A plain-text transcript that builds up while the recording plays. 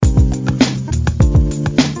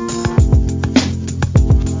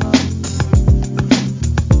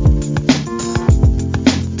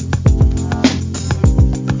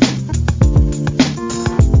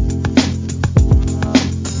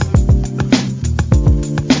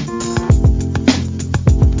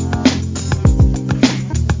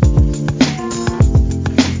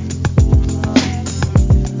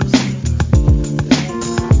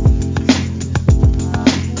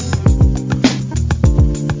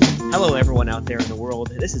Hello, everyone out there in the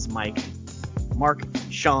world. This is Mike, Mark,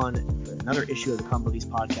 Sean, for another issue of the Portuguese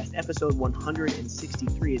podcast. Episode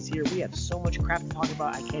 163 is here. We have so much crap to talk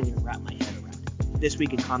about, I can't even wrap my head around it. This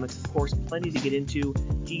week in comics, of course, plenty to get into.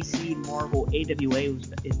 DC, Marvel, AWA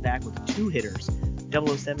is back with two hitters.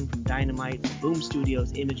 007 from Dynamite, Boom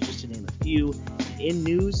Studios, Image, just to name a few. In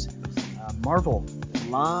news, Marvel, a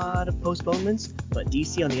lot of postponements, but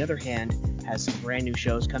DC, on the other hand, has some brand new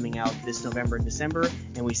shows coming out this November and December,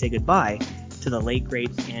 and we say goodbye to the late, great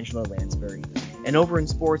Angela Lansbury. And over in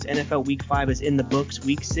sports, NFL Week 5 is in the books.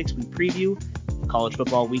 Week 6 we preview. College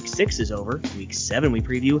football Week 6 is over. Week 7 we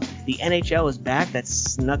preview. The NHL is back. That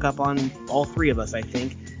snuck up on all three of us, I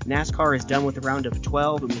think. NASCAR is done with the round of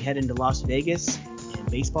 12, and we head into Las Vegas and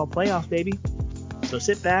baseball playoffs, baby. So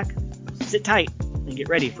sit back, sit tight, and get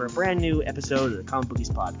ready for a brand new episode of the Comic Bookies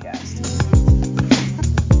Podcast.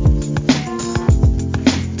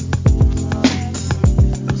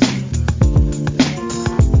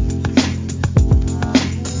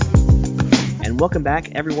 Welcome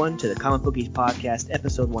back, everyone, to the Comic Bookies Podcast,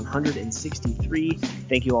 episode 163.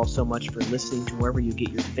 Thank you all so much for listening to wherever you get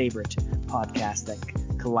your favorite podcast that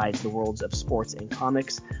collides the worlds of sports and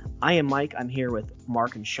comics. I am Mike. I'm here with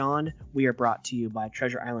Mark and Sean. We are brought to you by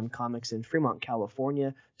Treasure Island Comics in Fremont,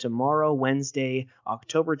 California. Tomorrow, Wednesday,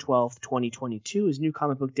 October 12th, 2022, is New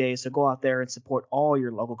Comic Book Day, so go out there and support all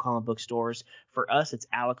your local comic book stores. For us, it's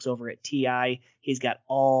Alex over at TI. He's got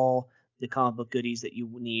all the comic book goodies that you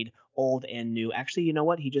need, old and new. Actually, you know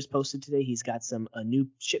what? He just posted today. He's got a new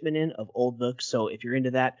shipment in of old books. So if you're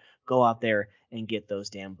into that, go out there and get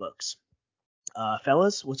those damn books.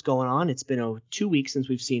 Fellas, what's going on? It's been 2 weeks since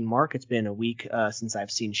we've seen Mark. It's been a week since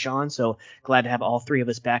I've seen Sean. So glad to have all three of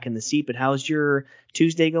us back in the seat. But how's your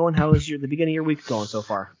Tuesday going? How is the beginning of your week going so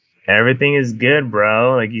far? Everything is good,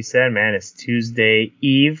 bro. Like you said, man, it's Tuesday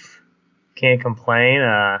Eve. Can't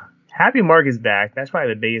complain. Happy Mark is back. That's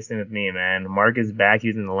probably the biggest thing with me, man. Mark is back.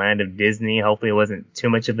 He's in the land of Disney. Hopefully it wasn't too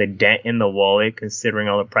much of a dent in the wallet considering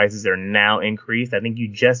all the prices are now increased. I think you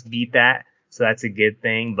just beat that, so that's a good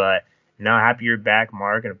thing. But now happy you're back,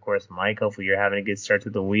 Mark. And, of course, Mike, hopefully you're having a good start to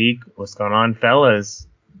the week. What's going on, fellas?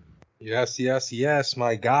 Yes,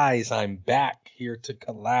 my guys. I'm back here to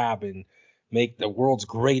collab and make the world's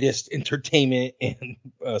greatest entertainment and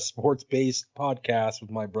sports-based podcast with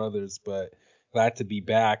my brothers, but glad to be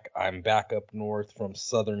back. I'm back up north from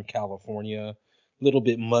Southern California. A little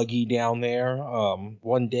bit muggy down there.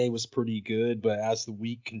 One day was pretty good, but as the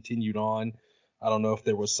week continued on, I don't know if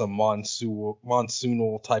there was some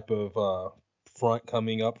monsoonal type of front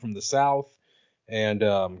coming up from the south, and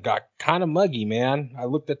got kind of muggy, man. I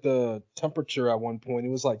looked at the temperature at one point.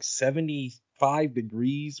 It was like 75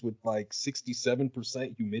 degrees with like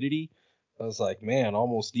 67% humidity. I was like, man,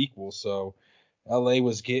 almost equal. So LA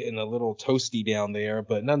was getting a little toasty down there,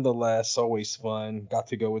 but nonetheless, always fun. Got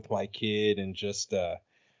to go with my kid and just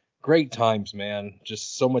great times, man.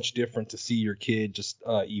 Just so much different to see your kid just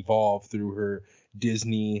evolve through her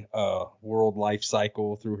Disney world life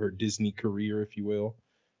cycle, through her Disney career, if you will.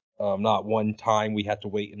 Not one time we had to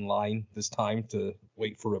wait in line this time to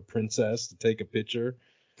wait for a princess to take a picture.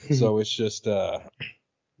 So it's just, you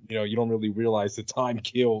don't really realize the time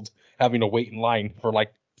killed having to wait in line for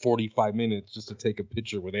like 45 minutes just to take a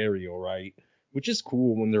picture with Ariel, right? Which is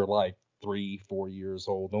cool when they're like 3-4 years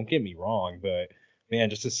old. Don't get me wrong, but man,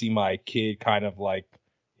 just to see my kid kind of like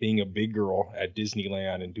being a big girl at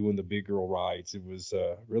Disneyland and doing the big girl rides, it was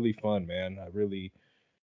really fun, man.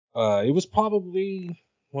 It was probably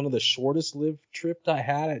one of the shortest lived trips I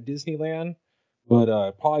had at Disneyland,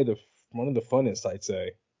 but probably one of the funnest, I'd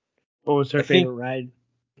say. What was her favorite ride?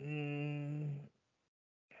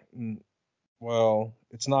 Well,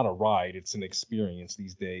 it's not a ride, it's an experience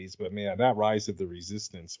these days. But man, that Rise of the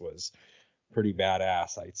Resistance was pretty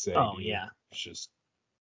badass, I'd say. Oh, dude. Yeah. It's just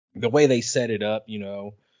the way they set it up,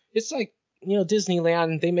 it's like,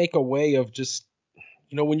 Disneyland, they make a way of just,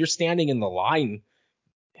 when you're standing in the line,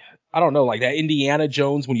 I don't know, like that Indiana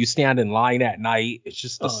Jones, when you stand in line at night, it's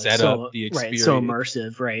just the setup, the experience. Right, it's so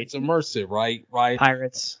immersive, right? It's immersive, right? Right.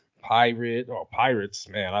 Pirates,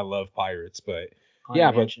 man, I love pirates, but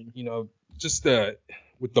just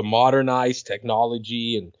with the modernized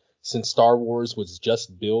technology, and since Star Wars was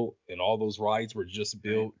just built and all those rides were just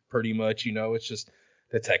built pretty much, it's just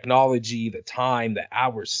the technology, the time, the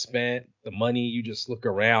hours spent, the money. You just look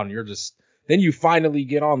around, then you finally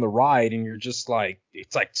get on the ride and you're just like,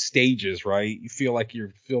 it's like stages, right? You feel like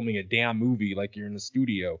you're filming a damn movie, like you're in the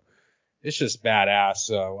studio. It's just badass.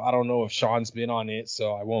 So I don't know if Sean's been on it,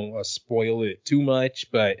 so I won't spoil it too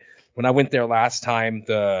much, but when I went there last time,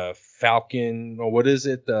 the Falcon, or what is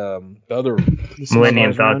it? The other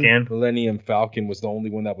Millennium Falcon. Millennium Falcon was the only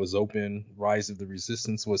one that was open. Rise of the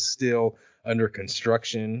Resistance was still under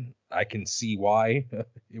construction. I can see why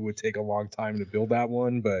it would take a long time to build that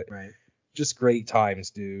one, but Right. just great times,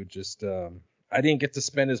 dude. Just I didn't get to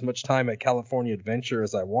spend as much time at California Adventure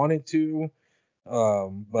as I wanted to. But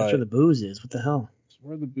That's where the booze is. What the hell?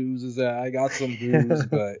 where the booze is at. I got some booze,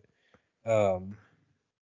 but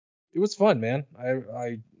it was fun, man.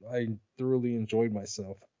 I thoroughly enjoyed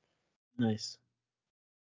myself. Nice.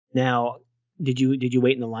 Now, did you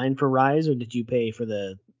wait in the line for Rise, or did you pay for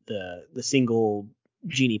the single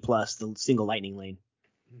Genie Plus, the single Lightning Lane?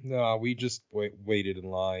 No, we just waited in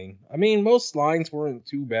line. I mean, most lines weren't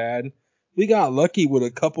too bad. We got lucky with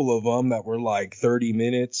a couple of them that were like 30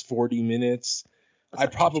 minutes, 40 minutes.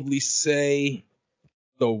 I'd probably say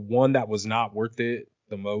the one that was not worth it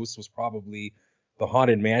the most was probably the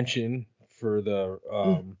Haunted Mansion for the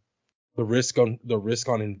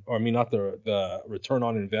return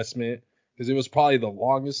on investment, because it was probably the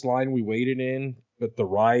longest line we waited in. But the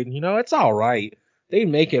ride, it's all right. They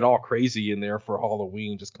make it all crazy in there for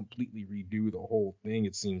Halloween, just completely redo the whole thing.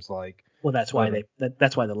 It seems like. Well, that's why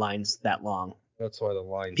that's why the line's that long. That's why the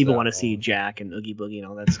line's People that want to see long. Jack and Oogie Boogie and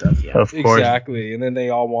all that stuff. Yeah. Of course. Exactly. And then they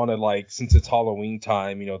all want to, like, since it's Halloween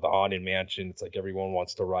time, the Haunted Mansion, it's like everyone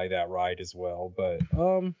wants to ride that ride as well. But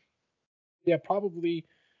yeah, probably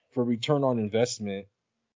for return on investment,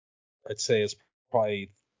 I'd say it's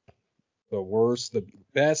probably the worst. The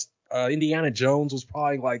best, Indiana Jones was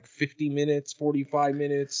probably like 50 minutes, 45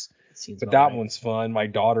 minutes. But that one's fun. My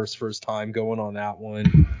daughter's first time going on that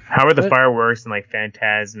one. How are the fireworks and like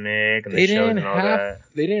Phantasmic and the shows and all that?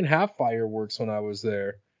 They didn't have fireworks when I was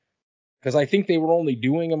there, because I think they were only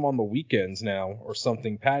doing them on the weekends now or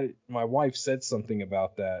something. My wife said something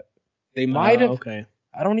about that. They might have. Okay.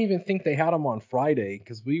 I don't even think they had them on Friday,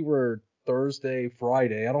 because we were Thursday,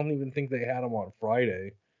 Friday. I don't even think they had them on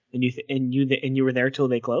Friday. And you were there till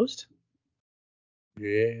they closed?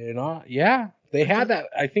 Yeah. They had that.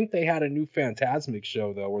 I think they had a new Phantasmic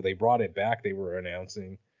show though, where they brought it back. They were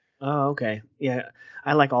announcing. Oh, okay. Yeah,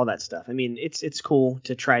 I like all that stuff. I mean, it's cool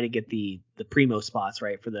to try to get the primo spots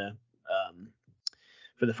right for the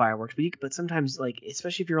fireworks, but sometimes, like,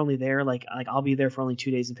 especially if you're only there, like I'll be there for only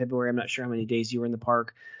 2 days in February. I'm not sure how many days you were in the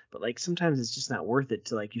park, but like sometimes it's just not worth it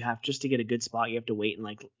to, like, you have just to get a good spot, you have to wait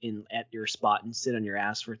at your spot and sit on your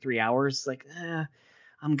ass for 3 hours. Like,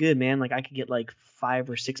 I'm good, man. Like, I could get like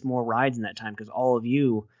 5 or 6 more rides in that time, because all of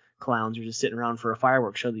you clowns are just sitting around for a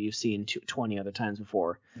fireworks show that you've seen 20 other times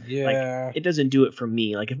before. Yeah. Like, it doesn't do it for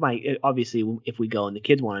me. Like, obviously if we go and the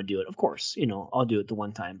kids want to do it, of course, I'll do it the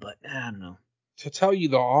one time, but I don't know. To tell you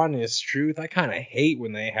the honest truth, I kind of hate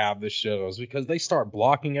when they have the shows, because they start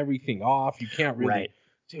blocking everything off. You can't really, Right.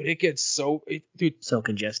 Dude. It gets so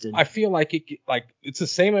Congested. I feel like it's the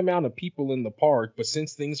same amount of people in the park, but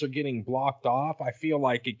since things are getting blocked off, I feel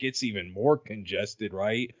like it gets even more congested,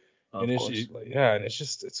 right? Of course. And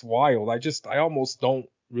it's wild. I almost don't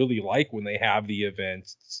really like when they have the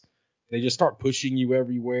events. They just start pushing you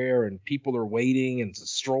everywhere, and people are waiting, and the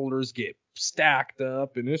strollers get stacked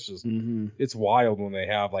up, and it's just it's wild when they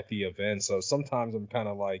have like the events. So sometimes I'm kind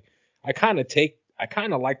of like, I kind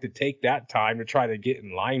of like to take that time to try to get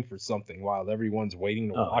in line for something while everyone's waiting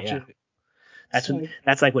to watch it.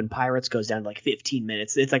 That's like when Pirates goes down to like 15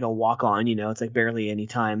 minutes. It's like a walk on, it's like barely any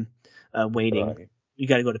time waiting. Right. You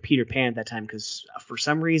got to go to Peter Pan at that time, because for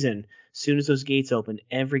some reason, as soon as those gates open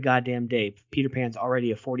every goddamn day, Peter Pan's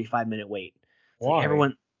already a 45-minute wait. It's Why? like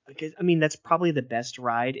everyone, I mean, that's probably the best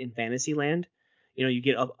ride in Fantasyland. You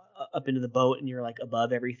get up into the boat and you're like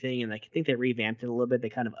above everything, and I think they revamped it a little bit. They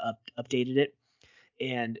kind of updated it,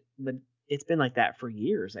 but it's been like that for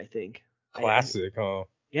years, I think. Classic, huh?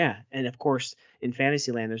 Yeah, and of course in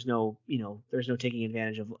Fantasyland there's no taking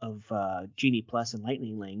advantage of Genie Plus and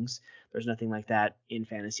Lightning Lanes. There's nothing like that in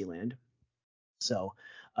Fantasyland. So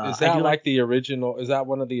is that like the original? Is that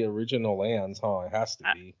one of the original lands? Huh? It has to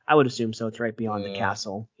be. I would assume so. It's right beyond the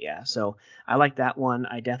castle. Yeah. So I like that one.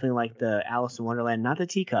 I definitely like the Alice in Wonderland, not the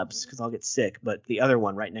teacups because I'll get sick, but the other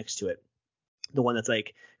one right next to it. The one that's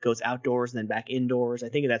like goes outdoors and then back indoors. I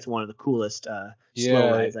think that's one of the coolest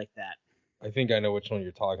slow rides like that. I think I know which one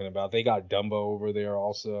you're talking about. They got Dumbo over there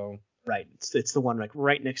also. Right. It's the one like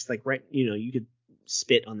right next, like right, you could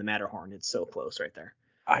spit on the Matterhorn. It's so close right there.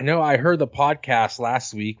 I know. I heard the podcast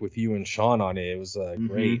last week with you and Sean on it. It was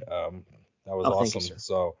great. That was awesome. Thank you,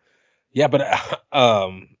 so yeah, but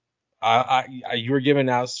you were giving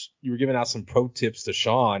out some pro tips to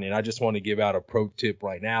Sean, and I just want to give out a pro tip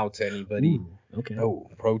right now to anybody. Ooh, okay. Oh,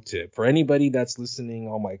 pro tip for anybody that's listening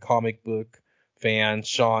on my comic book fan.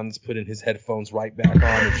 Sean's putting his headphones right back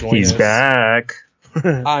on to join us. He's back.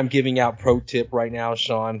 I'm giving out pro tip right now,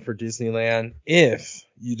 Sean, for Disneyland. If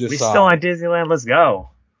you decide, We still on Disneyland. Let's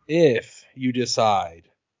go. If you decide,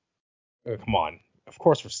 come on. Of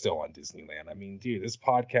course, we're still on Disneyland. I mean, dude, this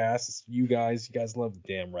podcast is you guys love the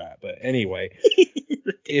damn rat. But anyway,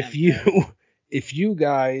 if you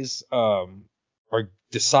guys or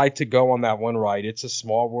decide to go on that one ride, it's a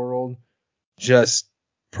small world. Just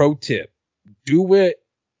pro tip, do it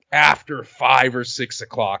after 5 or 6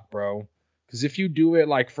 o'clock, bro. Because if you do it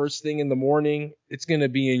like first thing in the morning, it's gonna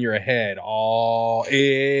be in your head. Oh,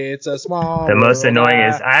 it's a small. The most world. annoying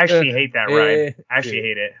is I actually hate that ride. I actually dude.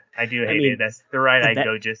 hate it. I do hate it. That's the ride I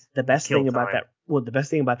go just. The best kill thing about time. that. Well, the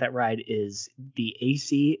best thing about that ride is the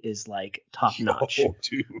AC is like top notch. Oh,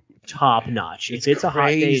 dude. Top notch. If it's a hot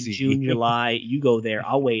day in crazy. June, July, you go there.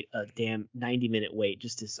 I'll wait a damn 90-minute wait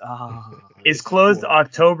just to. It's closed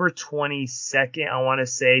October 22nd, I want to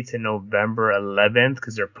say, to November 11th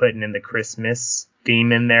because they're putting in the Christmas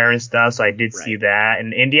theme in there and stuff. So I did see that.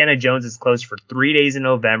 And Indiana Jones is closed for 3 days in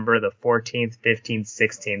November, the 14th, 15th,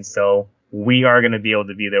 16th. So we are going to be able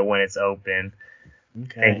to be there when it's open.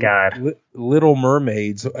 Okay. Thank God. Little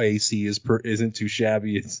Mermaid's AC isn't too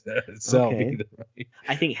shabby itself either. Right?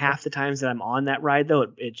 I think half the times that I'm on that ride though,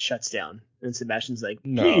 it shuts down. And Sebastian's like,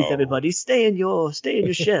 No. "Please, everybody, stay in your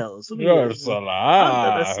shells. Under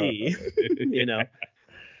the sea." You know.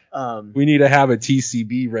 We need to have a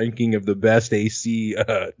TCB ranking of the best AC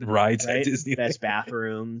rides at Disneyland. Best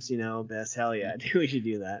bathrooms, best. Hell yeah, we should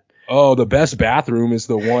do that. Oh, the best bathroom is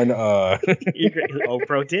the one.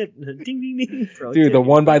 Pro tip, ding ding ding. Pro dude, tip. the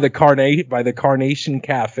one by the Carnation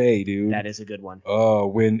Cafe, dude. That is a good one.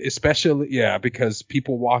 Oh, especially because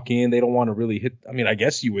people walk in, they don't want to really hit. I mean, I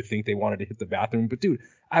guess you would think they wanted to hit the bathroom, but dude,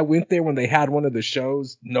 I went there when they had one of the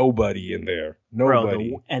shows. Nobody in there. Nobody.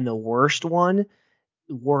 Bro, and the worst one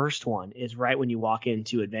is right when you walk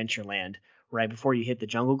into Adventureland, right before you hit the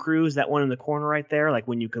Jungle Cruise. That one in the corner right there, like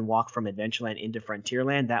when you can walk from Adventureland into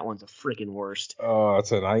Frontierland, that one's a freaking worst. Oh,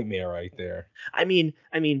 it's a nightmare right there. I mean,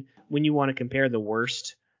 when you want to compare the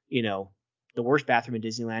worst, the worst bathroom in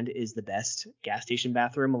Disneyland is the best gas station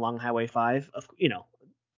bathroom along Highway 5,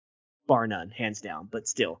 bar none, hands down. But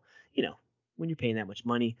still, when you're paying that much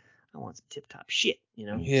money, I want some tip-top shit,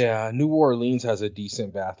 Yeah, New Orleans has a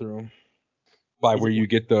decent bathroom. By where you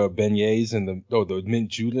get the beignets and the mint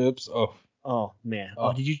juleps. Oh man.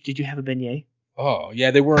 Oh, did you have a beignet? Oh yeah,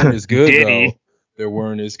 they weren't as good Did though. he? They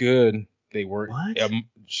weren't as good. They weren't. What?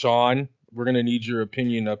 Sean, we're gonna need your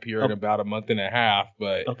opinion up here in about a month and a half.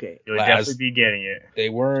 But okay, you'll definitely be getting it. They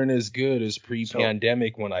weren't as good as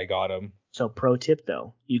pre-pandemic when I got them. So pro tip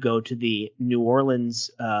though, you go to the New Orleans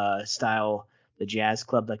style, the Jazz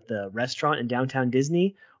Club, like the restaurant in downtown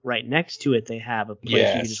Disney. Right next to it, they have a place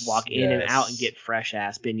where you can just walk in and out and get fresh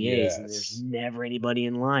ass beignets, and there's never anybody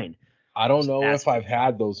in line. I don't know if I've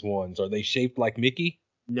had those ones. Are they shaped like Mickey?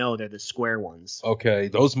 No, they're the square ones. Okay,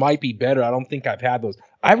 those might be better. I don't think I've had those.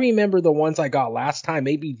 I remember the ones I got last time.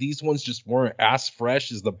 Maybe these ones just weren't as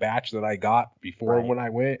fresh as the batch that I got before when I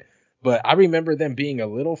went. But I remember them being a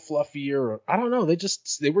little fluffier. I don't know.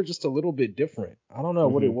 They were just a little bit different. I don't know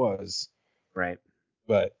what it was. Right.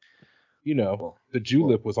 But the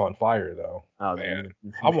julep was on fire though. Oh man,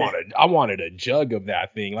 I wanted a jug of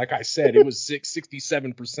that thing. Like I said, it was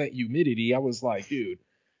 67% humidity. I was like, dude,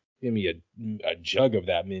 give me a jug of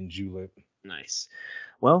that mint julep. Nice.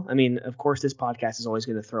 Well, I mean, of course, this podcast is always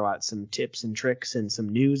going to throw out some tips and tricks and some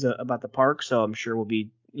news about the park. So I'm sure we'll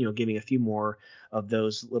be, giving a few more of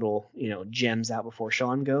those little, gems out before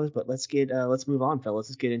Sean goes. But let's move on, fellas.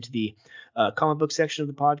 Let's get into the comic book section of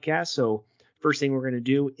the podcast. So first thing we're going to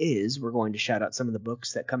do is we're going to shout out some of the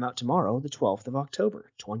books that come out tomorrow, the 12th of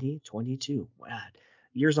October, 2022. Wow,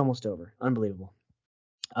 year's almost over. Unbelievable.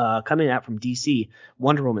 Coming out from DC,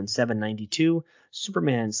 Wonder Woman 792,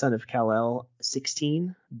 Superman Son of Kal-El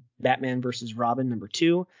 16, Batman vs. Robin number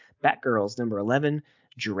 2, Batgirls number 11,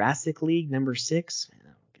 Jurassic League number 6, I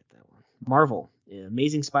don't get that one. Marvel,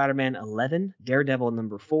 Amazing Spider-Man 11, Daredevil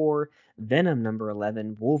number 4, Venom number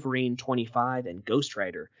 11, Wolverine 25, and Ghost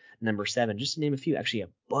Rider number 7, just to name a few. Actually, a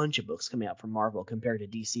bunch of books coming out from Marvel compared to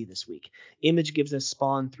DC this week. Image gives us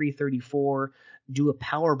Spawn 334, Do a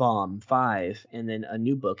Powerbomb 5, and then a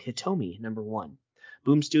new book, Hitomi number 1.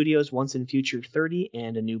 Boom Studios, Once and Future 30,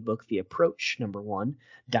 and a new book, The Approach number 1.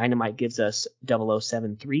 Dynamite gives us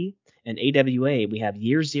 0073, and AWA, we have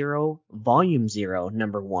Year 0, Volume 0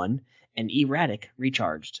 number 1, and Erratic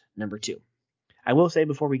Recharged number 2. I will say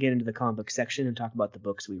before we get into the comic book section and talk about the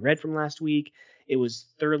books we read from last week, I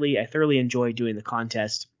thoroughly enjoyed doing the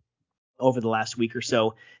contest over the last week or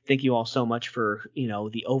so. Thank you all so much for,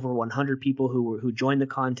 the over 100 people who joined the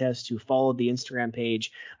contest, who followed the Instagram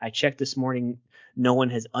page. I checked this morning. No one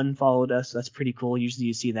has unfollowed us. So that's pretty cool. Usually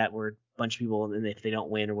you see that where a bunch of people, and if they don't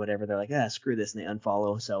win or whatever, they're like, screw this, and they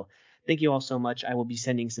unfollow. So thank you all so much. I will be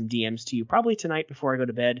sending some DMs to you probably tonight before I go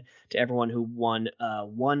to bed to everyone who won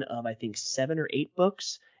one of, I think, 7 or 8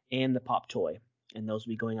 books and the pop toy. And those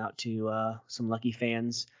will be going out to some lucky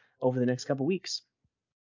fans over the next couple weeks.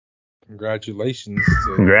 Congratulations.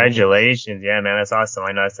 Congratulations. Yeah, man, that's awesome.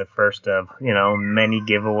 I know it's the first of, many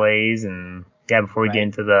giveaways. And yeah, before we get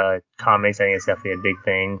into the comics, I think it's definitely a big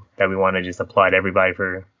thing that we want to just applaud everybody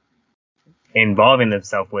for involving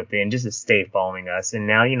themselves with it and just to stay following us. And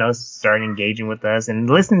now, start engaging with us and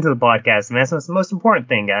listen to the podcast, man. That's the most important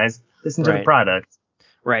thing, guys. Listen to the product.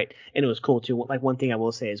 Right. And it was cool too. Like, one thing I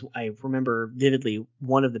will say is I remember vividly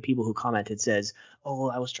one of the people who commented says,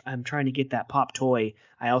 I'm trying to get that pop toy.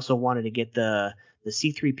 I also wanted to get the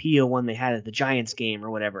C3PO one they had at the Giants game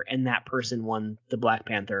or whatever. And that person won the Black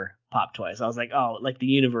Panther pop toy. So I was like, like the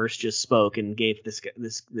universe just spoke and gave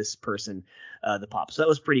this person the pop. So that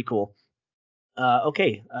was pretty cool.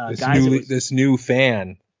 Okay, guys. This new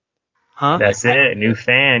fan. Huh? That's it. New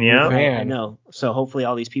fan, yeah. I know. So hopefully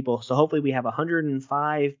all these people. So hopefully we have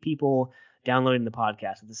 105 people downloading the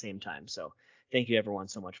podcast at the same time. So thank you everyone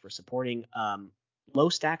so much for supporting. Low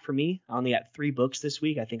stack for me. I only got 3 books this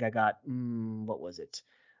week. I think I got what was it?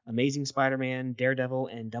 Amazing Spider-Man, Daredevil,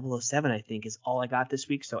 and 007. I think is all I got this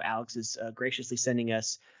week. So Alex is graciously sending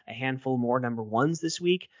us a handful more number 1s this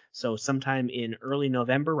week. So sometime in early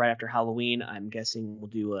November, right after Halloween, I'm guessing we'll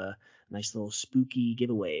do a nice little spooky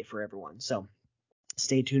giveaway for everyone. So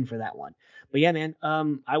stay tuned for that one. But yeah, man,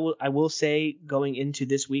 I will say going into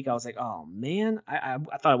this week, I was like, oh man, I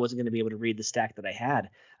thought I wasn't going to be able to read the stack that I had.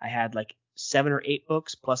 I had like 7 or 8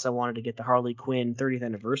 books, plus I wanted to get the Harley Quinn 30th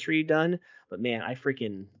anniversary done. But man, I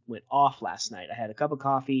freaking went off last night. I had a cup of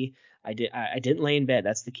coffee. I didn't lay in bed.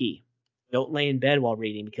 That's the key. Don't lay in bed while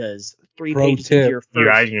reading, because 3 pages into your first.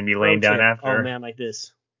 Your eyes are going to be laying down after. Oh man, like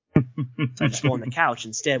this. So I just go on the couch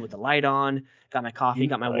instead with the light on, got my coffee,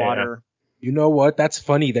 got my water. You know what? That's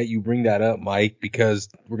funny that you bring that up, Mike, because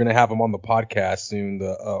we're going to have him on the podcast soon,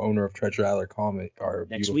 the owner of Treasure Island Comic, our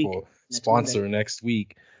beautiful sponsor, next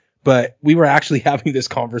week. But we were actually having this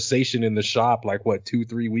conversation in the shop like,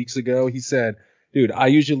 2-3 weeks ago. He said, dude, I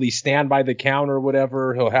usually stand by the counter or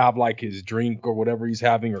whatever. He'll have like his drink or whatever he's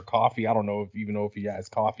having, or coffee. I don't know if he has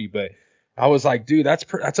coffee, but I was like, dude,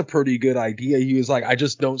 that's a pretty good idea. He was like, I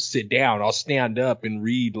just don't sit down. I'll stand up and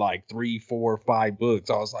read like 3, 4, 5 books.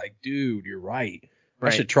 I was like, dude, you're right.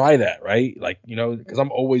 I should try that, right? Like, because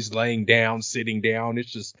I'm always laying down, sitting down.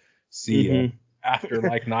 It's just after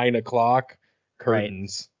like 9 o'clock,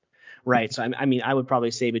 curtains. Right. So I would probably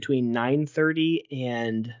say between 9:30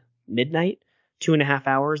 and midnight, 2.5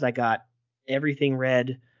 hours. I got everything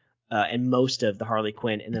read. And most of the Harley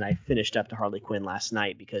Quinn, and then I finished up the Harley Quinn last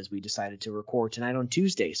night because we decided to record tonight on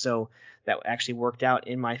Tuesday. So that actually worked out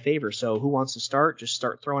in my favor. So who wants to start? Just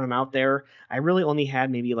start throwing them out there. I really only had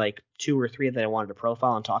maybe like 2 or 3 that I wanted to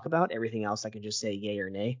profile and talk about. Everything else I can just say yay or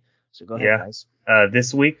nay. So go ahead, guys.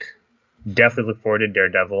 This week, definitely look forward to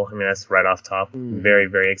Daredevil. I mean, that's right off top. Very,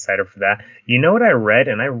 very excited for that. You know what I read,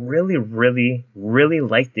 and I really, really, really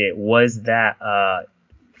liked it, was that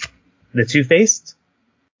the Two-Faced.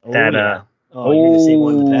 You're the same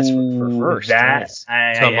one, but that's for first. Nice.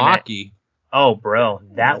 Tamaki. Bro,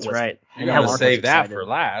 that's right. You gotta save that for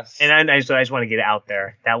last. And I just want to get it out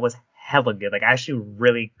there. That was hella good. Like, actually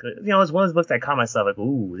really good. It's one of those books I caught myself like,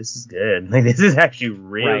 ooh, this is good. Like, this is actually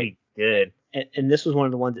really good. And this was one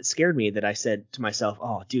of the ones that scared me, that I said to myself,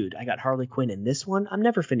 oh, dude, I got Harley Quinn in this one. I'm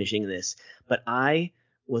never finishing this. But I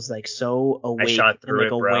was like so awake and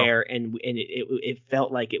like aware, and it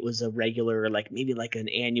felt like it was a regular, like maybe like an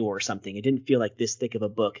annual or something. It didn't feel like this thick of a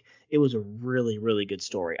book. It was a really, really good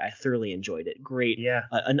story. I thoroughly enjoyed it. Great. Yeah.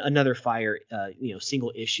 Another fire,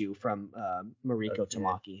 single issue from Mariko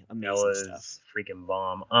Tamaki. Amazing stuff. That was freaking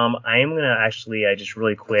bomb. I am gonna actually just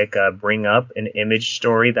really quick bring up an Image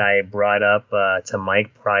story that I brought up to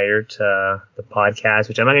Mike prior to the podcast,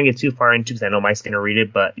 which I'm not gonna get too far into because I know Mike's gonna read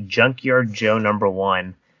it. But Junkyard Joe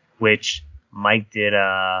 #1. Which Mike did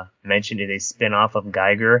mention is a spin-off of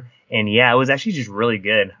Geiger. And yeah, it was actually just really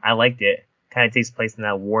good. I liked it. Kind of takes place in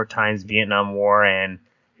that war times, Vietnam War, and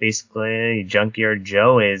basically Junkyard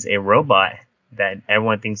Joe is a robot that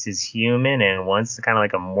everyone thinks is human, and once kind of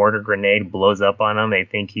like a mortar grenade blows up on him, they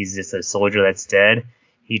think he's just a soldier that's dead.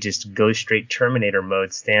 He just goes straight Terminator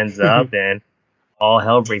mode, stands up, and all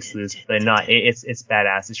hell breaks loose. But no, it's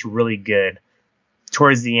badass. It's really good.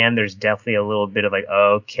 Towards the end, there's definitely a little bit of like,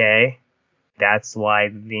 okay, that's why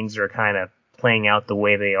things are kind of playing out the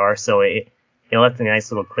way they are. So it left a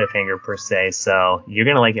nice little cliffhanger per se. So you're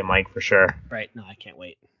gonna like it, Mike, for sure. Right. No, I can't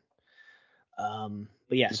wait.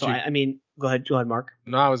 But yeah, so you- I mean, go ahead, Mark.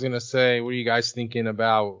 No, I was gonna say, what are you guys thinking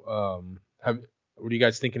about? What are you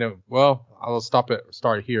guys thinking of? Well, I'll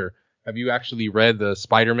start here. Have you actually read the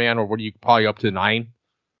Spider-Man, or what are you probably up to 9?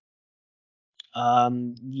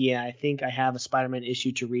 Yeah, I think I have a Spider-Man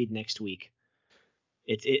issue to read next week.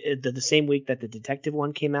 It's the same week that the detective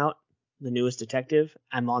one came out, the newest detective.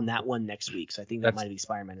 I'm on that one next week, so I think that That's might be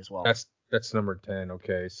Spider-Man as well. that's number 10.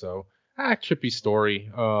 Okay, so trippy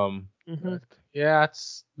story. Mm-hmm. Yeah,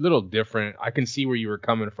 it's a little different. I can see where you were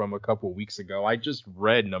coming from a couple of weeks ago. I just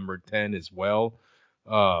read number 10 as well.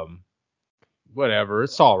 Um, Whatever,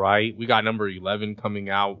 it's all right. We got number 11 coming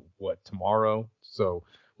out tomorrow, so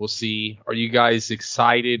we'll see. Are you guys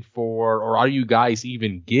excited for, or are you guys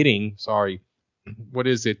even getting? Sorry, what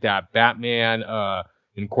is it, that Batman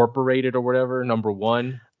Incorporated or whatever, number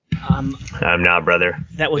 1? I'm not, brother.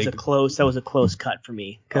 That was a close cut for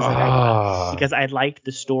me because I liked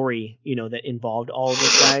the story, that involved all of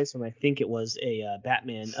those guys, and I think it was a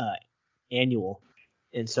Batman annual,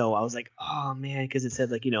 and so I was like, oh man, because it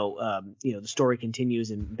said like the story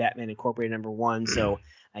continues in Batman Incorporated number 1, so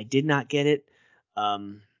I did not get it.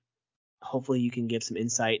 Hopefully you can give some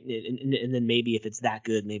insight, and then maybe if it's that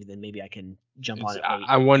good, maybe I can jump on it.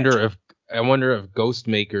 I wonder if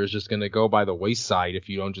Ghostmaker is just gonna go by the wayside if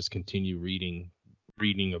you don't just continue reading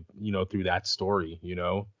through that story.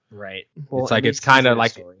 Right. Well, It's like it's kind of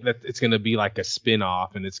like it's gonna be like a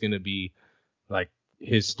spin-off, and it's gonna be like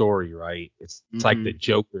his story, right? It's like the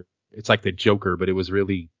Joker. It's like the Joker, but it was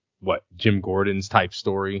really Jim Gordon's type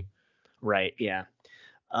story. Right. Yeah.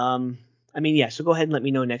 I mean, yeah. So go ahead and let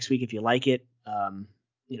me know next week if you like it.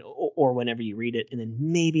 Or whenever you read it, and then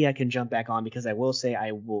maybe I can jump back on, because I will say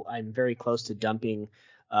I'm very close to dumping.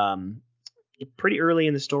 Pretty early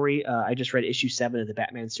in the story, I just read issue 7 of the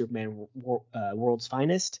Batman Superman World's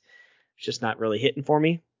Finest. It's just not really hitting for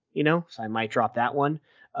me, so I might drop that one.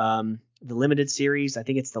 The limited series, I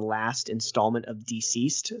think it's the last installment of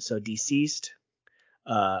Deceased. So Deceased,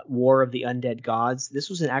 War of the Undead Gods. This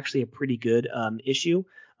was actually a pretty good issue.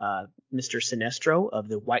 Mr. Sinestro of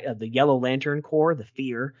the Yellow Lantern Corps, the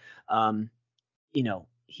Fear,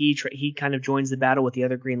 he kind of joins the battle with the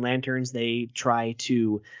other Green Lanterns. They try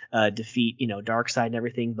to defeat Darkseid and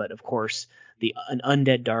everything, but of course an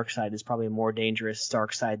undead Darkseid is probably a more dangerous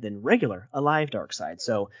Darkseid than regular alive Darkseid.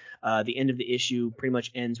 So the end of the issue pretty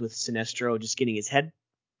much ends with Sinestro just getting his head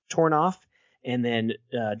torn off, and then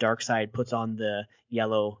Darkseid puts on the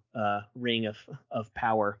yellow ring of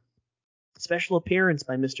power. Special appearance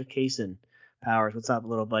by Mr. Kaysen Powers. What's up,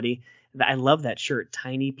 little buddy? I love that shirt,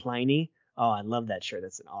 Tiny Pliny. Oh, I love that shirt.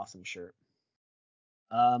 That's an awesome shirt.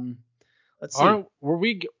 Let's see.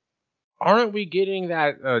 Aren't we getting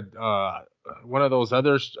that one of those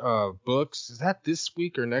other books? Is that this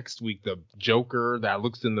week or next week? The Joker that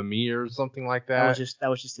looks in the mirror, something like that. That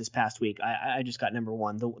was just this past week. I just got number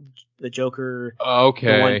 1. The Joker.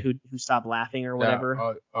 Okay. The one who stopped laughing or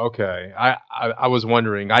whatever. Okay. I was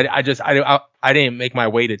wondering. I didn't make my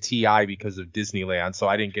way to TI because of Disneyland, so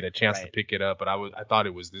I didn't get a chance to pick it up. But I thought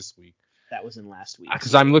it was this week. That was in last week.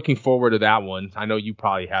 Because I'm looking forward to that one. I know you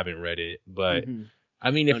probably haven't read it, but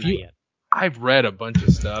I mean, I've read a bunch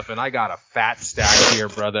of stuff, and I got a fat stack here,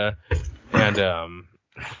 brother. And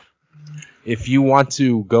if you want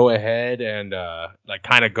to go ahead and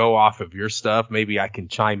kind of go off of your stuff, maybe I can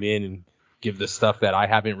chime in and give the stuff that I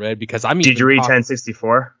haven't read, because I'm. Did you read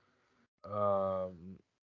 1064?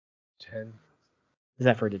 10. Is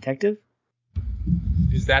that for a detective?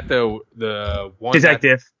 Is that the one?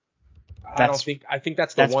 Detective. I think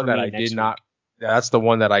that's the one that I did not. Yeah, that's the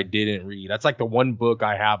one that I didn't read. That's like the one book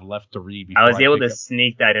I have left to read. I was able to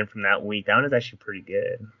sneak that in from that week. That one is actually pretty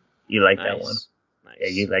good. You like that one? Nice. Yeah,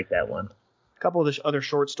 you like that one. A couple of the other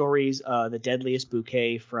short stories. The Deadliest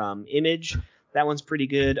Bouquet from Image. That one's pretty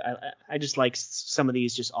good. I just like some of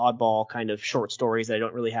these just oddball kind of short stories that I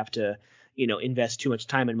don't really have to, invest too much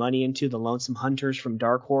time and money into. The Lonesome Hunters from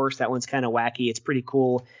Dark Horse. That one's kind of wacky. It's pretty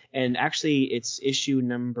cool. And actually, it's issue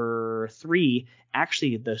number 3.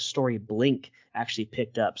 Actually, the story Blink actually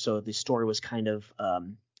picked up. So the story was kind of,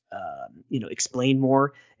 explained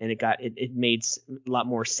more, and it made a lot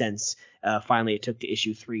more sense. Finally, it took to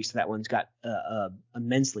issue 3. So that one's got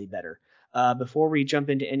immensely better. Before we jump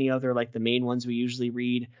into any other, like the main ones we usually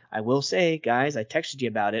read, I will say, guys, I texted you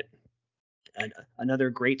about it. Another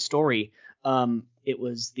great story. It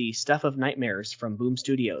was the Stuff of Nightmares from Boom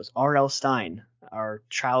Studios. R.L. Stine,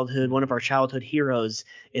 one of our childhood heroes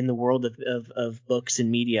in the world of books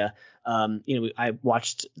and media. I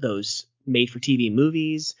watched those made for TV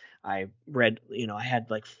movies. I read, I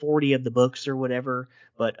had like 40 of the books or whatever,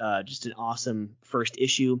 but just an awesome first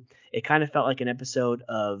issue. It kind of felt like an episode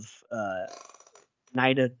of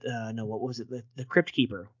Night of no, what was it? The Crypt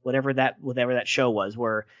Keeper, whatever that show was,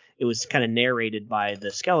 where it was kind of narrated by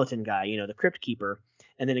the skeleton guy, the Crypt Keeper,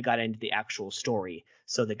 and then it got into the actual story.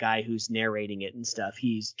 So the guy who's narrating it and stuff,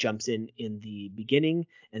 he jumps in the beginning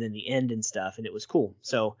and then the end and stuff, and it was cool.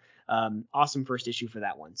 So awesome first issue for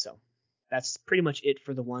that one. So that's pretty much it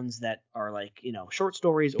for the ones that are like, short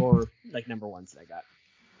stories or like number ones that I got.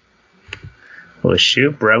 Well,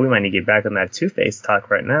 shoot, bro, we might need to get back on that Two-Face talk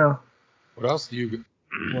right now. What else do you?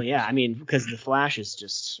 Well, yeah, I mean, because the Flash is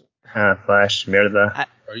just. Flash, mierda.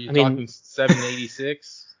 Are you talking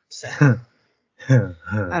 786? I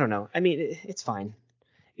don't know. I mean, it's fine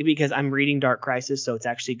because I'm reading Dark Crisis, so it's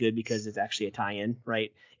actually good because it's actually a tie-in,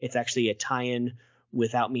 right? It's actually a tie-in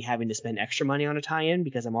without me having to spend extra money on a tie-in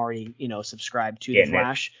because I'm already, subscribed to the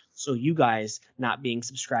Flash. So you guys not being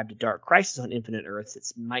subscribed to Dark Crisis on Infinite Earths,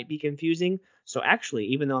 it might be confusing. So actually,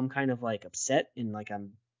 even though I'm kind of like upset and like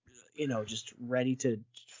I'm, just ready to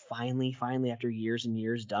finally after years and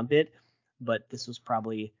years dump it, but this was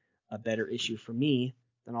probably a better issue for me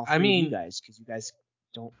than all three of you guys because you guys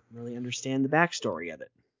don't really understand the backstory of it.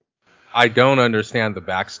 I don't understand the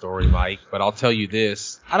backstory, Mike, but I'll tell you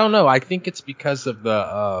this. I don't know. I think it's because of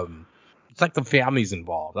it's like the family's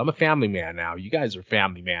involved. I'm a family man now. You guys are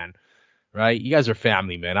family man, right? You guys are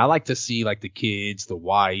family men. I like to see like the kids, the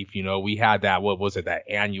wife, we had that, what was it, that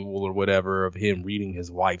annual or whatever of him reading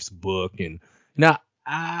his wife's book. And now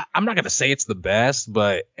I'm not going to say it's the best,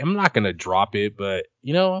 but I'm not going to drop it. But,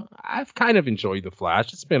 I've kind of enjoyed The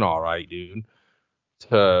Flash. It's been all right, dude,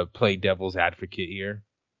 to play devil's advocate here.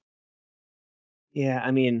 Yeah,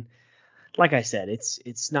 I mean, like I said,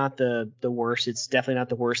 it's not the worst. It's definitely not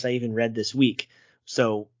the worst I even read this week.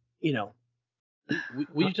 So,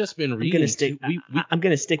 we've just been reading. I'm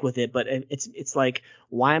gonna stick with it, but it's like,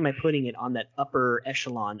 why am I putting it on that upper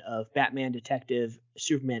echelon of Batman, Detective,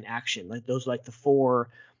 Superman, Action? Like those, like the 4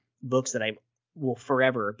 books that I will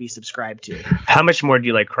forever be subscribed to. How much more do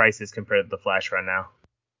you like Crisis compared to The Flash right now?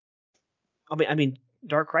 I mean,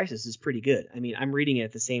 Dark Crisis is pretty good. I mean, I'm reading it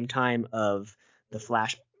at the same time of the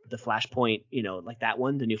Flashpoint, like that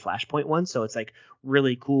one, the new Flashpoint one. So it's like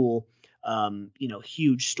really cool.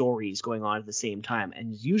 Huge stories going on at the same time.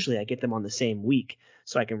 And usually I get them on the same week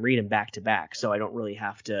so I can read them back to back. So I don't really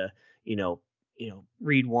have to,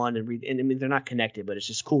 read one and read. And I mean, they're not connected, but it's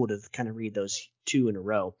just cool to kind of read those 2 in a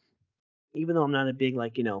row. Even though I'm not a big,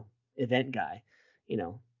 like, event guy,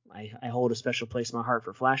 I hold a special place in my heart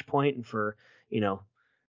for Flashpoint and for,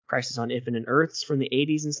 Crisis on Infinite Earths from the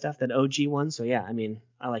 80s and stuff, that OG one. So yeah, I mean,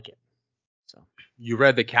 I like it. So you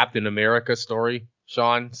read the Captain America story,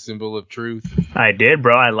 Sean, Symbol of Truth? I did,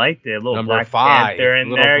 bro. I liked it. A little Number Black 5, Panther in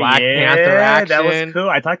little there. Black Panther action. That was cool.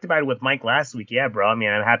 I talked about it with Mike last week. Yeah, bro. I mean,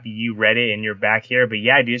 I'm happy you read it and you're back here. But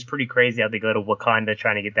yeah, dude, it's pretty crazy how they go to Wakanda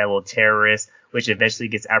trying to get that little terrorist, which eventually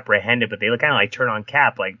gets apprehended. But they kind of like turn on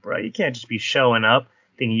Cap, like, bro, you can't just be showing up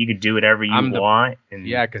thinking you could do whatever you want. And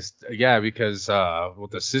because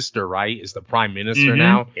with the sister, right, is the prime minister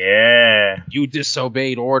now. Yeah. You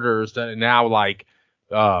disobeyed orders. That now, like,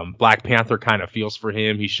 Black Panther kind of feels for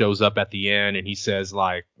him. He shows up at the end and he says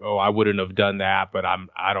like, "Oh, I wouldn't have done that, but I'm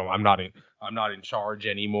not in charge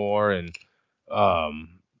anymore," and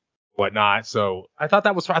whatnot. So I thought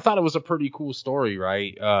it was a pretty cool story,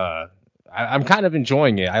 right? I'm kind of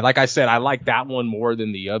enjoying it. Like I said, I like that one more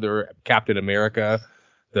than the other Captain America,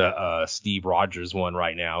 the Steve Rogers one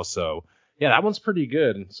right now. So yeah, that one's pretty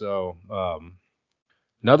good. So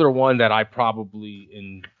another one that I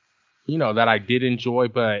probably that I did enjoy,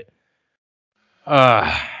 but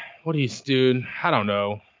dude, I don't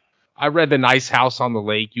know. I read The Nice House on the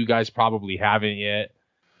Lake. You guys probably haven't yet.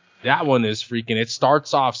 That one is freaking. It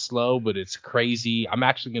starts off slow, but it's crazy. I'm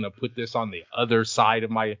actually gonna put this on the other side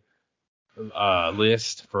of my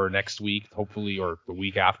list for next week, hopefully, or the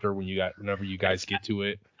week after whenever you guys get to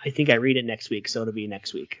it. I think I read it next week, so it'll be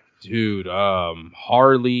next week. Dude,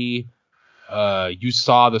 Harley. You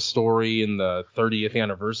saw the story in the 30th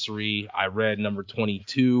anniversary. I read number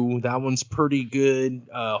 22. That one's pretty good.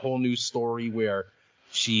 Whole new story where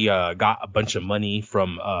she got a bunch of money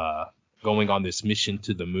from going on this mission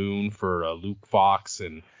to the moon for Luke Fox,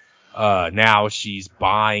 and now she's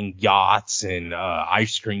buying yachts and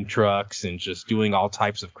ice cream trucks and just doing all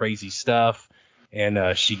types of crazy stuff.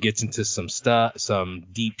 And she gets into some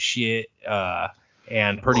deep shit.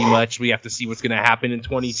 And pretty much we have to see what's going to happen in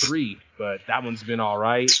 23. But that one's been all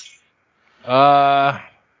right.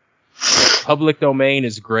 Public Domain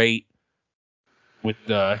is great. with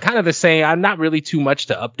the kind of the same. I'm not really too much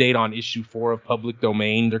to update on issue 4 of Public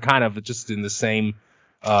Domain. They're kind of just in the same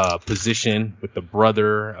position with the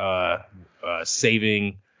brother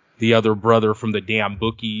saving the other brother from the damn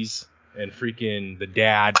bookies, and freaking the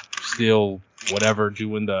dad still whatever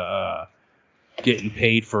doing the getting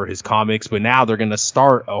paid for his comics. But now they're gonna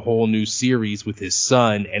start a whole new series with his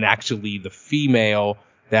son, and actually the female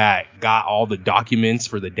that got all the documents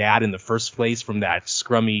for the dad in the first place from that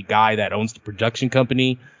scrummy guy that owns the production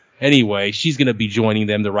company. Anyway, she's going to be joining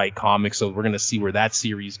them to write comics, so we're going to see where that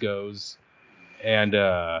series goes. And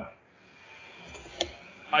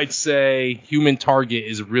I'd say Human Target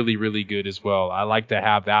is really, really good as well. I like to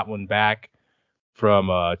have that one back from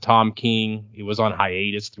Tom King. It was on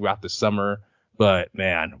hiatus throughout the summer, but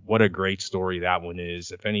man, what a great story that one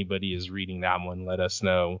is. If anybody is reading that one, let us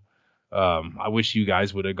know. I wish you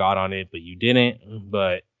guys would have got on it, but you didn't.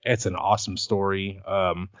 But it's an awesome story.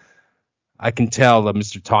 I can tell that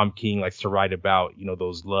Mr. Tom King likes to write about,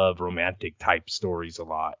 those love romantic type stories a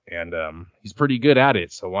lot, and he's pretty good at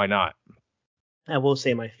it. So why not? I will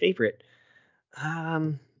say my favorite.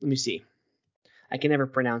 Let me see. I can never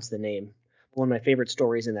pronounce the name. One of my favorite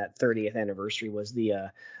stories in that 30th anniversary was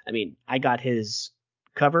I got his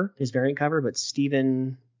variant cover, but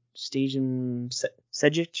Stasic,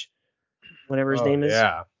 whatever his name is.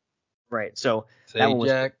 Yeah. Right. So that one was,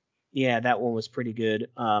 that one was pretty good.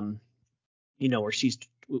 Where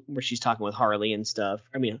she's talking with Harley and stuff.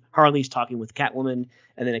 I mean, Harley's talking with Catwoman,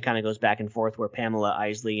 and then it kind of goes back and forth where Pamela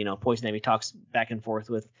Isley, Poison Ivy talks back and forth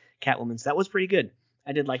with Catwoman. So that was pretty good.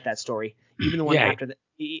 I did like that story. Even the one after that,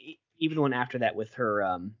 even the one after that with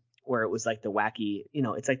her, where it was like the wacky,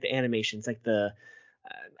 it's like the animation. It's like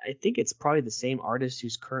I think it's probably the same artist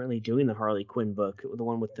who's currently doing the Harley Quinn book, the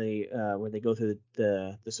one with the where they go through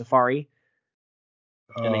the safari,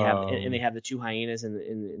 and they have the two hyenas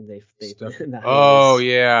and they the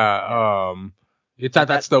hyenas.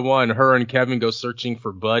 That's the one. Her and Kevin go searching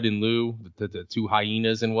for Bud and Lou, the two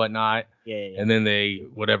hyenas and whatnot. Yeah. And then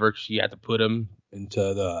she had to put them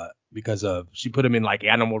because she put them in like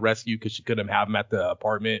animal rescue because she couldn't have them at the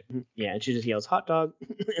apartment. Yeah, and she just yells hot dog,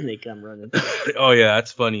 and they come running. Oh yeah,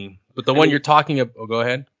 that's funny. But the one you're talking about, go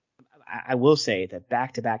ahead. I will say that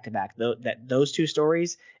back to back, those two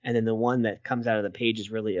stories, and then the one that comes out of the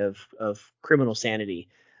pages really of Criminal Sanity,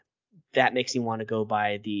 that makes me want to go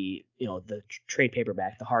buy the the trade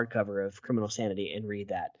paperback, the hardcover of Criminal Sanity, and read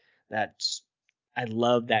that. I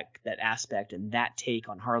love that aspect and that take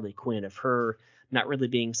on Harley Quinn of her not really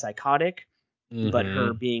being psychotic, but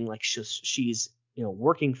her being like she's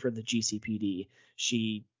working for the GCPD.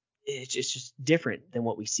 It's just different than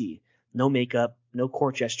what we see. No makeup, no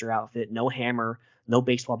court jester outfit, no hammer, no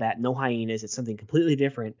baseball bat, no hyenas. It's something completely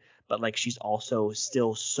different. But like she's also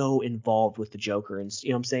still so involved with the Joker, and you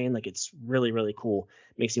know what I'm saying? Like it's really, really cool.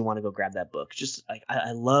 Makes me want to go grab that book. Just like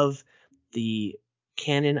I love the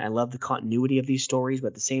canon, I love the continuity of these stories, but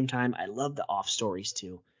at the same time, I love the off stories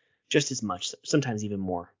too, just as much, sometimes even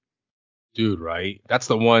more. Dude, right? That's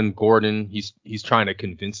the one. Gordon, he's trying to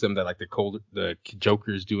convince them that like the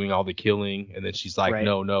Joker is doing all the killing, and then she's like, Right.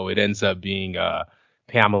 no, it ends up being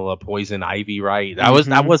Pamela Poison Ivy, right? That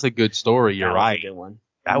was a good story. You're right. That was a good one.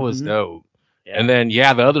 That was dope. Yeah. And then the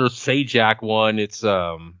other Sajak one, it's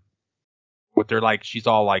what they're like, she's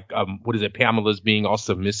all like, what is it? Pamela's being all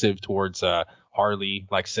submissive towards Harley,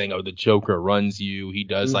 like saying, oh, the Joker runs you, he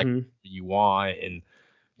does like what you want, and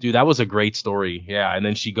dude, that was a great story. Yeah, and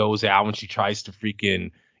then she goes out and she tries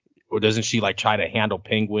to or doesn't she like try to handle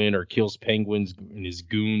Penguin or kills Penguins and his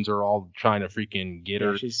goons are all trying to freaking get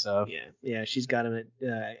her and stuff. Yeah, she's got him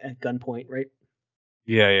at gunpoint, right?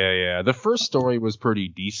 Yeah. The first story was pretty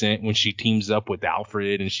decent when she teams up with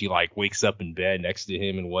Alfred and she like wakes up in bed next to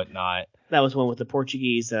him and whatnot. That was one with the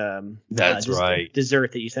Portuguese That's right.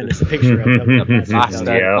 Dessert that you sent us a picture of.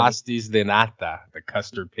 Pastis de nata, the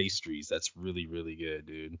custard pastries. That's really, really good,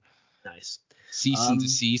 dude. Nice. Cease and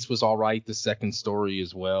Desist was all right. The second story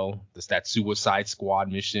as well. That Suicide Squad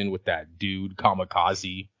mission with that dude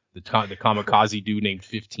Kamikaze, the Kamikaze dude named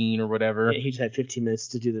 15 or whatever. Yeah, he just had 15 minutes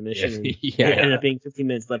to do the mission. And yeah. It ended up being 15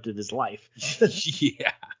 minutes left of his life.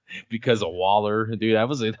 Yeah, because of Waller, dude.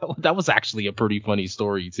 That was actually a pretty funny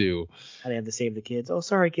story too. How they had to save the kids. Oh,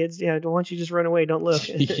 sorry, kids. Yeah, why don't you just run away? Don't look.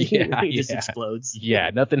 He just explodes.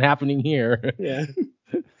 Yeah, nothing happening here. Yeah.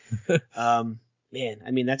 Man,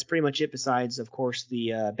 I mean, that's pretty much it besides, of course,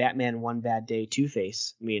 the Batman One Bad Day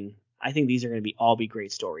Two-Face. I mean, I think these are going to all be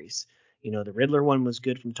great stories. The Riddler one was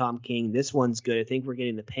good from Tom King. This one's good. I think we're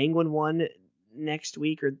getting the Penguin one next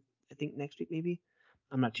week, or I think next week maybe.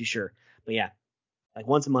 I'm not too sure. But yeah, like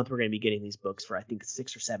once a month we're going to be getting these books for I think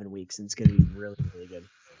 6 or 7 weeks, and it's going to be really, really good.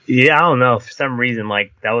 Yeah, I don't know. For some reason,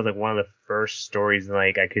 like that was like one of the first stories,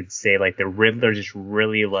 like I could say, like the Riddler just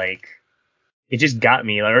really like it just got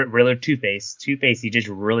me. Like Riddler, Two Face, he just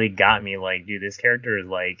really got me. Like, dude, this character is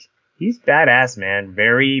like he's badass, man.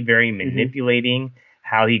 Very, very manipulating.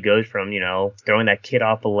 How he goes from throwing that kid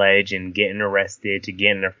off a ledge and getting arrested to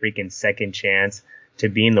getting a freaking second chance to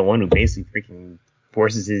being the one who basically freaking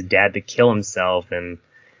forces his dad to kill himself and.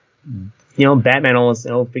 Batman almost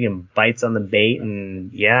freaking bites on the bait,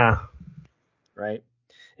 and yeah. Right.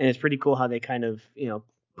 And it's pretty cool how they kind of,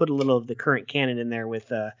 put a little of the current canon in there with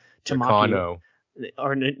Tamaki, Nakano.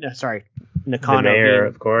 or sorry, The Nakano mayor,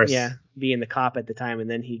 of course. being the cop at the time, and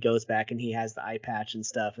then he goes back and he has the eye patch and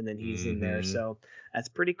stuff, and then he's in there. So that's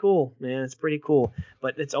pretty cool, man. It's pretty cool.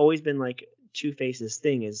 But it's always been like Two-Face's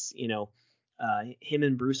thing is, him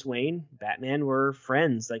and Bruce Wayne, Batman, were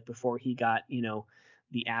friends like before he got,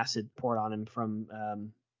 the acid poured on him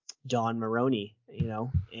from Don Maroney,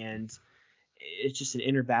 and it's just an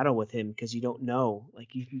inner battle with him because you don't know, like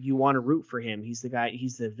you want to root for him. He's the guy,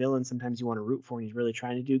 he's the villain. Sometimes you want to root for him. He's really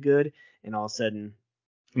trying to do good, and all of a sudden,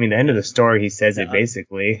 I mean, the end of the story, he says it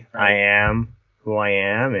basically. Right. I am who I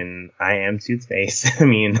am, and I am Two-Face. I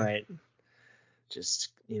mean, right, just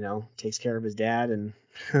takes care of his dad, and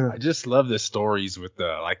I just love the stories with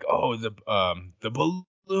the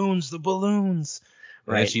balloons.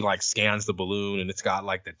 And then right. she like scans the balloon and it's got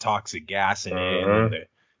like the toxic gas in it and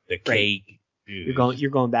the cake. Dude, You're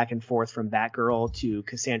going back and forth from Batgirl to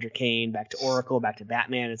Cassandra Cain, back to Oracle, back to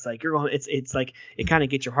Batman. It's like it's like it kind of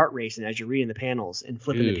gets your heart racing as you're reading the panels and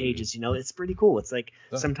flipping the pages. It's pretty cool. It's like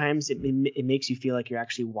sometimes it makes you feel like you're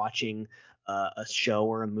actually watching a show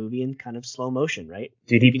or a movie in kind of slow motion, right?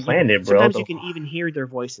 Dude, he planned it, bro. Sometimes you can even hear their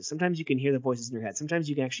voices. Sometimes you can hear the voices in your head. Sometimes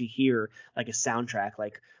you can actually hear like a soundtrack,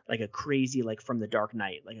 like a crazy, like from The Dark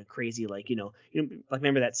Knight, like a crazy, like like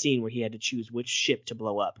remember that scene where he had to choose which ship to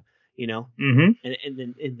blow up, Mm-hmm.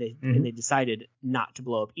 and they decided not to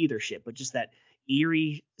blow up either ship, but just that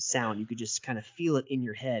eerie sound, you could just kind of feel it in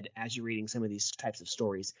your head as you're reading some of these types of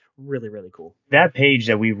stories. Really, really cool. That page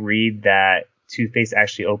that we read that Two-Face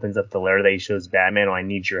actually opens up the letter that he shows Batman, I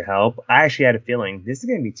need your help. I actually had a feeling this is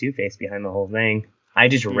going to be Two-Face behind the whole thing. I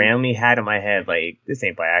just randomly had in my head, like, this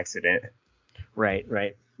ain't by accident. Right.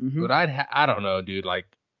 Mm-hmm. But I don't know, dude. Like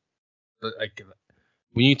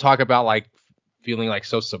when you talk about like feeling like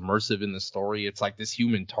so submersive in the story, it's like this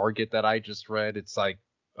Human Target that I just read. It's like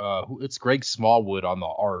it's Greg Smallwood on the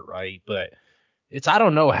art, right? But I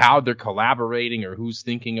don't know how they're collaborating or who's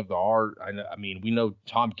thinking of the art. I mean, we know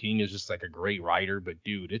Tom King is just like a great writer, but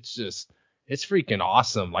dude, it's freaking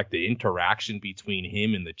awesome. Like the interaction between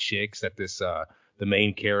him and the chicks at this, the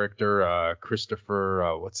main character,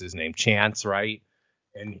 Christopher, what's his name? Chance, right?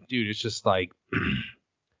 And dude, it's just like,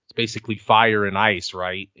 it's basically fire and ice,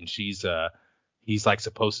 right? And he's like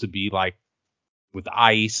supposed to be like with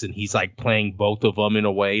ice and he's like playing both of them in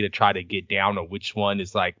a way to try to get down to which one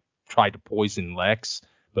is like, tried to poison Lex,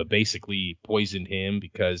 but basically poisoned him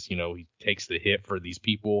because, he takes the hit for these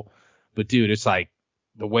people. But dude, it's like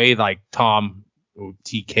the way like Tom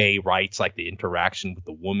TK writes like the interaction with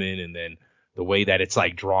the woman and then the way that it's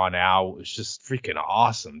like drawn out, it's just freaking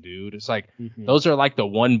awesome, dude. It's like those are like the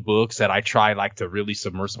one books that I try like to really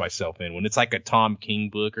submerge myself in when it's like a Tom King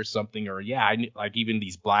book or something, or like even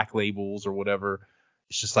these Black Labels or whatever.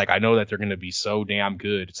 It's just like I know that they're going to be so damn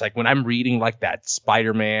good. It's like when I'm reading like that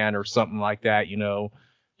Spider-Man or something like that,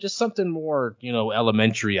 just something more,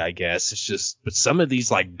 elementary, I guess. It's just, but some of these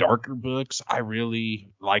like darker books, I really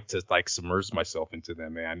like to like submerge myself into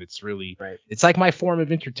them, man. It's really, It's like my form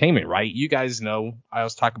of entertainment, right? You guys know, I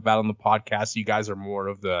always talk about on the podcast, you guys are more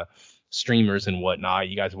of the streamers and whatnot.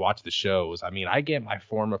 You guys watch the shows. I mean, I get my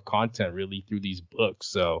form of content really through these books.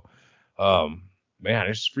 So, man,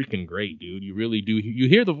 it's freaking great, dude. You really do. You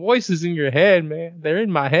hear the voices in your head, man. They're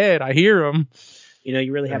in my head. I hear them.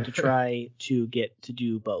 You really have to try to get to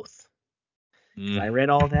do both. I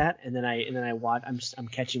read all that, and then I watch. I'm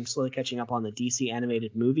slowly catching up on the DC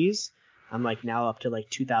animated movies. I'm like now up to like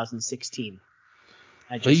 2016.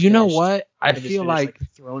 But you know what? I feel like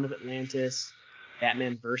Throne of Atlantis,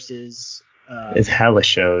 Batman versus. It's hella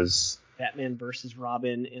shows. Batman versus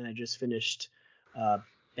Robin, and I just finished.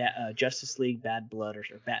 Justice League Bad Blood or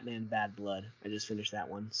Batman Bad Blood. I just finished that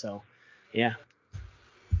one. So, yeah.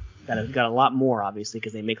 Got a lot more, obviously,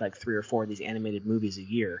 because they make like 3 or 4 of these animated movies a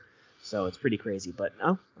year. So it's pretty crazy. But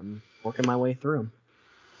I'm working my way through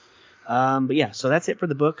them. But yeah, so that's it for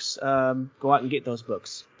the books. Go out and get those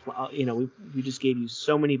books. we just gave you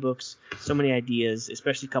so many books, so many ideas,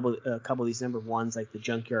 especially a couple of these number ones like the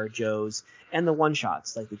Junkyard Joes and the one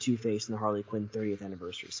shots like the Two-Face and the Harley Quinn 30th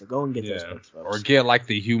anniversary. So go and get those books, folks. Or get like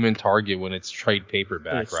the Human Target when it's trade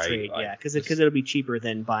paperback, right? Trade, like, yeah, because it'll be cheaper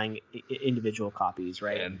than buying individual copies,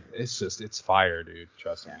 right? And it's fire, dude.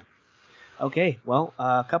 Trust me. Okay, well,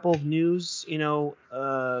 a couple of news,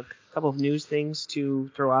 things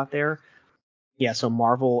to throw out there. Yeah, so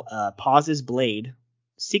Marvel pauses Blade,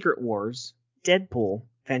 Secret Wars, Deadpool,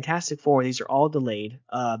 Fantastic Four. These are all delayed.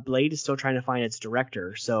 Blade is still trying to find its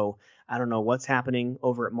director, so I don't know what's happening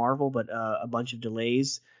over at Marvel, but a bunch of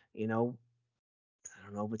delays. I don't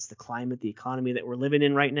know if it's the climate, the economy that we're living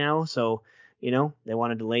in right now. So, they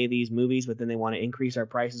want to delay these movies, but then they want to increase our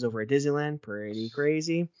prices over at Disneyland. Pretty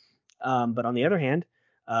crazy. But on the other hand,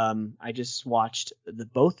 I just watched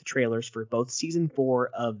both trailers for both season 4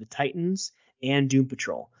 of the Titans and Doom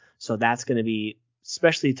Patrol. So that's going to be,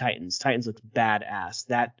 especially Titans. Titans looks badass.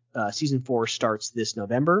 That season 4 starts this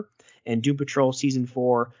November, and Doom Patrol season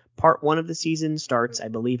 4, part 1 of the season starts, I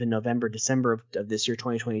believe, in November, December of this year,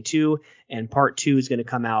 2022, and part 2 is going to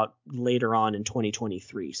come out later on in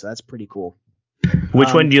 2023. So that's pretty cool.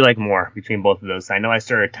 Which one do you like more between both of those? I know I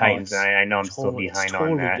started Titans, and I know I'm still behind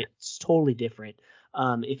on that. It's totally different.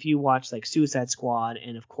 If you watch like Suicide Squad,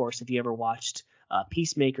 and of course, if you ever watched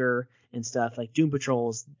Peacemaker and stuff, like Doom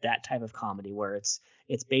Patrol's that type of comedy where it's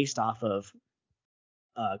based off of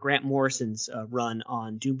Grant Morrison's run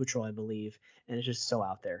on Doom Patrol, I believe, and it's just so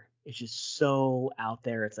out there. It's just so out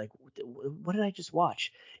there. It's like, what did I just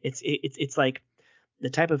watch? It's like the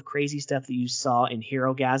type of crazy stuff that you saw in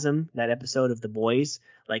Herogasm, that episode of The Boys,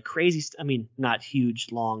 like crazy. I mean, not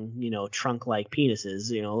huge, long, trunk-like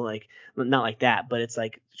penises, like not like that, but it's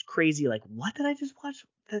like crazy. Like, what did I just watch?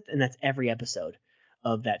 And that's every episode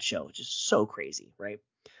of that show. It's just so crazy, right?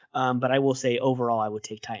 But I will say overall, I would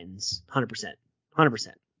take Titans, 100%,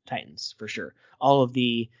 Titans for sure. All of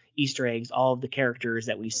the Easter eggs, all of the characters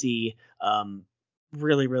that we see,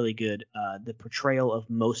 really, really good. The portrayal of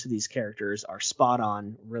most of these characters are spot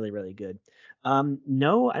on. Really, really good.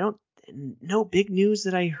 No big news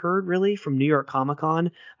that I heard really from New York Comic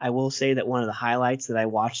Con. I will say that one of the highlights that I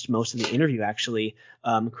watched most of the interview, actually,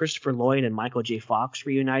 Christopher Lloyd and Michael J. Fox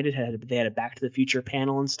reunited. They had a Back to the Future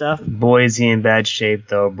panel and stuff. Boy, is he in bad shape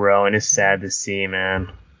though, bro, and it's sad to see,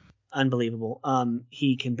 man. Unbelievable.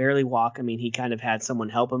 He can barely walk. I mean, he kind of had someone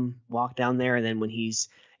help him walk down there, and then when he's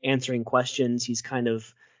answering questions, he's kind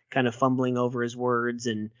of fumbling over his words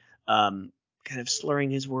and kind of slurring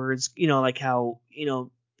his words. Like how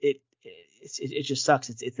it just sucks.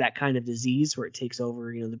 It's that kind of disease where it takes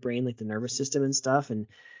over the brain, like the nervous system and stuff, and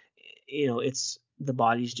it's the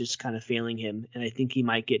body's just kind of failing him. And I think he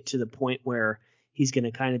might get to the point where he's going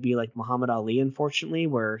to kind of be like Muhammad Ali, unfortunately,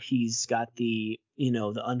 where he's got the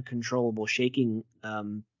the uncontrollable shaking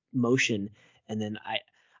motion. And then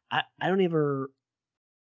I don't ever,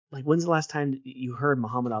 like, when's the last time you heard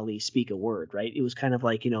Muhammad Ali speak a word, right? It was kind of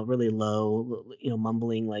like, really low,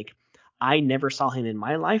 mumbling. Like, I never saw him in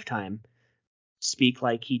my lifetime speak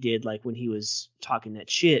like he did, like when he was talking that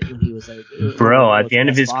shit, when he was like, bro, at the end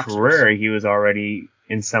of his career, he was already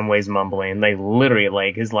in some ways mumbling. Like, literally,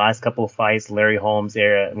 like his last couple of fights, Larry Holmes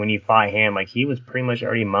era, when he fought him, like he was pretty much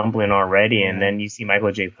already mumbling already. Yeah. And then you see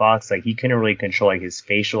Michael J. Fox, like he couldn't really control like his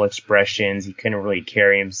facial expressions. He couldn't really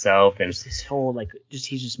carry himself, and just his whole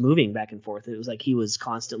he's just moving back and forth. It was like he was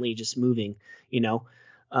constantly just moving,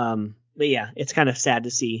 But yeah, it's kind of sad to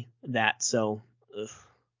see that. So. Ugh.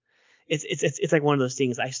 It's like one of those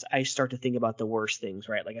things. I start to think about the worst things,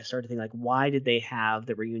 right? Like I start to think like, why did they have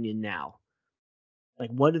the reunion now? Like,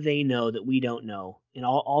 what do they know that we don't know? And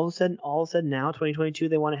all of a sudden now, 2022,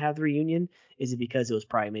 they want to have the reunion. Is it because it was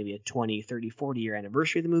probably maybe a 20, 30, 40 year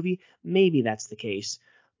anniversary of the movie? Maybe that's the case.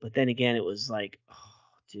 But then again, it was like, oh,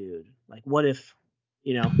 dude, like what if,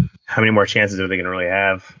 how many more chances are they going to really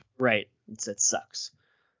have? Right. It sucks.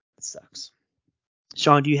 It sucks.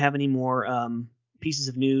 Sean, do you have any more pieces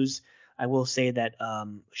of news? I will say that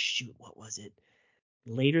what was it?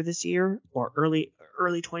 Later this year or early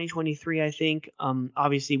 2023, I think.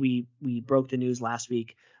 Obviously we broke the news last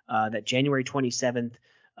week that January 27th,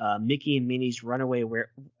 Mickey and Minnie's Runaway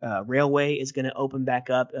Railway is going to open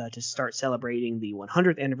back up to start celebrating the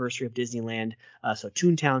 100th anniversary of Disneyland. So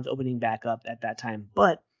Toontown's opening back up at that time.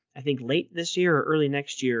 But I think late this year or early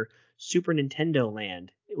next year, Super Nintendo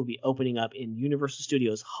Land, it will be opening up in Universal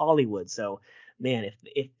Studios Hollywood. So man,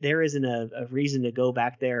 if there isn't a reason to go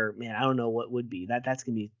back there, man, I don't know what would be. That's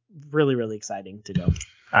gonna be really, really exciting to go.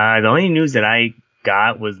 The only news that I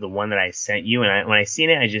got was the one that I sent you, and when I seen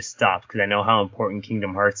it, I just stopped because I know how important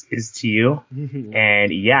Kingdom Hearts is to you.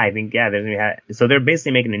 And yeah, I think there's gonna be so they're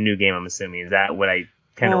basically making a new game. I'm assuming, is that what I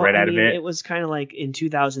kind of read out of it? It was kind of like in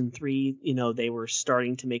 2003, they were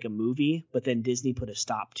starting to make a movie, but then Disney put a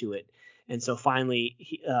stop to it, and so finally,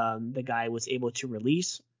 the guy was able to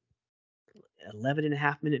release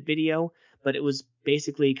 11.5-minute video, but it was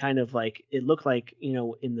basically kind of like it looked like in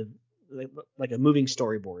the like a moving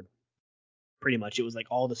storyboard. Pretty much, it was like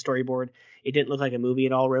all the storyboard. It didn't look like a movie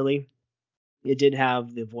at all, really. It did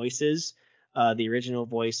have the voices, the original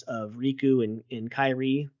voice of Riku and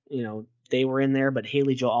Kairi. They were in there, but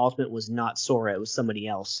Haley Joel Osment was not Sora. It was somebody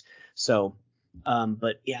else. So,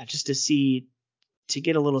 but yeah, just to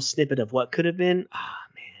get a little snippet of what could have been. Ah,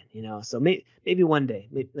 man, So maybe one day,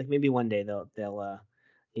 maybe one day they'll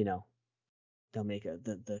make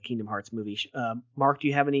the Kingdom Hearts movie. Mark, do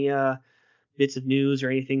you have any bits of news or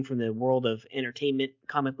anything from the world of entertainment,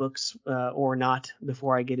 comic books, or not,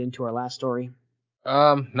 before I get into our last story?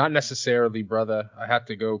 Not necessarily, brother. I had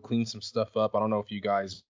to go clean some stuff up. I don't know if you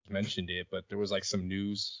guys mentioned it, but there was like some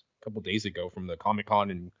news a couple days ago from the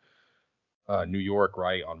Comic-Con in New York,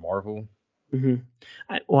 right, on Marvel.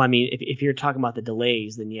 Mm-hmm. I mean, if you're talking about the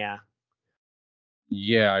delays, then yeah.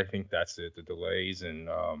 Yeah, I think that's it. The delays and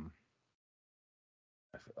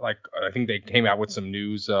like I think they came out with some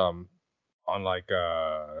news on like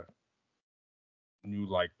new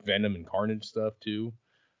like Venom and Carnage stuff too.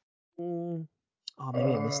 Oh,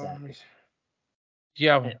 maybe I missed that.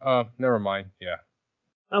 Yeah, never mind. Yeah.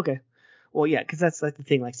 Okay. Well, yeah, because that's like the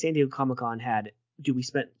thing. Like San Diego Comic-Con we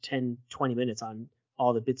spent 10, 20 minutes on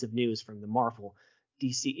all the bits of news from the Marvel,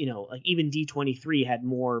 DC, like even D23 had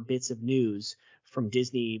more bits of news from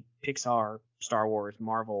Disney, Pixar, Star Wars,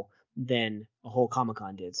 Marvel than a whole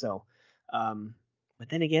Comic-Con did. So, but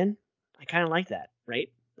then again, I kind of like that, right?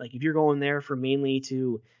 Like if you're going there for mainly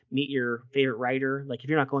to meet your favorite writer, like if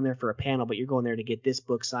you're not going there for a panel, but you're going there to get this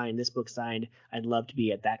book signed, I'd love to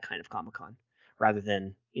be at that kind of Comic-Con rather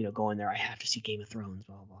than going there. I have to see Game of Thrones,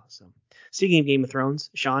 blah blah blah. So speaking of Game of Thrones,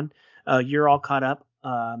 Sean, you're all caught up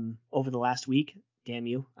over the last week. Damn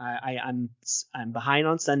you! I'm behind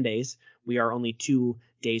on Sundays. We are only 2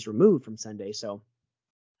 days removed from Sunday. So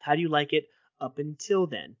how do you like it up until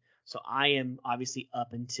then? So I am obviously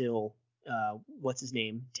up until what's his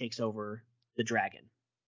name takes over the dragon.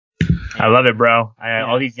 I love it, bro.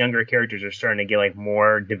 All these younger characters are starting to get like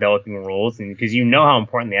more developing roles, and because you know how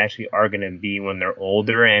important they actually are going to be when they're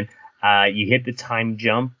older. And you hit the time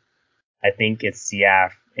jump. I think it's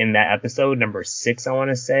in that episode number 6, I want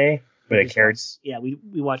to say, where the characters. Yeah, we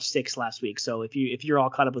watched 6 last week. So if you're all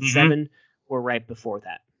caught up with 7, we're right before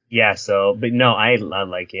that. Yeah. So, but no, I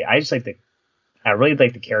like it. I really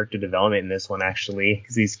like the character development in this one actually,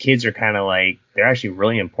 because these kids are kind of like they're actually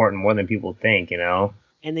really important more than people think,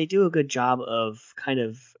 And they do a good job of kind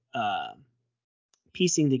of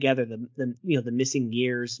piecing together the missing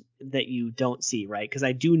years that you don't see, right? Because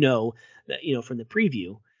I do know that from the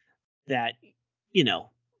preview that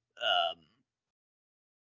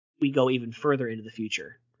we go even further into the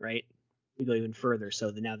future, right? We go even further,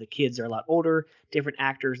 so now the kids are a lot older, different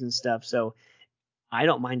actors and stuff. So I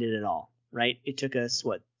don't mind it at all, right? It took us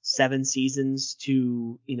 7 seasons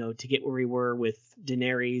to to get where we were with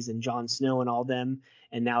Daenerys and Jon Snow and all them,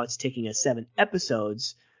 and now it's taking us 7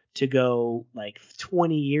 episodes to go like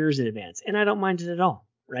 20 years in advance, and I don't mind it at all,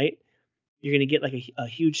 right? You're gonna get like a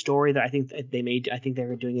huge story that I think they made. I think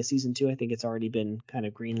they're doing a season 2. I think it's already been kind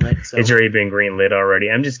of greenlit. So it's already been greenlit already.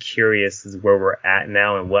 I'm just curious as where we're at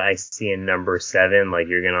now and what I see in number 7. Like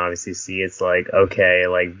you're gonna obviously see it's like okay,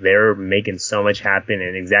 like they're making so much happen,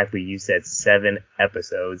 and exactly you said 7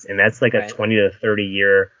 episodes, and that's like a 20 to 30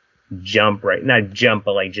 year jump, right? Not jump,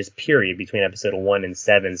 but like just period between episode 1 and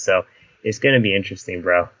 7. So it's gonna be interesting,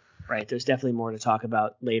 bro. Right. There's definitely more to talk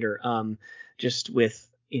about later. Just with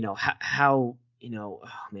how oh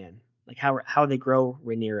man, like how they grow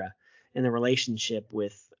Rhaenyra and the relationship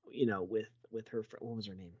with with her, what was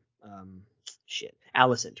her name,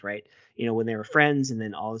 Alicent, right? When they were friends, and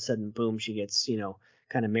then all of a sudden boom, she gets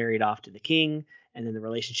kind of married off to the king, and then the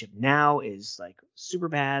relationship now is like super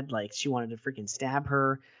bad. Like she wanted to freaking stab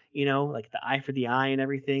her, like the eye for the eye and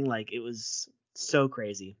everything. Like it was so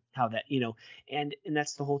crazy how that and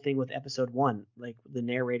that's the whole thing with episode 1. Like the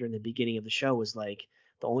narrator in the beginning of the show was like,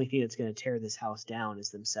 the only thing that's going to tear this house down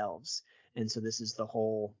is themselves. And so this is the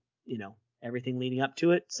whole, everything leading up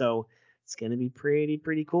to it. So it's going to be pretty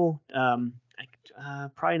cool.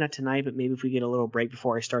 Probably not tonight, but maybe if we get a little break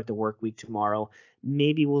before I start the work week tomorrow,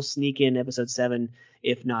 maybe we'll sneak in episode 7.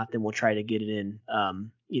 If not, then we'll try to get it in,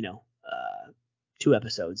 2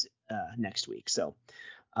 episodes next week. So,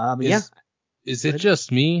 yeah. Is it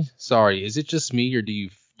just me? Sorry, is it just me, or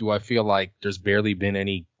do I feel like there's barely been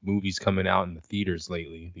any movies coming out in the theaters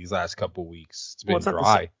lately? These last couple weeks, it's Well, been it's not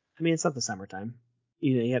dry. it's not the summertime.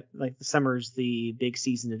 You have like the summer's the big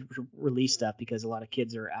season to release stuff because a lot of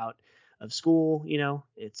kids are out of school.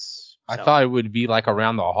 It's I so thought it would be like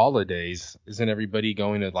around the holidays. Isn't everybody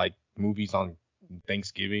going to like movies on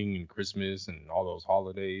Thanksgiving and Christmas and all those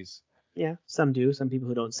holidays? yeah. Some do. Some people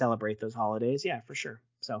who don't celebrate those holidays, yeah, for sure.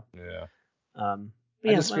 So Yeah. but I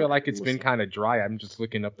yeah, just feel well, like it's we'll been see. kind of dry. I'm just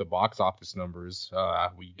looking up the box office numbers.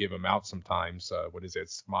 We give them out sometimes. What is it?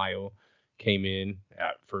 Smile came in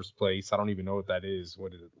at first place. I don't even know what that is.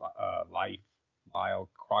 What is it? Lyle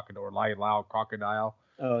Crocodile.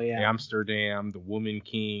 Oh yeah, Amsterdam, The Woman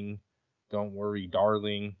King, Don't Worry,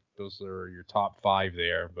 Darling. Those are your top 5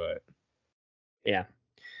 there. But yeah.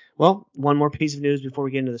 Well, one more piece of news before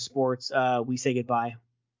we get into the sports. We say goodbye.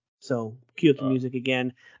 So cue up the uh, music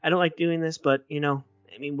again. I don't like doing this, but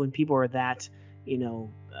when people are that,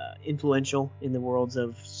 influential in the worlds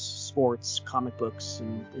of sports, comic books,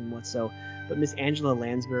 and what so. But Miss Angela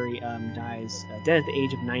Lansbury dies dead at the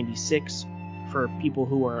age of 96. For people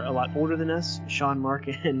who are a lot older than us, Sean, Mark,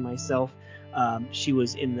 and myself, she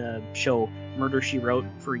was in the show Murder, She Wrote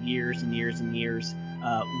for years and years and years.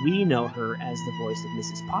 We know her as the voice of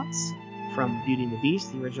Mrs. Potts from Beauty and the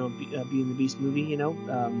Beast, the original Beauty and the Beast movie,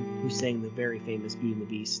 who sang the very famous Beauty and the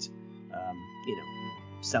Beast,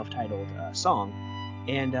 self-titled song.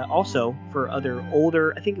 And also for other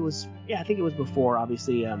older, I think it was before,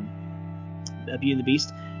 obviously, Beauty and the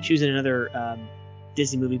Beast. She was in another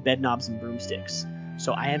Disney movie, Bedknobs and Broomsticks.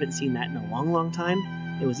 So I haven't seen that in a long, long time.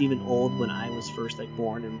 It was even old when I was first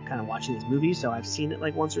born and kind of watching these movies. So I've seen it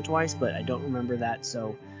once or twice, but I don't remember that.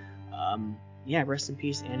 So yeah, rest in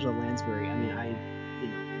peace, Angela Lansbury. I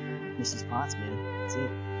mean, Mrs. Potts, man, that's it.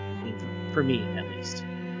 I mean, for me at least.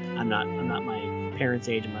 I'm not my parents'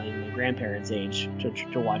 age, I'm not even my grandparents' age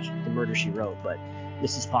to watch The Murder, She Wrote, but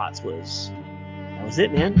Mrs. Potts that was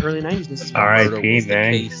it, man. Early 90s, Mrs. Potts. R.I.P., was the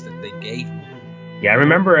man. case that they gave me. Yeah, I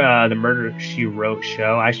remember the Murder, She Wrote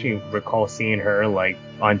show. I actually recall seeing her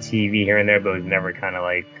on TV here and there, but it was never kind of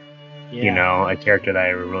a character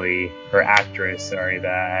that or actress, sorry, that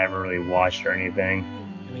I ever really watched or anything.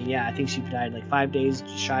 I mean, yeah, I think she died 5 days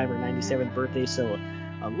shy of her 97th birthday, so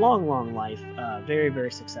a long, long life, very,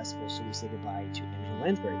 very successful. So we say goodbye to Angela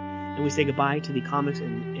Lansbury, and we say goodbye to the comics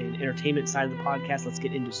and entertainment side of the podcast. Let's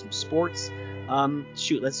get into some sports.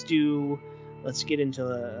 Let's get into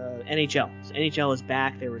NHL. So NHL is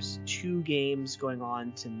back. There was 2 games going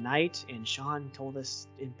on tonight, and Sean told us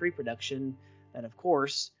in pre-production that, of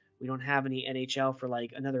course, we don't have any NHL for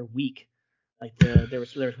another week. There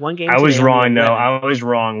was one game. I was wrong though. 11th. I was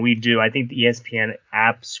wrong. We do. I think the ESPN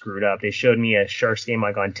app screwed up. They showed me a Sharks game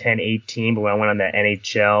on 10/18, but when I went on the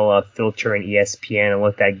NHL filter in ESPN and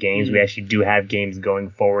looked at games, we actually do have games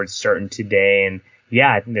going forward starting today. And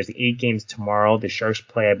yeah, I think there's 8 games tomorrow. The Sharks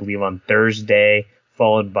play, I believe, on Thursday,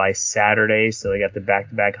 followed by Saturday. So they got the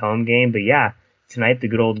back-to-back home game. But yeah, tonight the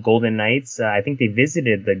good old Golden Knights. I think they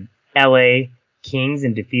visited the LA Kings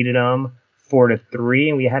and defeated them 4-3,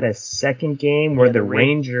 and we had a second game where the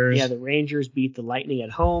Rangers. Yeah, the Rangers beat the Lightning at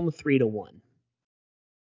home 3-1.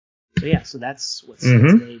 So yeah, so that's what's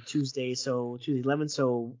today, Tuesday. So Tuesday 11th.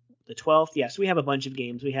 So the 12th. Yeah, so we have a bunch of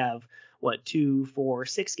games. We have 2, 4,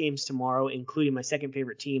 6 games tomorrow, including my second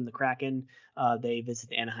favorite team, the Kraken. They visit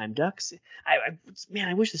the Anaheim Ducks.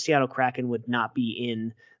 I wish the Seattle Kraken would not be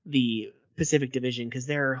in the Pacific Division because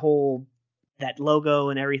their whole that logo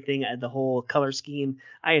and everything, the whole color scheme,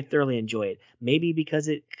 I thoroughly enjoy it. Maybe because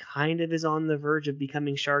it kind of is on the verge of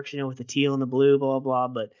becoming Sharks, with the teal and the blue, blah, blah,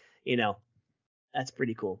 blah. But, that's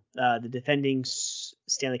pretty cool. The defending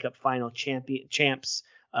Stanley Cup final champs,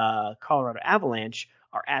 Colorado Avalanche,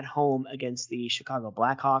 are at home against the Chicago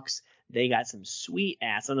Blackhawks. They got some sweet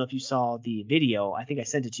ass. I don't know if you saw the video. I think I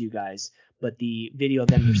sent it to you guys. But the video of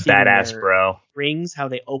them receiving their rings, how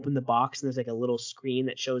they open the box, and there's a little screen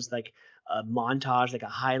that shows a montage, a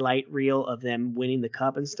highlight reel of them winning the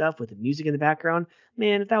cup and stuff with the music in the background.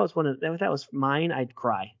 Man, if that was mine, I'd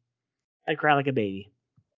cry. I'd cry like a baby.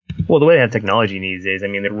 Well, the way they have technology these days, I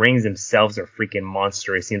mean, the rings themselves are freaking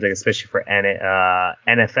monster. It seems like, especially for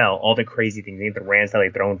NFL, all the crazy things. I think the Rams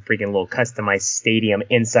have their own freaking little customized stadium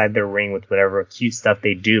inside their ring with whatever cute stuff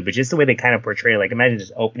they do. But just the way they kind of portray, imagine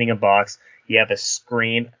just opening a box, you have a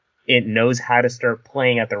screen, it knows how to start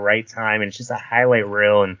playing at the right time, and it's just a highlight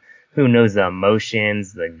reel, and who knows the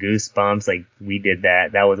emotions, the goosebumps, we did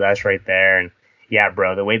that. That was us right there. And yeah,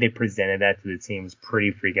 bro, the way they presented that to the team was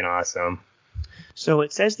pretty freaking awesome. So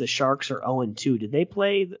it says the Sharks are 0-2. Did they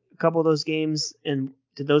play a couple of those games, and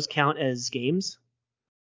did those count as games?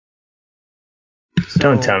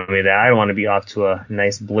 Don't tell me that. I don't want to be off to a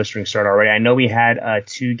nice blistering start already. I know we had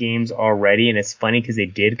 2 games already, and it's funny because they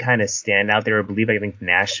did kind of stand out there. I believe, I think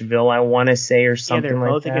Nashville, I want to say, or something like that. Yeah,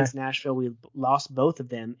 they're both against Nashville. We lost both of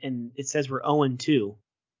them, and it says we're 0-2.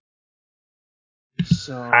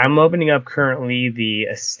 So I'm opening up currently the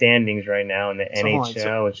standings right now in the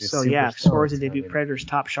NHL, which is super fun. Scores and debut Predators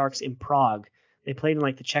top Sharks in Prague. They played in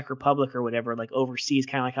like the Czech Republic or whatever, like overseas,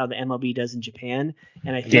 kind of like how the MLB does in Japan.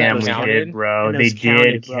 And I think damn, we did, bro. They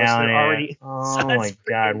did count it. Oh my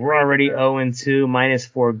god, we're already 0-2,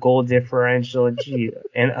 -4 goal differential. Gee,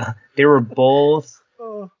 and they were both.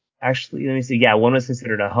 Actually, let me see. Yeah, one was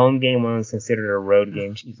considered a home game, one was considered a road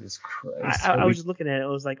game. Jesus Christ. I was just looking at it. It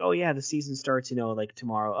was like, oh, yeah, the season starts, like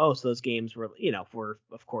tomorrow. Oh, so those games were, for,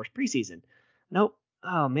 of course, preseason. Nope.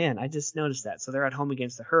 Oh, man, I just noticed that. So they're at home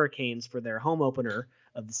against the Hurricanes for their home opener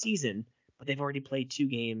of the season, but they've already played 2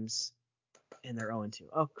 games, and they're 0-2.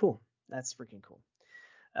 Oh, cool. That's freaking cool.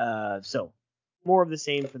 So more of the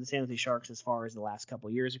same for the San Jose Sharks as far as the last couple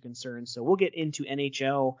of years are concerned. So we'll get into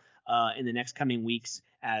NHL in the next coming weeks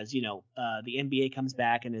as the NBA comes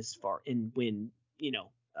back and when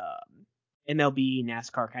MLB,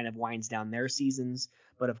 NASCAR kind of winds down their seasons.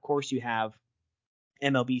 But of course you have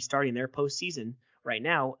MLB starting their postseason right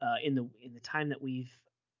now. In the time that we've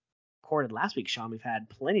recorded last week, Sean, we've had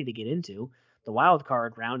plenty to get into. The wild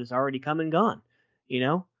card round is already come and gone.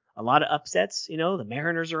 A lot of upsets. The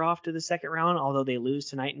Mariners are off to the second round, although they lose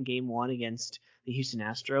tonight in Game 1 against the Houston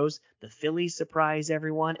Astros. The Phillies surprise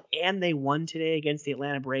everyone, and they won today against the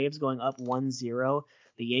Atlanta Braves, going up 1-0.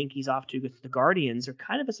 The Yankees off to the Guardians are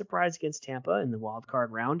kind of a surprise against Tampa in the wild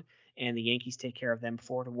card round, and the Yankees take care of them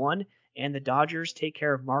 4-1. And the Dodgers take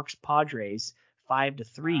care of Mark's Padres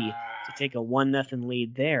 5-3 to take a 1-0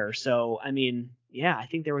 lead there. So, I mean, yeah, I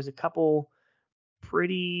think there was a couple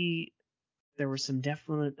there were some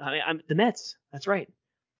definite. The Mets. That's right.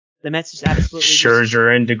 The Mets just absolutely.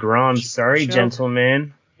 Scherzer and DeGrom. Sorry,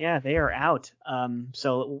 gentlemen. Yeah, they are out.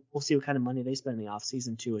 So we'll see what kind of money they spend in the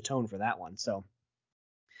offseason to atone for that one. So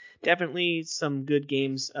definitely some good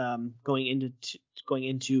games going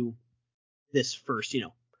into this first,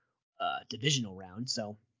 divisional round.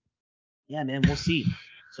 So yeah, man, we'll see.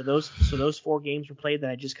 So those 4 games were played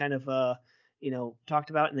that I just kind of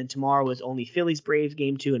talked about, and then tomorrow is only Phillies Braves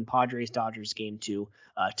game 2 and Padres Dodgers game 2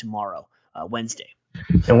 tomorrow, Wednesday.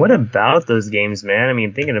 And what about those games, man? I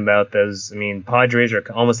mean, thinking about those, I mean, Padres are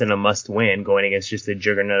almost in a must-win going against just the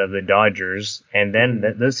juggernaut of the Dodgers. And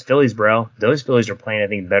then those Phillies, bro, those Phillies are playing, I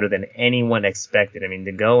think, better than anyone expected. I mean,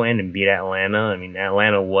 to go in and beat Atlanta, I mean,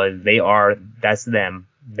 that's them.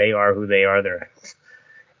 They are who they are.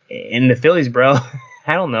 And the Phillies, bro,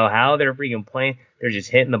 I don't know how they're freaking playing. They're just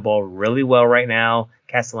hitting the ball really well right now.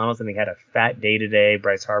 Castellanos, I think, had a fat day today.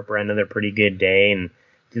 Bryce Harper, another pretty good day. And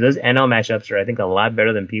those NL matchups are, I think, a lot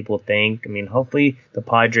better than people think. I mean, hopefully the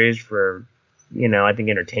Padres, for, I think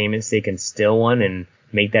entertainment's sake, can steal one and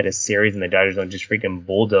make that a series, and the Dodgers don't just freaking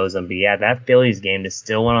bulldoze them. But yeah, that Phillies game to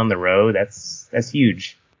steal one on the road, that's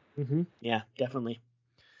huge. Mm-hmm. Yeah, definitely.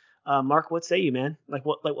 Mark, what say you, man?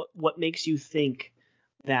 What makes you think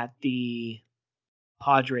that the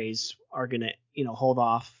Padres are gonna, hold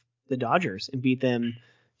off the Dodgers and beat them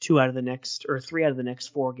 3 out of the next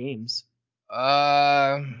 4 games?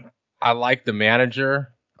 I like the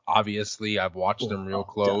manager. Obviously, I've watched him real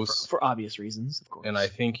close. For obvious reasons, of course. And I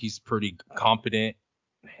think he's pretty competent.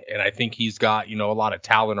 And I think he's got, a lot of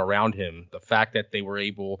talent around him. The fact that they were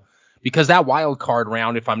able, because that wild card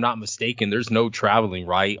round, if I'm not mistaken, there's no traveling,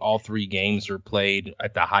 right? All 3 games are played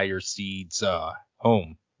at the higher seeds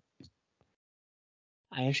home.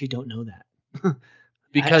 I actually don't know that.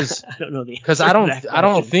 Because I don't know I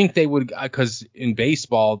don't think they would, because in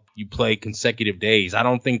baseball you play consecutive days. I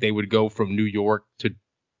don't think they would go from New York to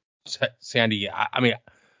San Diego. I mean,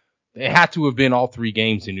 it had to have been all 3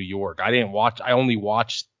 games in New York. I only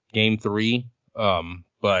watched game 3.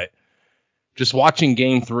 But just watching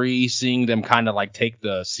game 3, seeing them kind of like take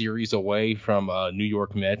the series away from New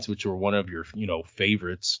York Mets, which were one of your,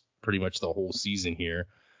 favorites pretty much the whole season here.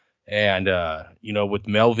 And, with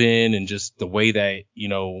Melvin and just the way that,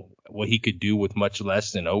 what he could do with much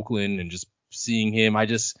less than Oakland, and just seeing him, I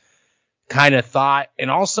just kind of thought. And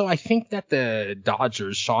also, I think that the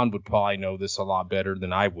Dodgers, Sean would probably know this a lot better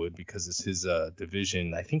than I would because it's his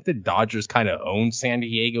division. I think the Dodgers kind of own San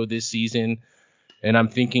Diego this season. And I'm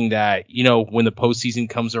thinking that, when the postseason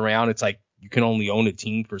comes around, it's like you can only own a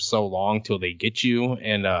team for so long till they get you.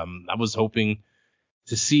 And I was hoping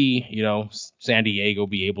to see, San Diego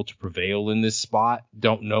be able to prevail in this spot.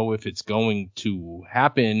 Don't know if it's going to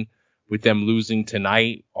happen with them losing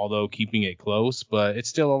tonight, although keeping it close, but it's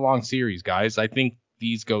still a long series, guys. I think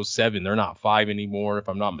these go 7. They're not 5 anymore, if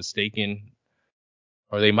I'm not mistaken.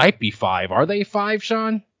 Or they might be 5. Are they 5,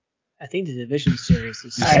 Sean? I think the division series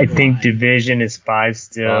is. I think 5. division is 5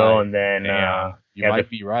 still, 5. and then you might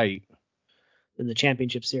be right. Then the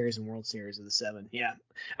championship series and World Series are the 7. Yeah,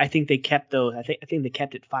 I think they kept those. I think they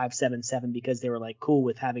kept it 5-7-7 because they were like cool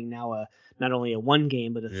with having now not only a 1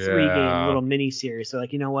 game but a 3-game little mini series. So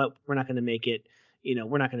like, you know what, we're not going to make it.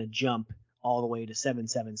 We're not going to jump all the way to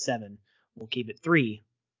 7-7-7. We'll keep it 3-5-7-7.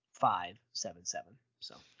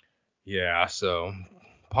 So. Yeah, so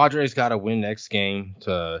Padres got to win next game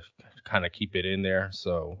to kind of keep it in there,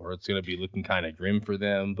 or it's going to be looking kind of grim for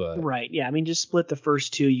them. But right, yeah, I mean, just split the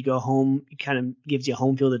first 2. You go home, it kind of gives you a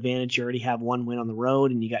home field advantage. You already have 1 win on the road,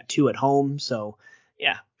 and you got 2 at home. So,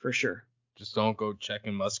 yeah, for sure. just don't go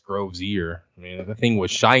checking Musgrove's ear. I mean, the thing was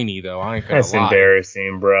shiny though. I ain't gonna that's lie.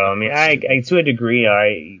 embarrassing, bro. I mean, I to a degree,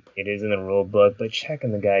 it is in the rule book, but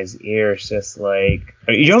checking the guy's ear is just like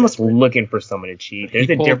you're almost looking for someone to cheat. There's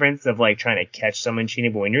a difference of like trying to catch someone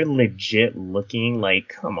cheating, but when you're legit looking, like,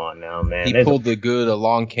 come on now, man. He pulled the good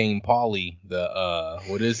along came Polly. The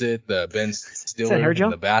what is it? The Ben Stiller in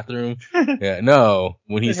the bathroom. Yeah, no.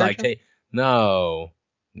 When he's like, no.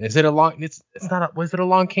 Is it along? It's not. Was it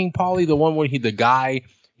along King Polly? The one where the guy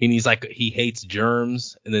and he's like he hates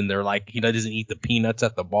germs, and then they're like he doesn't eat the peanuts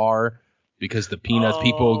at the bar because the peanuts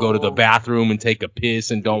people go to the bathroom and take a piss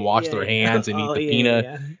and don't wash their hands and eat the peanut.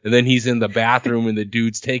 Yeah. And then he's in the bathroom and the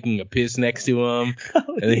dude's taking a piss next to him,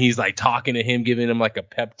 and then he's like talking to him, giving him like a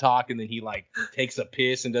pep talk, and then he like takes a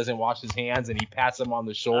piss and doesn't wash his hands, and he pats him on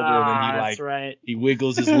the shoulder, and then he like he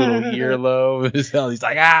wiggles his little earlobe. He's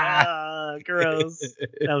like gross.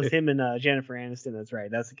 That was him and Jennifer Aniston. That's right.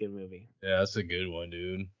 That's a good movie. Yeah, that's a good one,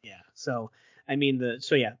 dude. Yeah. So I mean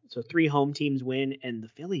so 3 home teams win, and the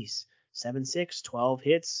Phillies 7-6, 12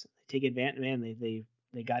 hits. They take advantage, man.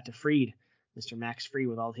 They got to Fried, Mr. Max Fried,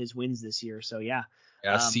 with all his wins this year. So yeah.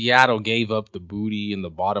 Yeah, Seattle gave up the booty in the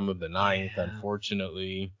bottom of the 9th,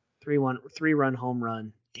 unfortunately. 3-run home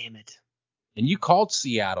run. Damn it. And you called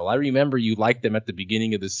Seattle. I remember you liked them at the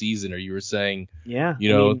beginning of the season, or you were saying, I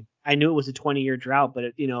mean, I knew it was a 20-year drought,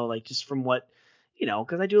 but like just from what,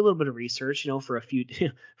 because I do a little bit of research, for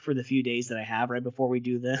the few days that I have right before we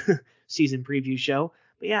do the season preview show.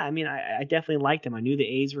 But yeah, I mean, I definitely liked them. I knew the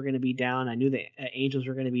A's were going to be down. I knew the Angels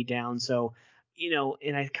were going to be down. So,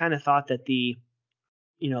 and I kind of thought that the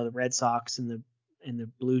Red Sox and the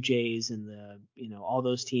Blue Jays and the all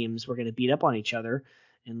those teams were going to beat up on each other.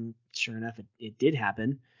 And sure enough, it did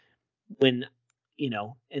happen. When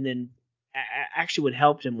and then actually what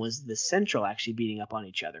helped him was the Central actually beating up on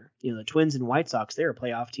each other. The Twins and White Sox, they were a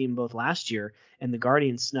playoff team both last year, and the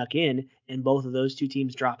Guardians snuck in, and both of those 2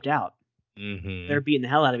 teams dropped out. Mm-hmm. They're beating the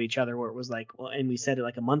hell out of each other, where it was like, well, and we said it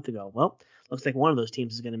like a month ago. Well, looks like one of those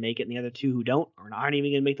teams is going to make it, and the other 2 who don't aren't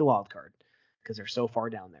even going to make the wild card because they're so far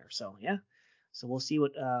down there. So yeah, so we'll see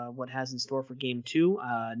what has in store for Game 2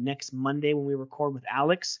 next Monday when we record with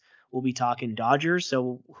Alex. We'll be talking Dodgers,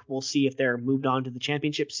 so we'll see if they're moved on to the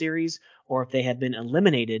championship series or if they have been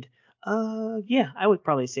eliminated. Yeah, I would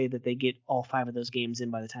probably say that they get all 5 of those games in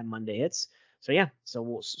by the time Monday hits. So yeah,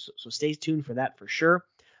 so stay tuned for that for sure.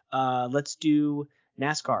 Let's do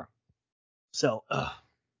NASCAR. So,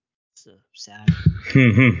 it's sad.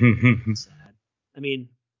 Sad. I mean,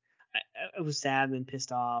 I was sad and then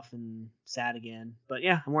pissed off and sad again. But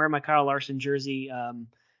yeah, I'm wearing my Kyle Larson jersey.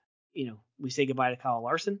 We say goodbye to Kyle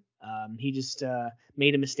Larson. He just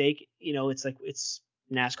made a mistake. It's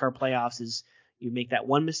NASCAR playoffs is you make that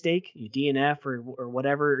one mistake, you DNF or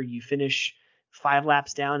whatever, or you finish 5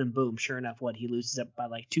 laps down and boom, sure enough, he loses up by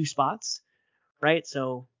like 2 spots. Right,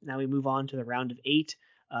 so now we move on to the round of 8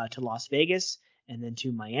 to Las Vegas, and then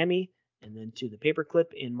to Miami, and then to the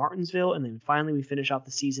Paperclip in Martinsville, and then finally we finish off the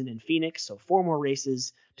season in Phoenix. So 4 more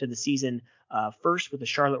races to the season. First with the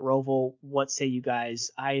Charlotte Roval. What say you guys?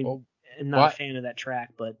 I am not a fan of that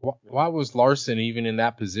track, but why was Larson even in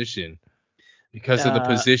that position? Because of the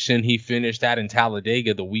position he finished at in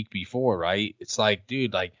Talladega the week before, right? It's like,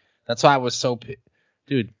 dude, that's why I was so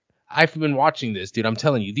dude. I've been watching this, dude. I'm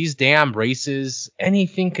telling you, these damn races,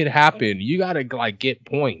 anything could happen. You gotta get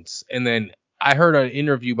points. And then I heard an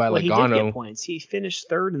interview by Logano. He did get points. He finished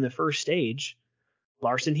 3rd in the first stage.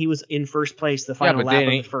 Larson, he was in first place the final lap of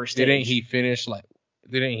the first stage. Didn't he finish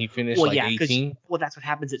 18? Well, that's what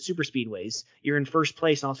happens at super speedways. You're in first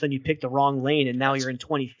place, and all of a sudden you pick the wrong lane, and now you're in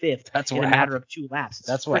 25th in a matter of 2 laps.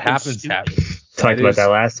 That's what happens. Talked about that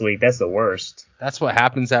last week. That's the worst. That's what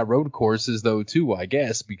happens at road courses, though, too, I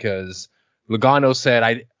guess, because Logano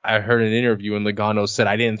said, I heard an interview, and Logano said,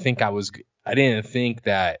 I didn't think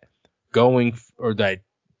that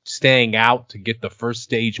staying out to get the first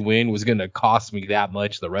stage win was going to cost me that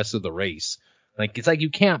much the rest of the race. Like, it's like you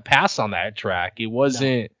can't pass on that track. It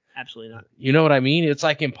wasn't. No, absolutely not. You know what I mean? It's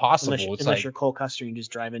like impossible. Unless you're Cole Custer, you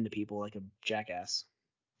just drive into people like a jackass.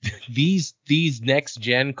 These next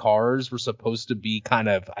gen cars were supposed to be kind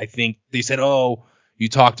of, I think they said, oh, you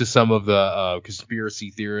talk to some of the conspiracy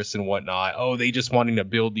theorists and whatnot. Oh, they just wanting to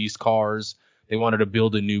build these cars. They wanted to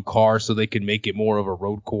build a new car so they could make it more of a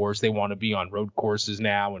road course. They want to be on road courses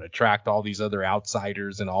now and attract all these other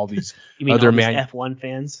outsiders and all these You mean other all these F1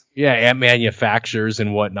 fans? Yeah, and manufacturers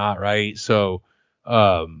and whatnot, right? So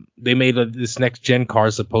they made this next gen car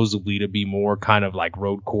supposedly to be more kind of like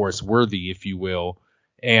road course worthy, if you will.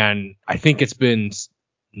 And I think it's been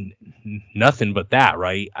nothing but that,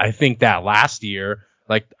 right? I think that last year,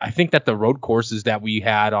 like, I think that the road courses that we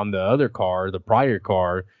had on the other car, the prior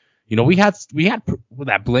car, you know, we had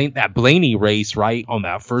that Blaney race, right, on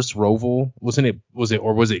that first Roval, was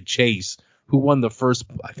it Chase who won the first?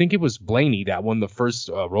 I think it was Blaney that won the first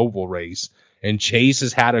Roval race, and Chase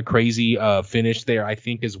has had a crazy finish there, I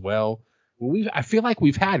think, as well. I feel like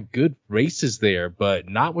we've had good races there, but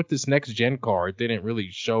not with this next gen car. It didn't really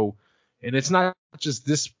show, and it's not just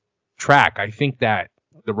this track. I think that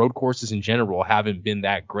the road courses in general haven't been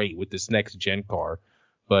that great with this next gen car.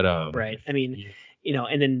 But right. I mean, you know,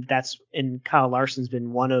 and Kyle Larson's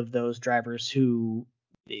been one of those drivers who,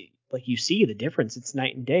 like, you see the difference. It's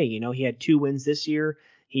night and day. You know, he had 2 wins this year.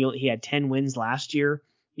 He had 10 wins last year.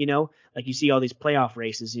 You know, like, you see all these playoff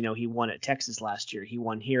races. You know, he won at Texas last year. He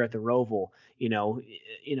won here at the Roval. You know,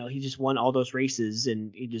 he just won all those races,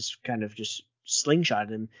 and he just kind of just slingshotted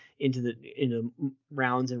him into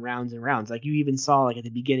rounds and rounds and rounds. Like, you even saw, like, at the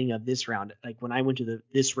beginning of this round, like when I went to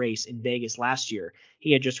this race in Vegas last year,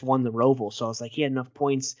 he had just won the Roval. So I was like, he had enough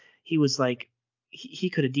points. He was like, he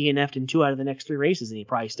could have DNF'd in 2 out of the next 3 races, and he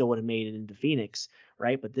probably still would have made it into Phoenix,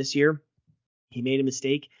 right? But this year, he made a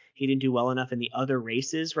mistake. He didn't do well enough in the other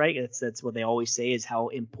races, right? That's what they always say, is how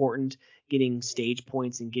important getting stage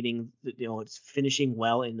points and getting, you know, it's finishing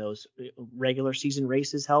well in those regular season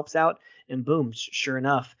races helps out. And boom, sure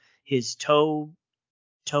enough, his toe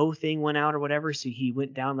thing went out or whatever, so he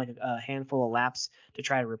went down like a handful of laps to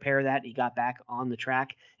try to repair that. He got back on the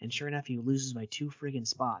track, and sure enough, he loses by 2 friggin'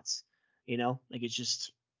 spots. You know, like,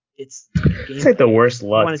 it's like a game. It's like the worst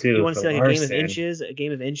luck too. You want to see like Larson. a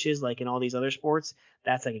game of inches, like in all these other sports.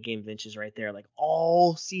 That's like a game of inches right there. Like,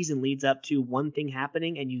 all season leads up to one thing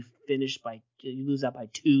happening, and you lose out by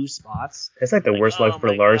 2 spots. It's like the worst luck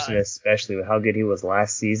for Larson, God. especially with how good he was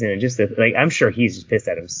last season, and just like, I'm sure he's just pissed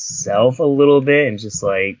at himself a little bit, and just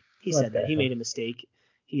like, he said that he made a mistake.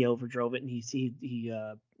 He overdrove it, and he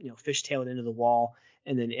fishtailed into the wall,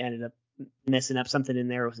 and then ended up messing up something in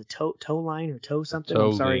there. It was a toe line or toe something.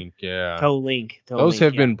 toe I'm sorry. link, yeah. Toe link. Those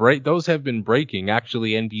have been breaking.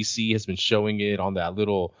 Actually, NBC has been showing it on that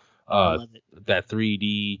little that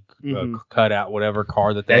 3D cutout whatever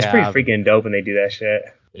car that they have. That's pretty freaking dope when they do that shit.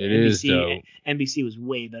 It is dope. NBC was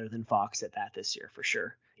way better than Fox at that this year, for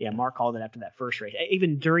sure. Yeah, Mark called it after that first race.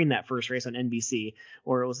 Even during that first race on NBC,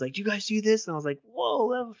 where it was like, "Do you guys see this?" And I was like,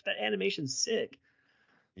 "Whoa, that animation's sick."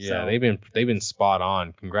 Yeah, so, they've been spot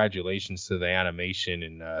on. Congratulations to the animation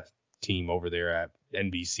and team over there at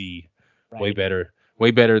NBC. Right.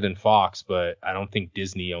 Way better than Fox, but I don't think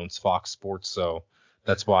Disney owns Fox Sports, so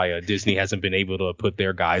that's why Disney hasn't been able to put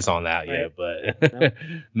their guys on that yet. But no.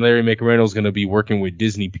 Larry McReynolds going to be working with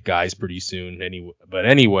Disney guys pretty soon.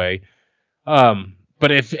 Anyway,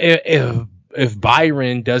 but if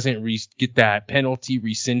Byron doesn't get that penalty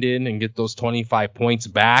rescinded and get those 25 points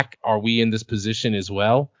back, are we in this position as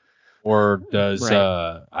well? Or does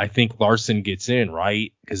I think Larson gets in,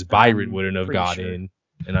 right? Because Byron wouldn't have got in,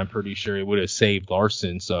 and I'm pretty sure it would have saved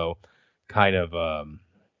Larson. So kind of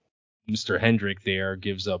Mr. Hendrick there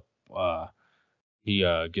gives up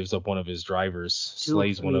gives up one of his drivers,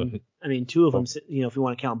 slays one of. I mean, 2 of them, you know, if you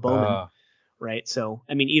want to count Bowman, right? So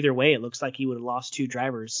I mean, either way, it looks like he would have lost 2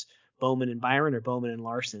 drivers. Bowman and Byron, or Bowman and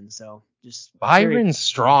Larson. So just Byron's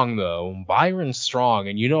strong though. Byron's strong,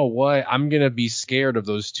 and you know what? I'm gonna be scared of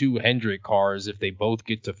those 2 Hendrick cars if they both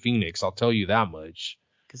get to Phoenix. I'll tell you that much.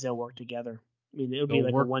 Because they'll work together. I mean, it'll be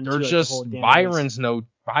like a 1-2. They're just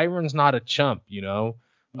Byron's not a chump, you know.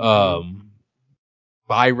 Mm-hmm.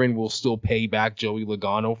 Byron will still pay back Joey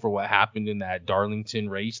Logano for what happened in that Darlington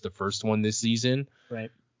race, the first one this season. Right.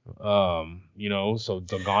 You know, so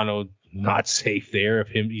Logano not safe there if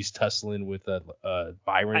he's tussling with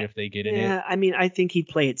Byron if they get in it. Yeah, I mean, I think he'd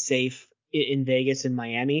play it safe in Vegas and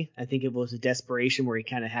Miami. I think it was a desperation where he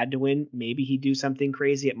kind of had to win. Maybe he'd do something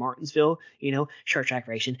crazy at Martinsville, you know, short track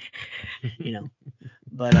racing, you know.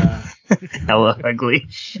 But hella ugly.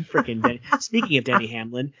 freaking Denny. Speaking of Denny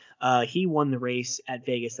Hamlin, he won the race at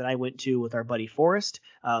Vegas that I went to with our buddy Forrest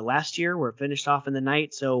last year. We're finished off in the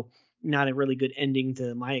night, so not a really good ending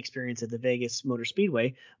to my experience at the Vegas Motor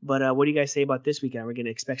Speedway. But what do you guys say about this weekend? Are we going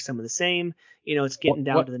to expect some of the same? It's getting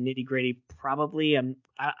down to the nitty gritty. Probably.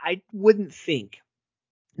 I wouldn't think.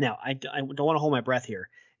 Now, I don't want to hold my breath here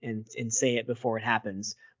and say it before it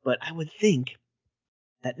happens, but I would think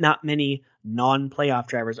that not many non-playoff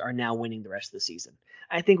drivers are now winning the rest of the season.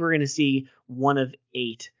 I think we're going to see one of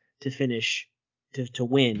 8 to finish to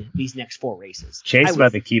win these next 4 races. Chase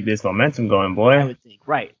about to keep this momentum going, boy. I would think,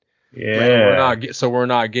 right? Yeah. We're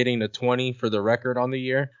not getting to 20 for the record on the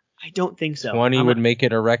year. I don't think so. 20 would make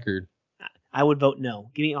it a record. I would vote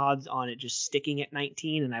no. Give me odds on it just sticking at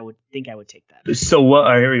 19, and I would take that. So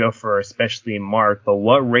what? Here we go for especially Mark. But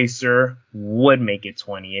what racer would make it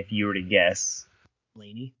 20 if you were to guess?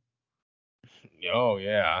 Blaney. Oh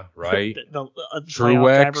yeah, right. the playoff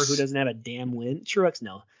driver who doesn't have a damn win. Truex,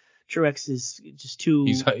 no. Truex is just too.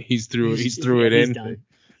 He's through it in.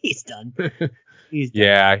 He's done.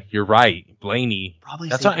 Yeah, you're right. Blaney. Probably.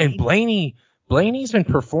 That's right. And Blaney's been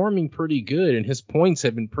performing pretty good, and his points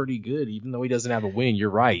have been pretty good, even though he doesn't have a win. You're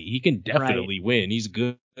right. He can definitely win. He's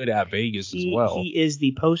good at Vegas as well. He is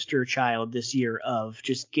the poster child this year of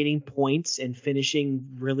just getting points and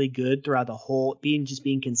finishing really good throughout the whole, being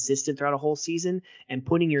consistent throughout a whole season and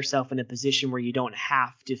putting yourself in a position where you don't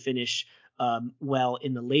have to finish well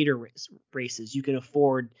in the later races. You can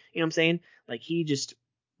afford, you know what I'm saying? Like he just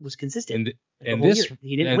was consistent. And this year.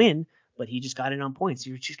 He didn't win, but he just got in on points.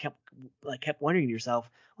 You just kept wondering to yourself,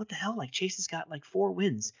 what the hell? Like Chase has got like 4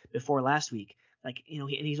 wins before last week. Like, and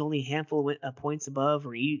he's only a handful of points above,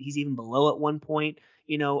 or he's even below at one point.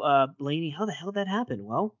 Blaney, how the hell did that happen?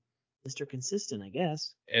 Well, Mr. Consistent, I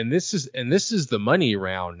guess. And this is the money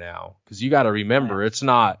round now, because you got to remember, it's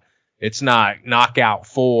not knockout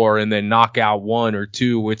 4 and then knockout 1 or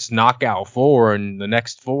 2. It's knockout 4 and the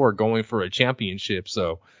next 4 going for a championship.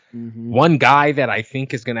 So one guy that I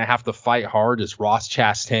think is going to have to fight hard is Ross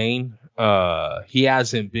Chastain. He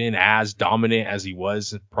hasn't been as dominant as he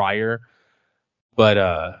was prior.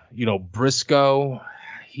 But, Briscoe,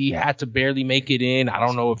 he had to barely make it in. I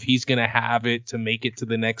don't know if he's going to have it to make it to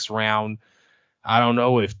the next round. I don't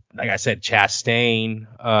know if, like I said, Chastain,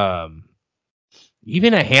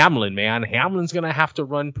 even a Hamlin, man. Hamlin's going to have to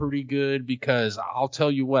run pretty good, because I'll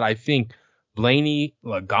tell you what, I think Blaney,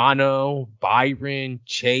 Logano, Byron,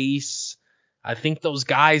 Chase, I think those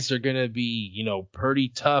guys are going to be, pretty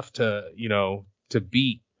tough to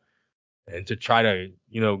beat and to try to,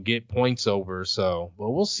 get points over. So, but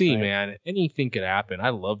we'll see, man. Anything could happen. I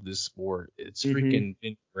love this sport. It's freaking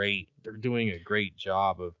been great. They're doing a great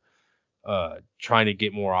job of trying to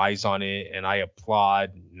get more eyes on it, and I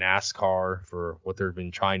applaud NASCAR for what they've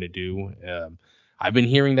been trying to do. I've been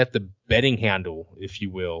hearing that the betting handle, if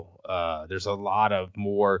you will, there's a lot of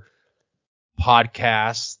more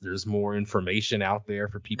podcasts. There's more information out there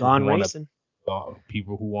for people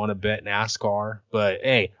who want to bet NASCAR. But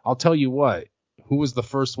hey, I'll tell you what, who was the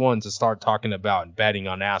first one to start talking about betting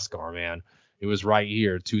on NASCAR, man? It was right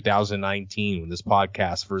here, 2019, when this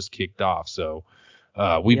podcast first kicked off. So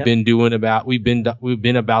we've been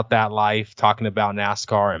about that life, talking about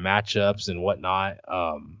NASCAR and matchups and whatnot.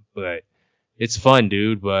 But it's fun,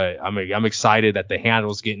 dude. But I'm excited that the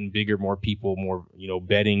handle's getting bigger, more people, more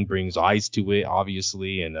betting brings eyes to it,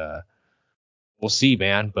 obviously, and we'll see,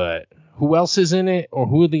 man. But who else is in it, or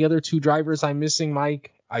who are the other 2 drivers I'm missing,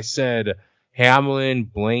 Mike? I said Hamlin,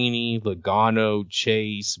 Blaney, Logano,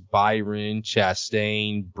 Chase, Byron,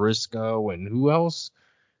 Chastain, Briscoe, and who else?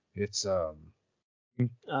 It's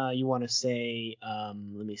you want to say, let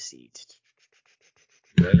me see.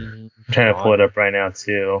 I'm trying to pull it up right now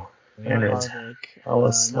too. And it's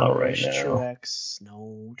all slow right now. Truex,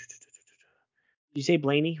 no. Did you say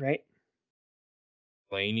Blaney, right?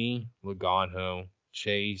 Blaney, Logano,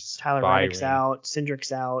 Chase, Tyler Byron. Reddick's out,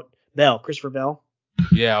 Cindric's out, Christopher Bell.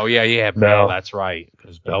 Yeah, Bell. That's right,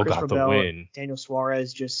 because Bell got the win. Daniel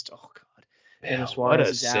Suarez Daniel Bell, Suarez what a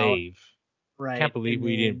is save! Out. Right. Can't believe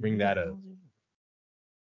we didn't bring that up.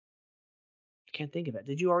 Can't think of it.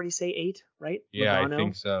 Did you already say 8? Right? Yeah, Logano, I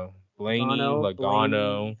think so.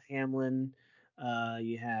 Logano, Hamlin.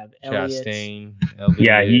 You have Elliott. Chastain.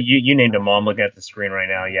 Yeah, you named them all. I'm looking at the screen right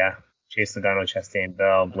now. Yeah. Chase, Logano, Chastain,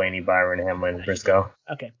 Bell, Blaney, Byron, Hamlin, Briscoe.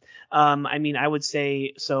 Okay. I would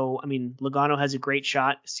say so. Logano has a great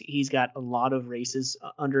shot. He's got a lot of races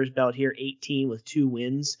under his belt here, 18 with 2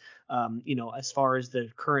 wins. As far as the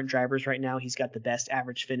current drivers right now, he's got the best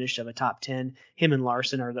average finish of a top 10. Him and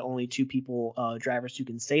Larson are the only 2 drivers who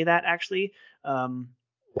can say that, actually.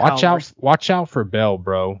 Watch out for Bell,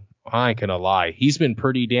 bro. I ain't gonna lie. He's been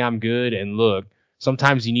pretty damn good. And look,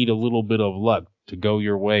 sometimes you need a little bit of luck to go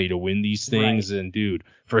your way to win these things. Right. And dude,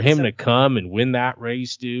 for him to come and win that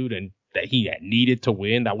race, dude, and that he needed to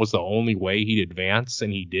win, that was the only way he'd advance,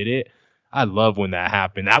 and he did it. I love when that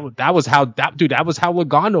happened. That was how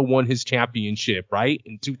Logano won his championship, right?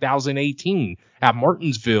 In 2018 at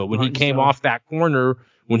Martinsville when he came off that corner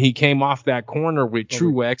with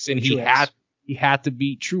Truex, and he had to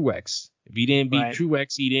beat Truex. If he didn't beat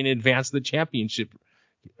Truex, he didn't advance the championship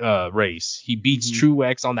race. He beats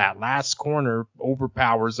Truex on that last corner,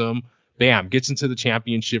 overpowers him, bam, gets into the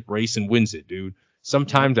championship race and wins it, dude.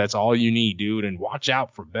 Sometimes that's all you need, dude. And watch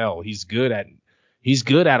out for Bell. He's good at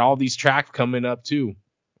all these tracks coming up too.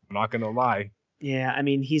 I'm not gonna lie. Yeah, I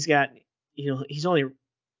mean he's got like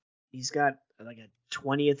a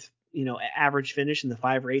 20th average finish in the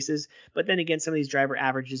 5 races, but then again some of these driver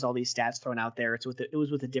averages, all these stats thrown out there, it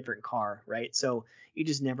was with a different car, right? So you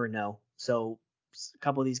just never know. So a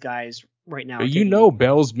couple of these guys right now, but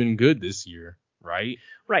Bell's been good this year, right?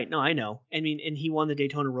 Right. No, I know. I mean, and he won the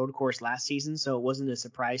Daytona Road Course last season, so it wasn't a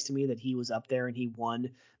surprise to me that he was up there and he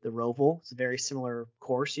won the Roval. It's a very similar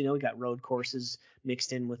course. We got road courses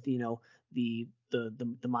mixed in with the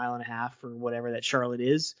mile and a half or whatever that Charlotte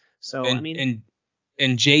is. So and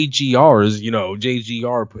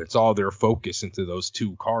JGR puts all their focus into those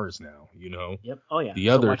 2 cars now. Yep. Oh yeah.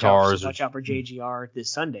 The other cars. Watch out for JGR this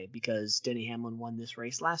Sunday because Denny Hamlin won this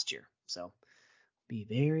race last year. So. Be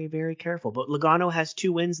very, very careful. But Logano has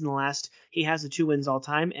 2 wins in the last. He has the 2 wins all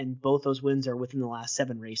time, and both those wins are within the last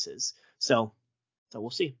 7 races. So we'll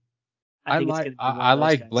see. I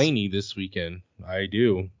like Blaney this weekend. I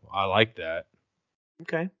do. I like that.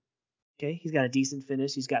 Okay. He's got a decent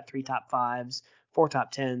finish. He's got 3 top 5s, 4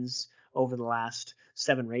 top 10s over the last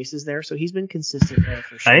 7 races there. So he's been consistent there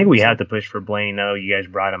for sure. I think we have to push for Blaney. No, you guys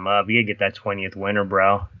brought him up. We gotta get that 20th winner,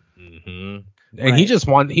 bro. Mm-hmm. And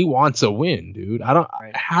he wants a win, dude. I don't.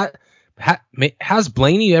 Has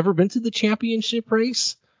Blaney ever been to the championship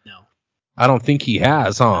race? No. I don't think he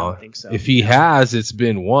has, huh? I don't think so. If he has, it's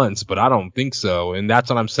been once, but I don't think so. And that's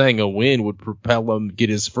what I'm saying. A win would propel him to get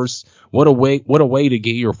his first. What a way to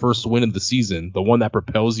get your first win of the season. The one that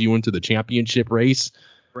propels you into the championship race.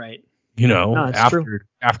 Right.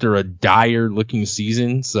 After a dire looking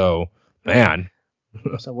season. So, man.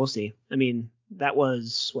 So we'll see. I mean, that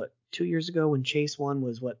was 2 years ago when Chase won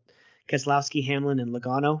was Keselowski, Hamlin, and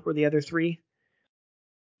Logano were the other 3.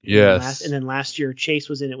 Yes. And then last year Chase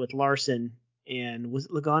was in it with Larson, and was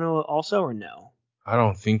Logano also or no? I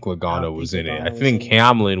don't think Logano was in it. I think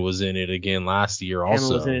Hamlin was in it again last year also.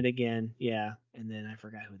 Hamlin was in it again, yeah. And then I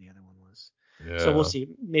forgot who the other one was. Yeah. So we'll see.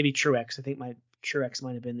 Maybe Truex. I think Truex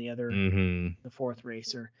might have been the other, the 4th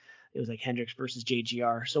race, or it was like Hendricks versus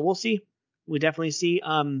JGR. So we'll see. We definitely see.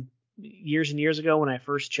 Years and years ago when I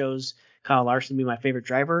first chose Kyle Larson to be my favorite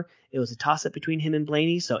driver, it was a toss-up between him and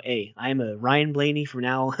Blaney. So, I am a Ryan Blaney for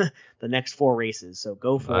now the next 4 races. So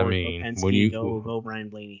go forward, go Penske, go Ryan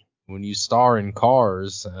Blaney. When you star in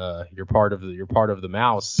cars, you're part of the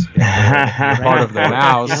mouse. You're part of the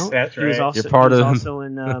mouse. That's right. He was also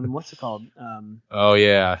in what's it called? Oh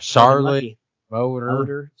yeah, Charlotte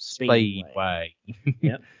Motor Speedway.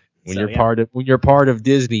 Yep. When you're part of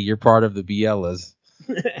Disney, you're part of the Biellas.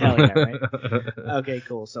 Hell yeah, right? Okay,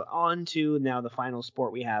 cool. So on to now the final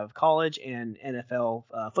sport. We have college and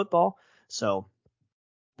NFL football. So,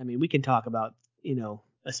 I mean, we can talk about,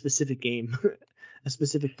 a specific game, a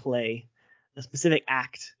specific play, a specific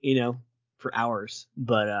act, for hours.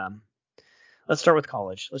 But let's start with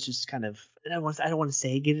college. Let's just kind of, I don't want to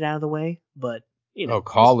say get it out of the way, but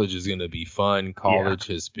college is gonna be fun. College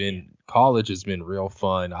has been real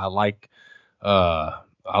fun. I like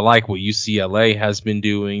what UCLA has been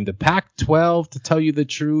doing. The Pac-12, to tell you the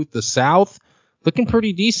truth, the South looking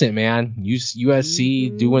pretty decent, man.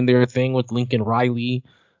 USC doing their thing with Lincoln Riley.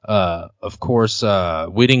 Of course,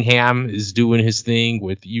 Whittingham is doing his thing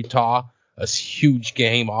with Utah. A huge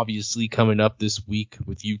game, obviously, coming up this week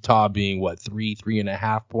with Utah being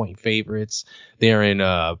 3.5 point favorites. They're in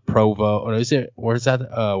Provo, or is it? Or is that?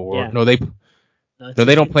 No,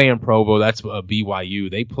 they don't play in Provo. That's BYU.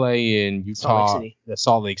 They play in Utah,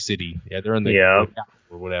 Salt Lake City. Yeah, they're in the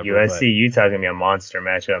or whatever. USC Utah's gonna be a monster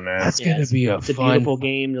matchup, man. That's gonna be it's a beautiful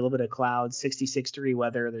game. A little bit of clouds, 66-degree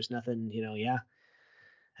weather. There's nothing,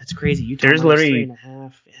 That's crazy. Utah there's literally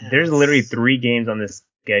 3.5. Yeah, there's literally 3 games on this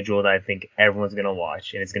schedule that I think everyone's gonna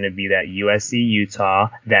watch, and it's gonna be that USC Utah,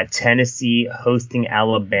 that Tennessee hosting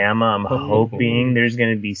Alabama. I'm hoping there's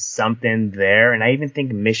gonna be something there, and I even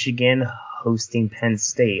think Michigan hosting Penn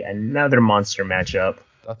State, another monster matchup.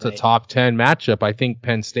 That's a top 10 matchup. I think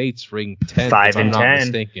Penn State's ranked 10th, 5 if I'm and not 10.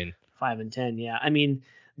 mistaken. 5-10, yeah. I mean,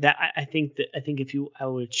 that I think if I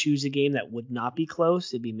would choose a game that would not be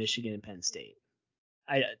close, it'd be Michigan and Penn State.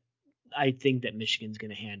 I think that Michigan's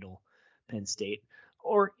going to handle Penn State,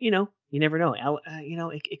 or you never know.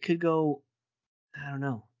 It could go. I don't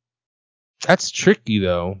know. That's tricky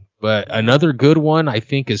though. But Yeah. another good one I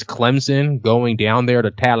think is Clemson going down there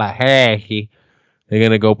to Tallahassee. They're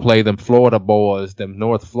gonna go play them Florida boys, them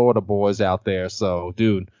North Florida boys out there. So,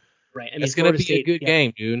 dude, Right. I mean, it's gonna Florida be State, a good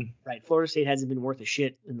game, dude. Right. Florida State hasn't been worth a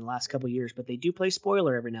shit in the last couple of years, but they do play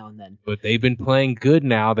spoiler every now and then. But they've been playing good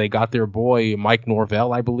now. They got their boy Mike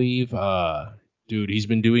Norvell, I believe. Dude, he's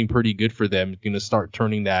been doing pretty good for them. Going to start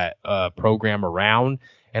turning that program around.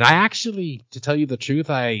 And I actually, to tell you the truth,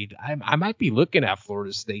 I might be looking at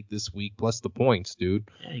Florida State this week plus the points, dude.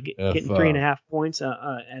 Yeah, getting 3.5 points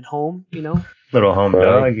at home, Little home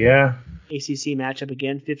dog, yeah. ACC matchup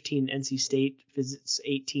again. 15 NC State visits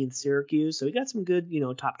 18th Syracuse, so we got some good,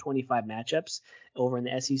 top 25 matchups over in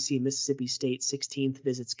the SEC. Mississippi State 16th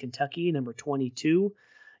visits Kentucky, number 22.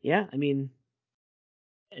 Yeah, I mean,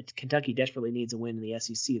 Kentucky desperately needs a win in the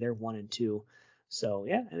SEC. They're 1-2. So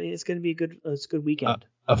yeah, I mean it's going to be a good weekend.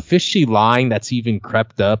 A fishy line that's even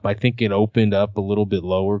crept up. I think it opened up a little bit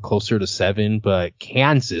lower, closer to 7. But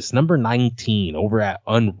Kansas, number 19, over at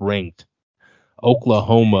unranked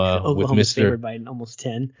Oklahoma with Oklahoma's Mr. favored by almost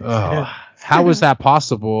 10. How is that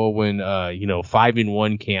possible when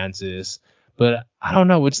 5-1 Kansas? But I don't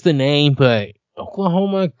know what's the name, but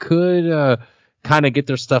Oklahoma could kind of get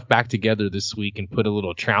their stuff back together this week and put a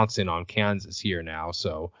little trounce in on Kansas here now.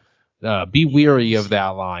 So be weary of that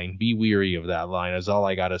line. Be weary of that line is all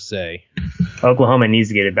I got to say. Oklahoma needs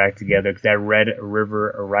to get it back together because that Red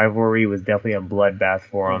River rivalry was definitely a bloodbath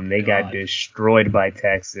for them. They got destroyed by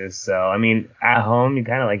Texas. So, I mean, at home, you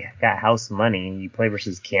kind of like got house money. You play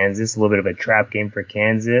versus Kansas, a little bit of a trap game for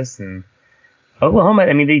Kansas. And Oklahoma,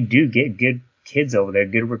 I mean, they do get good kids over there,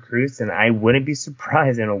 good recruits. And I wouldn't be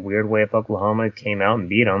surprised in a weird way if Oklahoma came out and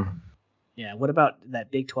beat them. Yeah, what about that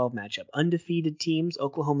Big 12 matchup? Undefeated teams,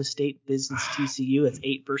 Oklahoma State visits TCU. It's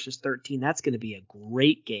 8 versus 13. That's going to be a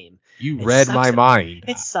great game. You read my mind.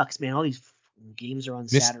 It sucks, man. All these games are on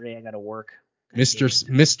Saturday. I got to work.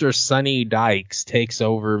 Mr. Sonny Dykes takes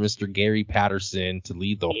over Mr. Gary Patterson to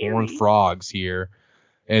lead the Horned Frogs here.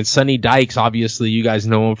 And Sonny Dykes, obviously, you guys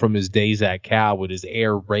know him from his days at Cal with his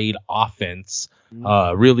air raid offense.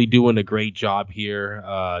 Really doing a great job here.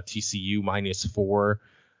 TCU -4.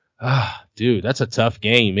 Dude, that's a tough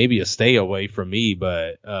game. Maybe a stay away from me,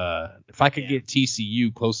 but if I could get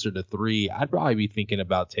TCU closer to 3, I'd probably be thinking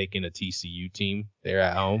about taking a TCU team there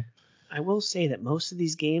at home. I will say that most of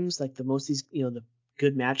these games, like the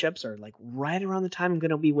good matchups are like right around the time I'm going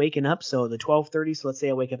to be waking up. So the 12:30. So let's say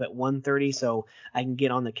I wake up at 1:30, so I can get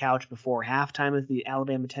on the couch before halftime of the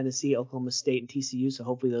Alabama, Tennessee, Oklahoma State, and TCU. So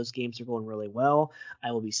hopefully those games are going really well.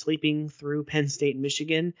 I will be sleeping through Penn State and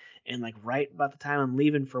Michigan, and like right about the time I'm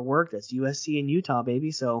leaving for work, that's USC and Utah, baby.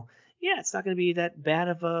 So yeah, it's not going to be that bad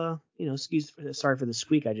of a sorry for the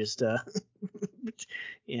squeak. I just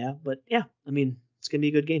yeah, but yeah, I mean it's going to be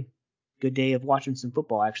a good game. Good day of watching some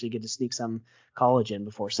football. I actually get to sneak some college in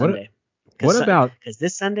before Sunday. Because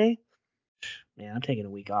this Sunday, man, I'm taking a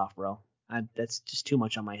week off, bro. That's just too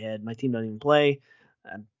much on my head. My team doesn't even play.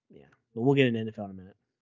 But we'll get into NFL in a minute.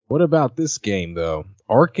 What about this game though?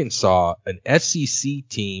 Arkansas, an SEC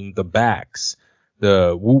team, the Backs,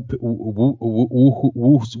 the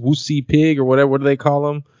Woosey Pig or whatever. What do they call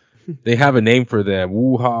them? They have a name for them.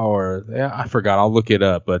 I forgot. I'll look it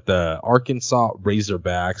up. But the Arkansas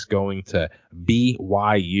Razorbacks going to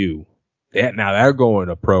BYU. Now they're going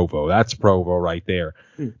to Provo. That's Provo right there.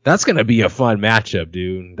 That's going to be a fun matchup,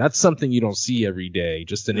 dude. That's something you don't see every day.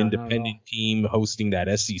 Just an independent team hosting that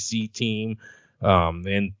SEC team.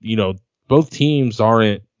 And, both teams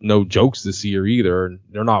aren't no jokes this year either.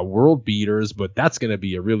 They're not world beaters, but that's going to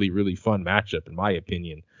be a really, really fun matchup in my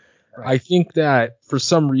opinion. Right. I think that for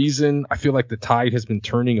some reason, I feel like the tide has been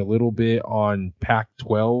turning a little bit on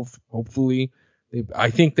Pac-12. Hopefully, I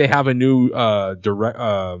think they have a new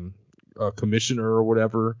commissioner or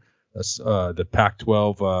whatever. The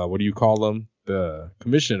Pac-12. What do you call them? The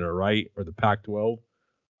commissioner, right? Or the Pac-12?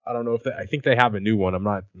 I don't know if I think they have a new one. I'm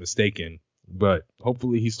not mistaken, but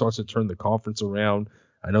hopefully he starts to turn the conference around.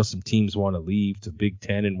 I know some teams want to leave to Big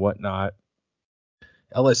Ten and whatnot.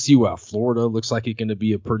 LSU at Florida looks like it's going to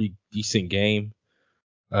be a pretty decent game.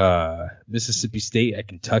 Mississippi State at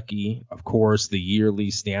Kentucky, of course, the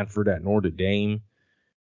yearly Stanford at Notre Dame.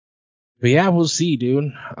 But yeah, we'll see,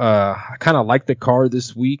 dude. I kind of like the card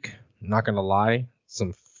this week. I'm not going to lie.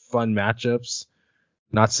 Some fun matchups.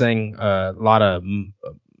 Not saying a lot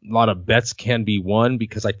of bets can be won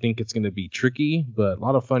because I think it's going to be tricky, but a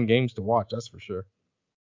lot of fun games to watch. That's for sure.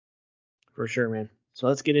 For sure, man. So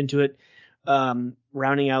let's get into it.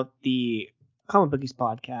 Rounding out the Common Bookies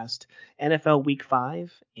podcast, NFL Week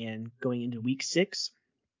 5 and going into Week 6.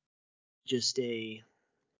 Just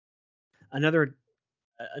another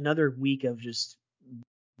week of just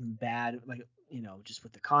bad, like, just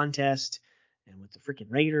with the contest and with the freaking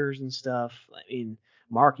Raiders and stuff. I mean,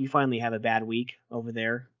 Mark, you finally have a bad week over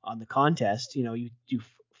there on the contest. You do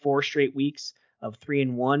 4 straight weeks of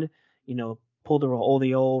 3-1. Pull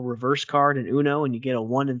the old reverse card in Uno, and you get a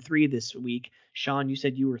 1-3 this week. Sean, you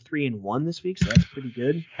said you were 3-1 this week, so that's pretty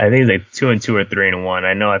good. I think it's like 2-2 or 3-1.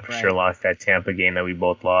 I know I for sure lost that Tampa game that we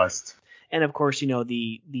both lost. And of course,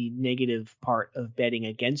 the negative part of betting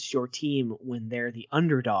against your team when they're the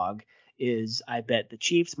underdog is I bet the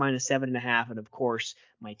Chiefs -7.5, and of course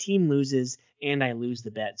my team loses and I lose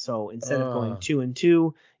the bet. So instead of going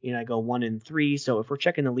 2-2, I go 1-3. So if we're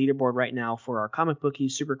checking the leaderboard right now for our Comic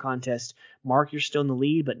Bookies Super Contest, Mark, you're still in the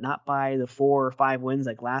lead, but not by the 4 or 5 wins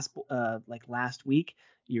like last week.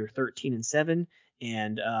 You're 13-7,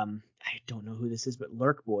 and I don't know who this is, but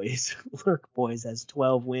Lurk Boys has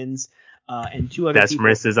 12 wins. And 2 other That's people.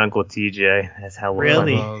 Marissa's Uncle TJ. That's how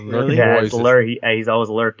really. Yeah, he's always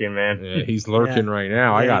lurking, man. Yeah, he's lurking right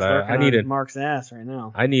now. I need Mark's ass right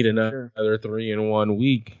now. I need another 3-1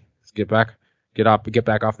 week. Let's get back off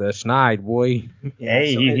the schneid, boy. Yeah,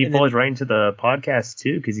 hey, so, he falls right into the podcast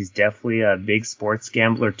too, because he's definitely a big sports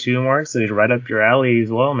gambler too, Mark. So he's right up your alley as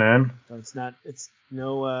well, man. So it's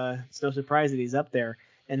no surprise that he's up there.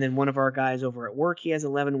 And then one of our guys over at work, he has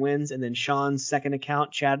 11 wins. And then Sean's second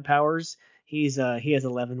account, Chad Powers, he has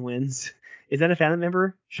 11 wins. Is that a family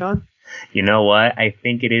member, Sean? You know what? I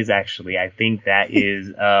think it is actually. I think that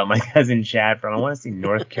is my cousin Chad from, I want to say,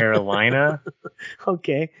 North Carolina.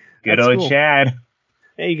 Okay. Good old cool. Chad.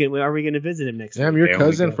 Hey, are we going to visit him next week? Damn, your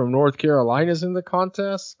cousin from North Carolina's in the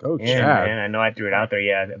contest? Go, yeah, Chad. Man, I know I threw it out there.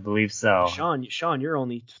 Yeah, I believe so. Sean, you're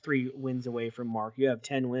only 3 wins away from Mark. You have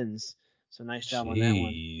 10 wins. So nice job on that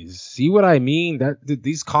one. See what I mean?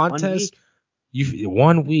 These contests,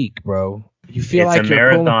 1 week, bro. You feel like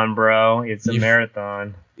you're a marathon, bro. It's a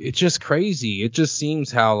marathon. It's just crazy. It just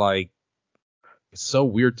seems how it's so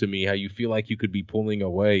weird to me how you feel like you could be pulling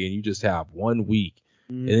away and you just have 1 week.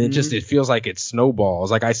 Mm-hmm. And it feels like it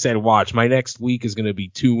snowballs. Like I said, watch, my next week is gonna be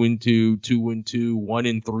 2-2, 2-2,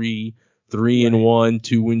 1-3, 3-1,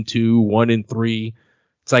 2-2, 1-3.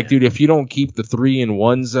 It's like, dude, if you don't keep the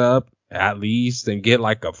 3-1s up at least and get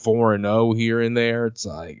like a 4-0 here and there, it's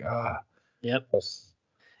like Yep.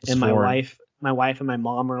 And my wife and my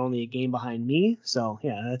mom are only a game behind me, so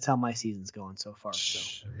yeah, that's how my season's going so far.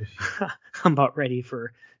 So I'm about ready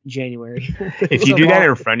for January. If you do that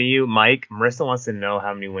in front of you, Mike, Marissa wants to know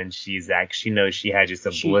how many wins she's at. She knows she had just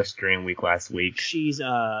a blistering week last week. She's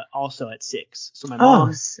also at 6. So my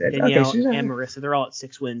mom, Danielle, and Marissa, they're all at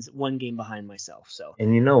 6 wins, 1 game behind myself. So.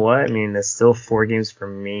 And you know what? I mean, there's still 4 games for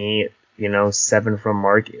me. 7 from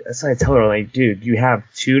Mark. That's why I tell her, like, dude, you have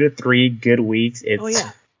 2 to 3 good weeks.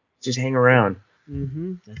 Just hang around.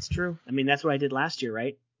 Mm-hmm. That's true. I mean, that's what I did last year,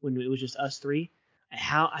 right? When it was just us 3. I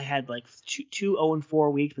had like 2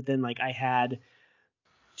 0-4 weeks, but then like I had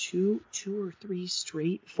 2 or 3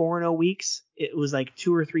 straight 4-0 weeks. It was like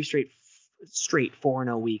 2 or 3 straight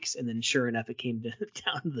 4-0 weeks, and then sure enough, it came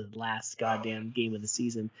down to the last goddamn game of the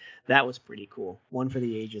season. That was pretty cool. One for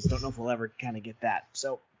the ages. Don't know if we'll ever kind of get that.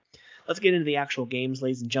 So. Let's get into the actual games,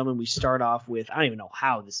 ladies and gentlemen. We start off with, I don't even know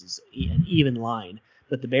how this is an even line,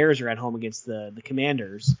 but the Bears are at home against the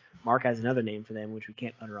Commanders. Mark has another name for them, which we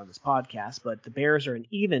can't utter on this podcast, but the Bears are an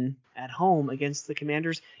even at home against the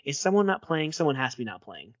Commanders. Is someone not playing? Someone has to be not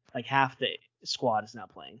playing. Like half the squad is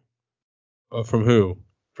not playing. From who?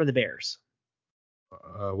 For the Bears.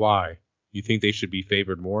 Why? You think they should be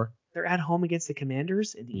favored more? They're at home against the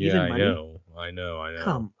Commanders in even money. I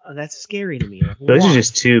know. That's scary to me. Like, those are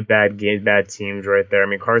just 2 bad teams right there. I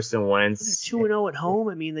mean, Carson Wentz. They're 2-0 at home.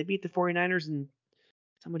 I mean, they beat the 49ers and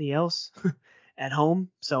somebody else at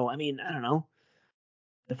home. So, I mean, I don't know.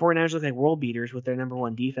 The 49ers look like world beaters with their number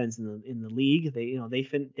 1 defense in the league.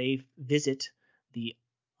 They visit the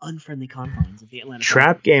unfriendly confines of the Atlanta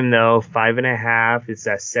Trap game though, 5.5. It's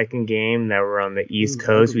that second game that we're on the East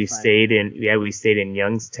Coast. We stayed in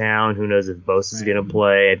Youngstown. Who knows if Bosa's gonna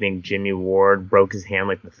play? I think Jimmy Ward broke his hand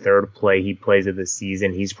like the 3rd play he plays of the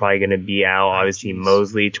season. He's probably gonna be out. Obviously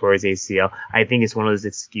Mosley tore his ACL. I think it's one of those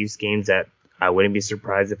excuse games that I wouldn't be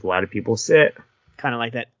surprised if a lot of people sit. Kind of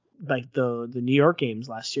like that like the New York games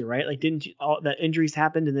last year, right? Like didn't you, all the injuries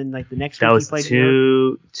happened and then like the next That week you was played New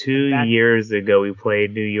York? two Back, years ago we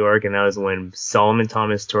played New York, and that was when Solomon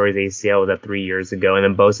Thomas tore his ACL. Was that 3 years ago? And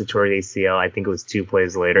then Bosa tore his ACL. I think it was 2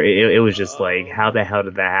 plays later. It was just like, how the hell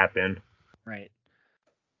did that happen? right.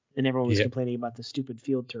 And everyone was complaining about the stupid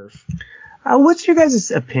field turf. What's your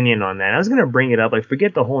guys' opinion on that? I was gonna bring it up. Like,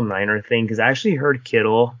 forget the whole Niner thing, because I actually heard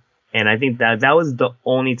Kittle, and I think that was the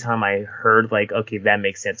only time I heard like, okay, that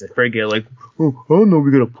makes sense. I forget like, oh, I don't know,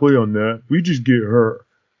 we gotta play on that. We just get hurt.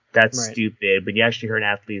 That's Right. stupid. But you actually heard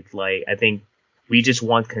athletes like, I think we just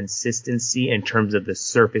want consistency in terms of the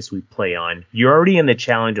surface we play on. You're already in the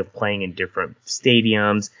challenge of playing in different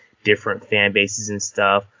stadiums, different fan bases and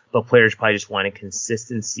stuff, but players probably just want a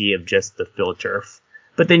consistency of just the field turf.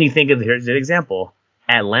 But then you think of, here's an example.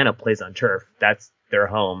 Atlanta plays on turf. That's their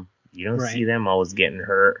home. You don't see them always getting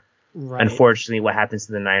hurt. Right. Unfortunately, what happens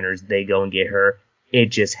to the Niners, they go and get hurt. It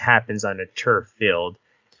just happens on a turf field.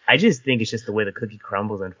 I just think it's just the way the cookie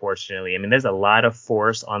crumbles, unfortunately. I mean, there's a lot of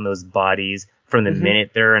force on those bodies from the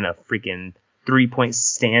minute they're in a freaking 3-point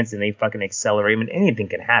stance and they fucking accelerate. I mean, anything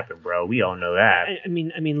can happen, bro. We all know that. I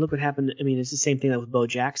mean, look what happened. I mean, it's the same thing with Bo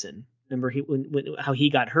Jackson. Remember how he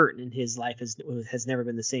got hurt and his life has never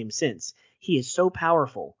been the same since. He is so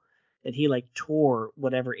powerful that he like tore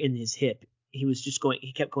whatever in his hip.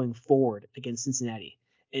 He kept going forward against Cincinnati.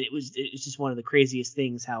 And it's just one of the craziest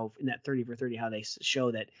things how in that 30 for 30 how they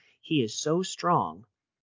show that he is so strong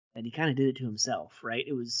that he kind of did it to himself, right?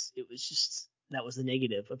 It was just that was the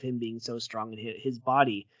negative of him being so strong, and his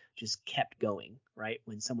body just kept going, right?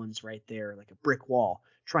 When someone's right there like a brick wall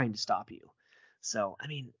trying to stop you. So I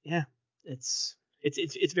mean, yeah, it's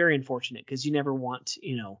very unfortunate because you never want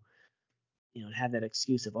to have that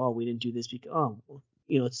excuse of, oh, we didn't do this because, oh, well,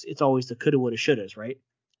 it's always the coulda woulda shouldas, right?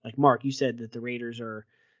 Like Mark, you said that the Raiders are,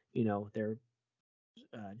 their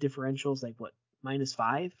differentials like what,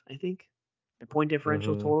 -5, I think. Their point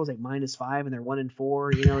differential total is like -5, and they're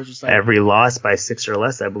 1-4. It's just like Every loss by 6 or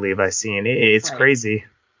less, I believe I've seen it. It's crazy.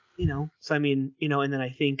 So I mean, and then I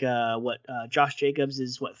think Josh Jacobs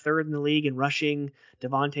is third in the league in rushing.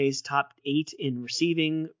 Devontae's top 8 in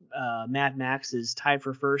receiving. Mad Max is tied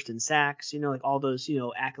for first in sacks. Like all those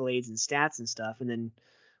accolades and stats and stuff, and then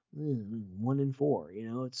 1-4.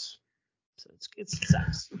 It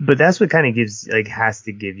sucks. But that's what kind of has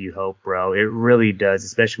to give you hope, bro. It really does,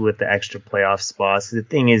 especially with the extra playoff spots. The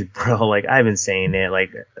thing is, bro, like I've been saying it,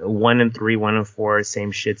 like 1-3, 1-4,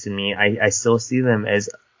 same shit to me. I still see them as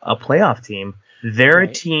a playoff team. They're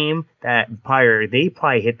a team that they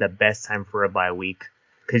probably hit the best time for a bye week,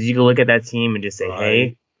 because you can look at that team and just say,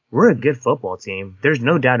 hey, we're a good football team. There's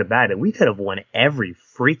no doubt about it. We could have won every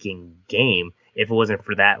freaking game if it wasn't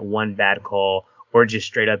for that one bad call. Or just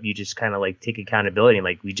straight up, you just kind of like take accountability and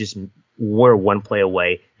like we're one play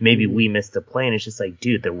away. Maybe we missed a play, and it's just like,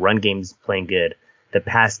 dude, the run game's playing good. The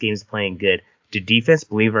pass game's playing good. The defense,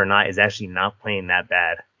 believe it or not, is actually not playing that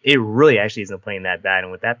bad. It really actually isn't playing that bad.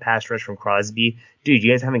 And with that pass rush from Crosby, dude,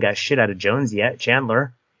 you guys haven't got shit out of Jones yet,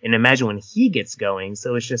 Chandler. And imagine when he gets going.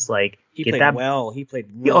 So it's just like, he played well. He played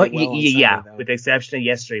really well. Yeah, Sunday, with the exception of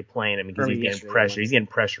yesterday playing him, because he's getting pressure. Yeah. He's getting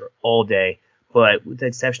pressure all day. But with the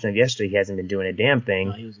exception of yesterday, he hasn't been doing a damn thing.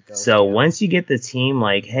 No, he was a ghost, so once you get the team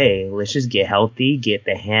like, hey, let's just get healthy, get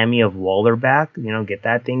the hammy of Waller back, get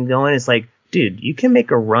that thing going. It's like, dude, you can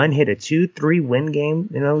make a run, hit a 2-3 win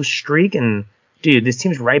game, streak, and dude, this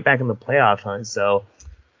team's right back in the playoff hunt. So,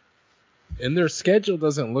 and their schedule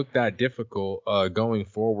doesn't look that difficult going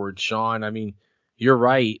forward, Sean. I mean, you're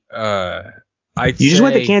right. You just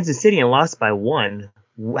went to Kansas City and lost by 1.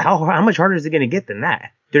 How much harder is it going to get than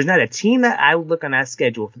that? There's not a team that I would look on that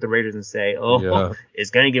schedule for the Raiders and say,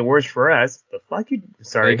 it's going to get worse for us. But fuck you.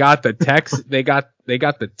 Sorry. They got the they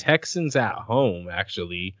got the Texans at home,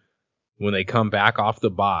 actually, when they come back off the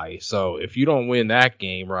bye. So if you don't win that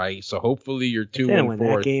game, right? So hopefully you're 2-4. If they don't win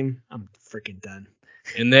that game, I'm freaking done.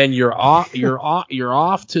 And then you're off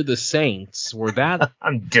to the Saints, where that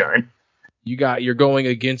I'm done. You're going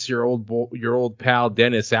against your old pal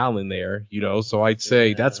Dennis Allen there, so I'd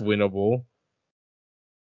say that's winnable.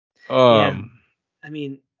 I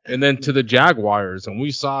mean, and then to the Jaguars, and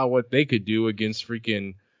we saw what they could do against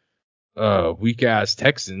freaking weak ass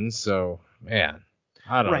Texans. So man,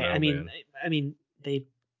 I don't know. I mean, they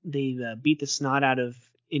beat the snot out of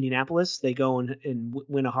Indianapolis. They go and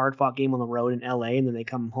win a hard fought game on the road in LA, and then they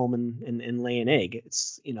come home and lay an egg.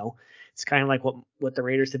 It's it's kind of like what the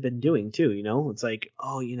Raiders have been doing too. It's like,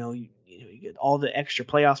 oh, you get all the extra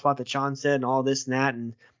playoff spot that Sean said, and all this and that,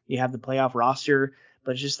 and you have the playoff roster,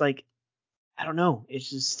 but it's just like, I don't know. It's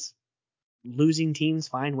just losing teams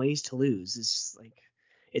find ways to lose. It's just like,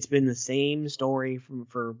 It's been the same story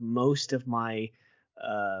for most of my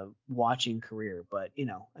watching career. But,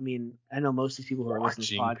 I mean, I know most of these people who are listening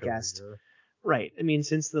to this podcast, career. right? I mean,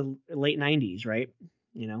 since the late 90s, right?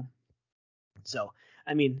 So,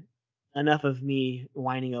 I mean, enough of me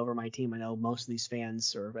whining over my team. I know most of these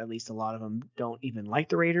fans, or at least a lot of them, don't even like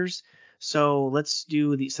the Raiders. So let's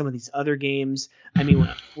do some of these other games. I mean,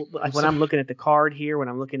 when I'm looking at the card here, when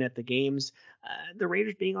I'm looking at the games, the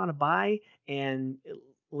Raiders being on a bye, and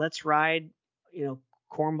let's ride,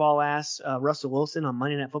 cornball ass Russell Wilson on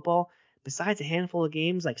Monday Night Football. Besides a handful of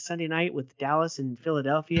games like Sunday night with Dallas and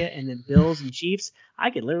Philadelphia, and then Bills and Chiefs,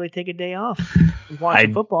 I could literally take a day off and watch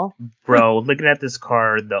football. Bro, looking at this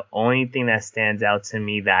card, the only thing that stands out to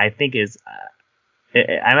me that I think is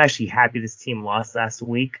I'm actually happy this team lost last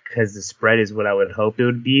week because the spread is what I would hope it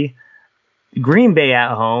would be. Green Bay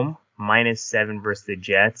at home, -7 versus the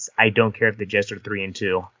Jets. I don't care if the Jets are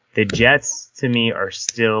 3-2. The Jets, to me, are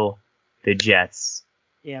still the Jets.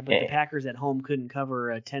 Yeah, but the Packers at home couldn't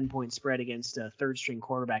cover a 10-point spread against a third-string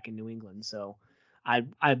quarterback in New England. So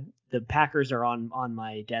the Packers are on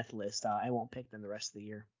my death list. I won't pick them the rest of the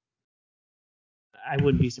year. I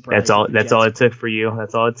wouldn't be surprised. That's all it took for you.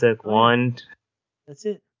 That's all it took. One. That's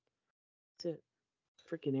it.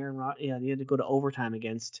 Freaking Aaron Rodgers. Yeah, you had to go to overtime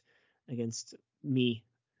against me.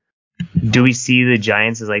 Do we see the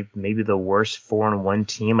Giants as like maybe the worst 4-1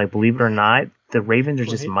 team? Like, believe it or not, the Ravens are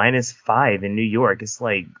just -5 in New York. It's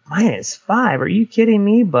like -5. Are you kidding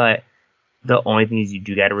me? But the only thing is you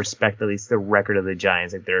do got to respect at least the record of the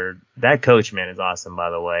Giants. Like, that coach, man, is awesome, by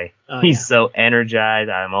the way. He's so energized.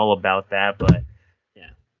 I'm all about that. But yeah,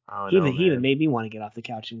 I don't he know, even made me want to get off the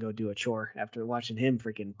couch and go do a chore after watching him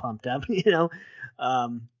freaking pumped up.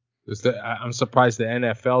 I'm surprised the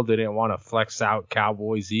NFL didn't want to flex out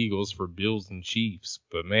Cowboys, Eagles for Bills and Chiefs,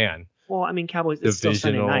 but man. Well, I mean, Cowboys. It's still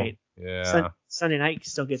Sunday night. Yeah. Sunday night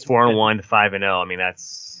still gets 4-1 to 5-0. I mean,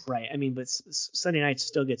 that's right. I mean, but Sunday night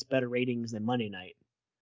still gets better ratings than Monday night.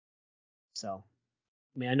 So,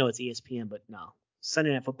 I mean, I know it's ESPN, but no,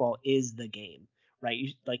 Sunday Night Football is the game,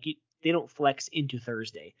 right? They don't flex into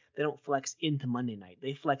Thursday. They don't flex into Monday night.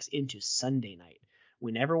 They flex into Sunday night.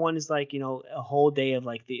 When everyone is like, a whole day of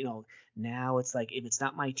like, now it's like, if it's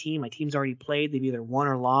not my team's already played. They've either won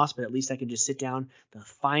or lost, but at least I can just sit down the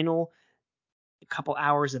final couple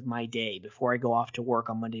hours of my day before I go off to work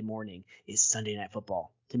on Monday morning is Sunday Night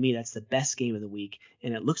Football. To me, that's the best game of the week,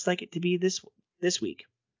 and it looks like it to be this week.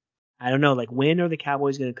 I don't know, like, when are the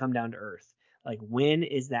Cowboys going to come down to earth? Like, when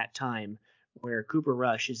is that time where Cooper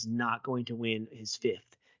Rush is not going to win his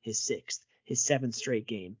 5th, his 6th, his 7th straight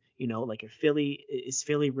game? Like, is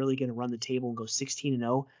Philly really going to run the table and go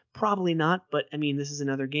 16-0? Probably not, but I mean, this is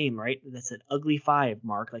another game, right? That's an ugly 5,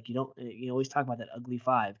 Mark. Like, you always talk about that ugly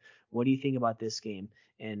 5. What do you think about this game,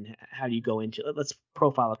 and how do you go into it? Let's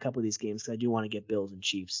profile a couple of these games, because I do want to get Bills and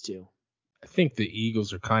Chiefs too. I think the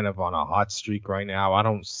Eagles are kind of on a hot streak right now. I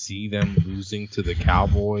don't see them losing to the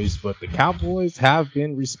Cowboys, but the Cowboys have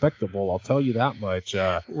been respectable. I'll tell you that much.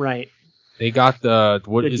 Right. They got the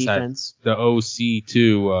Good defense. The OC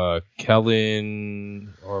too,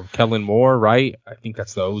 Kellen Moore, right? I think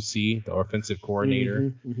that's the OC, the offensive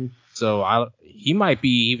coordinator. Mm-hmm. So he might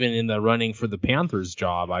be even in the running for the Panthers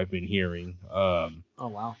job, I've been hearing. Oh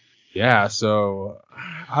wow. Yeah, so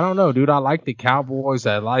I don't know, dude. I like the Cowboys.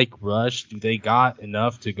 I like Rush. Do they got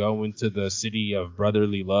enough to go into the city of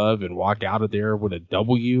brotherly love and walk out of there with a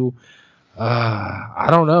W? I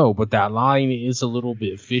don't know, but that line is a little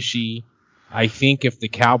bit fishy. I think if the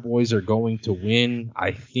Cowboys are going to win,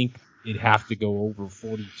 I think it'd have to go over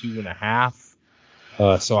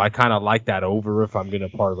 42.5. So I kind of like that over if I'm going to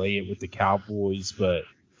parlay it with the Cowboys, but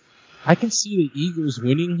I can see the Eagles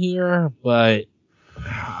winning here, but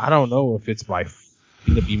I don't know if it's going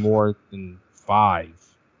to be more than 5.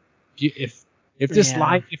 If this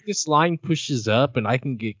line pushes up and I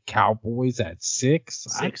can get Cowboys at 6,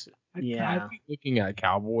 I'd be looking at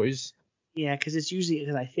Cowboys. Yeah, because it's usually,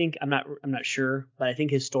 because I think I'm not sure, but I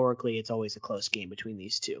think historically it's always a close game between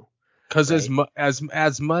these two. Because right? as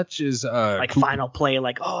much as like final play,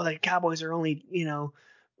 like, oh, the Cowboys are only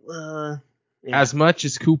as much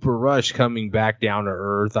as Cooper Rush coming back down to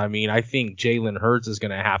earth, I mean, I think Jalen Hurts is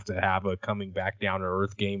going to have a coming back down to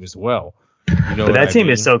earth game as well. But that team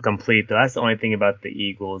is so complete, though. That's the only thing about the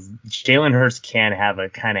Eagles. Jalen Hurts can have a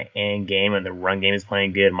kind of end game, and the run game is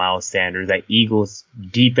playing good. Miles Sanders. That Eagles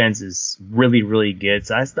defense is really, really good.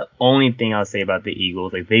 So that's the only thing I'll say about the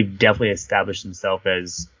Eagles. Like, they've definitely established themselves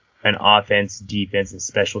as an offense, defense, and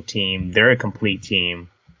special team. They're a complete team.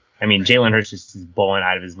 I mean, Jalen Hurts is just balling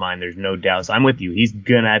out of his mind. There's no doubt. So I'm with you. He's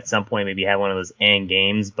going to at some point maybe have one of those end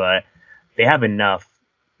games, but they have enough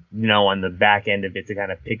on the back end of it to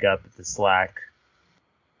kind of pick up the slack.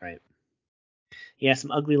 Right. Yeah,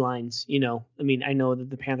 some ugly lines. I mean, I know that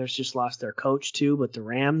the Panthers just lost their coach too, but the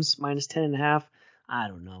Rams minus 10.5. I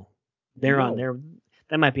don't know. They're on there.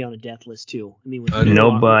 That might be on a death list too. I mean, with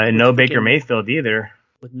no Baker Mayfield either.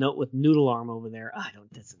 With Noodle Arm over there. I don't.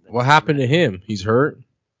 What happened to him? He's hurt.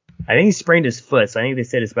 I think he sprained his foot, so I think they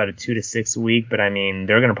said it's about a 2 to 6 week. But I mean,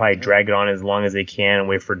 they're gonna probably drag it on as long as they can and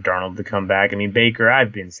wait for Darnold to come back. I mean, Baker,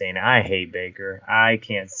 I've been saying I hate Baker. I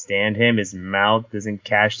can't stand him. His mouth doesn't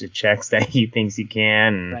cash the checks that he thinks he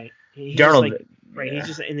can. Right. Darnold, He's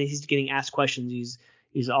just and then he's getting asked questions.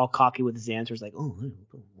 He's all cocky with his answers, like,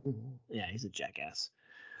 yeah, he's a jackass.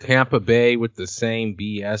 Tampa Bay with the same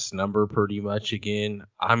BS number pretty much again.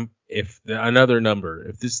 Another number.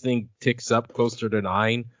 If this thing ticks up closer to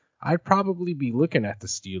 9, I'd probably be looking at the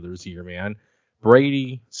Steelers here, man.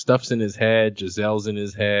 Brady, stuff's in his head, Giselle's in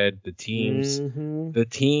his head, the team's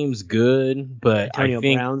good, but Antonio I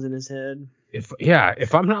think Brown's in his head.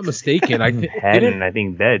 If I'm not mistaken, I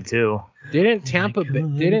think bed too. Didn't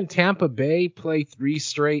Tampa Bay play 3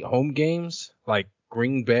 straight home games? Like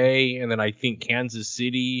Green Bay, and then I think Kansas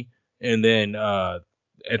City, and then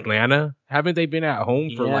Atlanta. Haven't they been at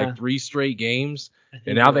home for like 3 straight games?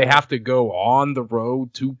 And now they have to go on the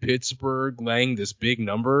road to Pittsburgh, laying this big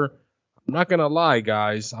number. I'm not gonna lie,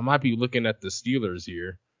 guys. I might be looking at the Steelers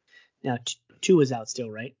here. Now, Tua's out still,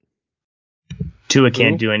 right? Tua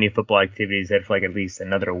can't do any football activities for like at least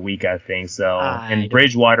another week, I think. So, and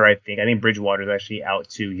Bridgewater, I think Bridgewater's actually out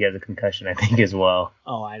too. He has a concussion, I think, as well.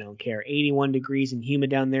 Oh, I don't care. 81 degrees and humid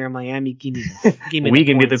down there in Miami. Give me we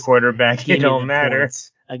can be the quarterback. It don't matter.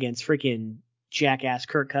 Against freaking jackass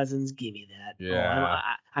Kirk Cousins, give me that. Yeah.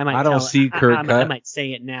 I don't see Kirk. I might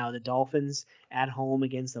say it now. The Dolphins at home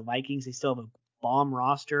against the Vikings, they still have a bomb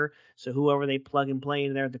roster. So whoever they plug and play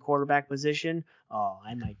in there at the quarterback position,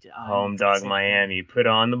 I might. Home dog Miami, put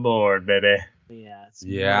on the board, baby.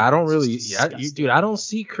 Yeah. I don't really. Dude, I don't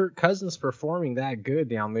see Kirk Cousins performing that good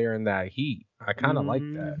down there in that heat. I kind of like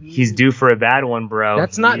that. He's due for a bad one, bro.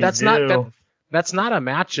 That's not a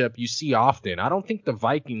matchup you see often. I don't think the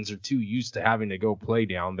Vikings are too used to having to go play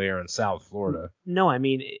down there in South Florida. No, I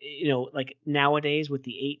mean, like nowadays with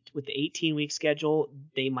the 18-week schedule,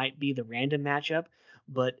 they might be the random matchup,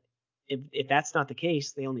 but if that's not the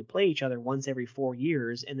case, they only play each other once every 4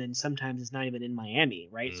 years, and then sometimes it's not even in Miami,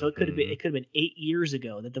 right? Mm-hmm. So it could have been 8 years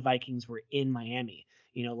ago that the Vikings were in Miami.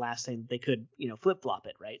 Last time they could, flip-flop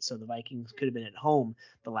it, right? So the Vikings could have been at home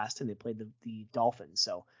the last time they played the Dolphins.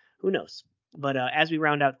 So who knows? But as we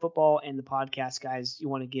round out football and the podcast, guys, you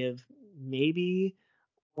want to give maybe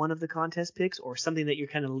one of the contest picks or something that you're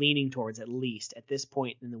kind of leaning towards at least at this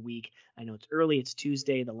point in the week. I know it's early, it's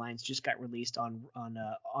Tuesday, the lines just got released on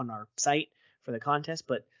our site for the contest,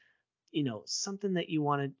 but something that you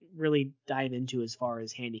want to really dive into as far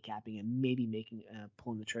as handicapping and maybe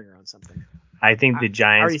pulling the trigger on something. I think the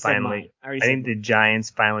Giants the Giants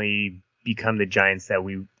finally become the Giants that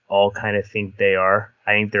we all kind of think they are.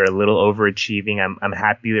 I think they're a little overachieving. I'm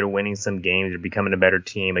happy they're winning some games. They're becoming a better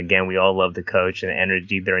team. Again, we all love the coach and the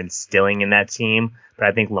energy they're instilling in that team. But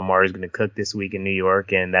I think Lamar is going to cook this week in New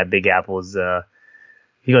York, and that Big Apple is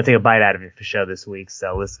he's going to take a bite out of it for sure this week.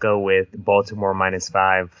 So let's go with Baltimore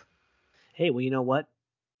 -5. Hey, well, you know what?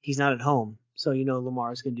 He's not at home, so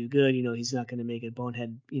Lamar's going to do good. He's not going to make a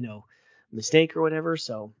bonehead mistake or whatever.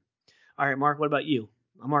 So, all right, Mark, what about you?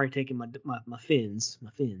 I'm already taking my fins.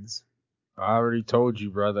 My fins. I already told you,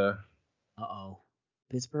 brother. Uh-oh.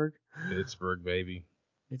 Pittsburgh? Pittsburgh, baby.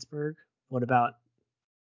 Pittsburgh? What about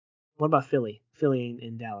Philly? Philly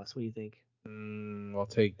and Dallas. What do you think? I'll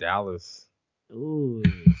take Dallas. Ooh.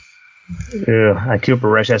 Cooper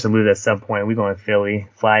Rush has to lose at some point. We're going Philly.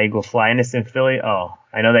 Fly, Eagle, fly. Innocent Philly. Oh,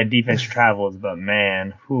 I know that defense travels, but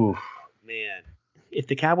man. Whew. Man. If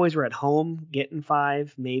the Cowboys were at home getting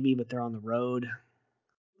 5, maybe, but they're on the road.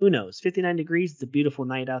 Who knows? 59 degrees. It's a beautiful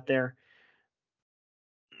night out there.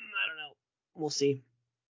 I don't know. We'll see.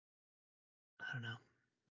 I don't know.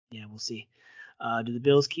 Yeah, we'll see. Do the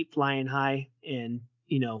Bills keep flying high? And,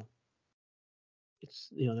 it's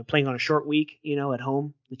they're playing on a short week, at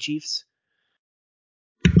home, the Chiefs.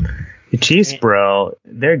 The Chiefs, bro,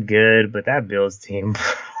 they're good, but that Bills team,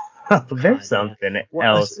 there's something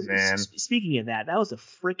else, man. Speaking of that was a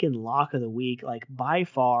freaking lock of the week, like by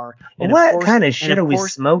far. And what kind of shit are we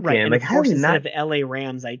smoking? Right, and like, how do instead of the LA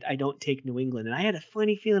Rams, I don't take New England, and I had a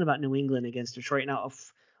funny feeling about New England against Detroit. Now,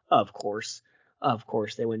 of course,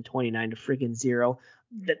 they win 29 to freaking 0.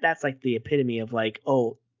 That's like the epitome of like,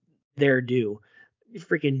 oh, they're due.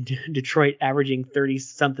 Freaking Detroit averaging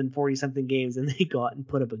 30-something, 40-something games, and they go out and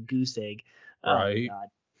put up a goose egg. Right. Oh, God.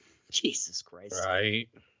 Jesus Christ. Right.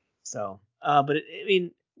 So, I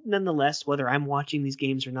mean, nonetheless, whether I'm watching these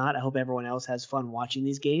games or not, I hope everyone else has fun watching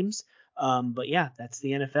these games. But yeah, that's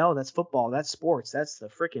the NFL, that's football, that's sports, that's the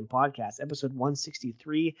freaking podcast. Episode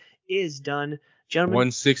 163 is done, gentlemen.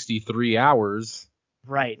 163 hours.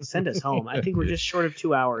 Right, send us home. I think we're just short of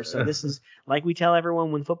 2 hours, so this is like we tell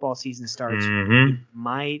everyone when football season starts. We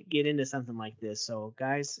might get into something like this. So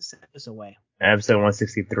guys, send us away. Episode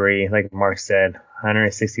 163, like Mark said,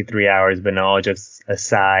 163 hours, but no, all jokes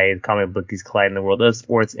aside, comic bookies collide in the world of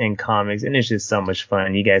sports and comics, and it's just so much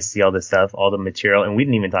fun. You guys see all the stuff, all the material, and we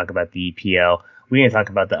didn't even talk about the EPL. We didn't talk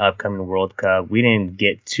about the upcoming World Cup. We didn't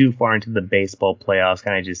get too far into the baseball playoffs,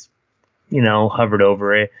 kind of just, hovered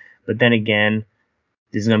over it. But then again,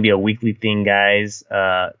 this is going to be a weekly thing, guys.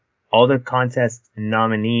 All the contest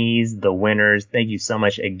nominees, the winners, thank you so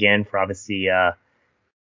much again for obviously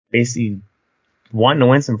basically wanting to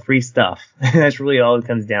win some free stuff. That's really all it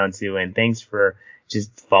comes down to. And thanks for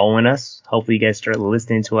just following us. Hopefully you guys start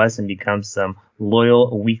listening to us and become some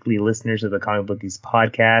loyal weekly listeners of the Comic Bookies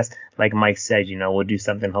podcast. Like Mike said, we'll do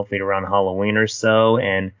something hopefully around Halloween or so.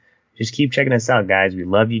 And just keep checking us out, guys. We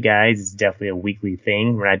love you guys. It's definitely a weekly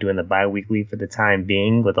thing. We're not doing the bi-weekly for the time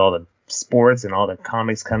being with all the sports and all the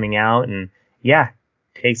comics coming out. And yeah,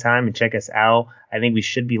 take time and check us out. I think we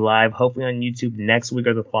should be live hopefully on YouTube next week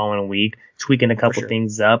or the following week, tweaking a couple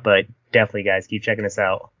things up. But definitely, guys, keep checking us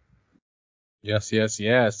out. Yes.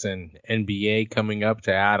 And NBA coming up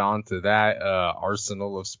to add on to that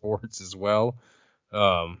arsenal of sports as well.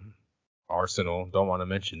 Arsenal, don't want to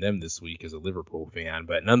mention them this week as a Liverpool fan,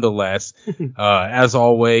 but nonetheless, as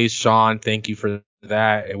always, Sean, thank you for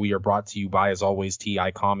that. And we are brought to you by, as always,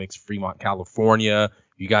 TI Comics, Fremont, California.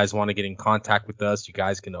 If you guys want to get in contact with us, you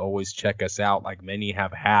guys can always check us out like many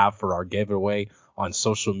have for our giveaway on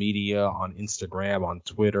social media, on Instagram, on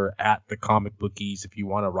Twitter, at the Comic Bookies. If you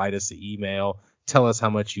want to write us an email, tell us how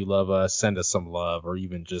much you love us, send us some love, or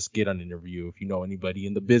even just get an interview. If you know anybody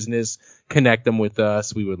in the business, connect them with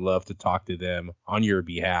us. We would love to talk to them on your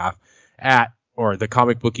behalf. The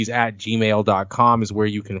comicbookies@gmail.com is where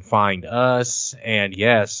you can find us. And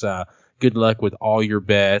yes, good luck with all your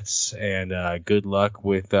bets, and good luck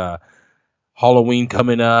with Halloween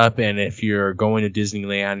coming up. And if you're going to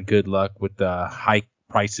Disneyland, good luck with the high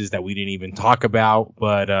prices that we didn't even talk about.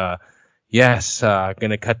 But yes,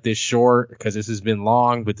 gonna cut this short because this has been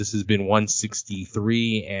long, but this has been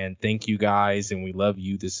 163, and thank you guys, and we love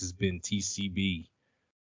you. This has been TCB.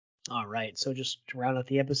 All right, so just to round out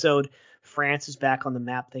the episode, France is back on the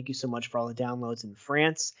map. Thank you so much for all the downloads in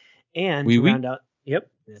France. And to round out, yep,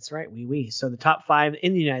 that's right, oui. So the top 5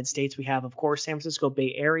 in the United States, we have, of course, San Francisco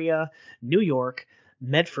Bay Area, New York,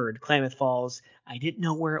 Medford, Klamath Falls. I didn't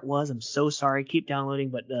know where it was. I'm so sorry. Keep downloading,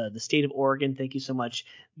 but the state of Oregon, thank you so much.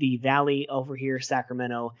 The Valley over here,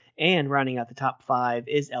 Sacramento, and rounding out the top 5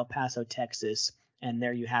 is El Paso, Texas. And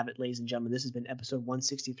there you have it, ladies and gentlemen. This has been episode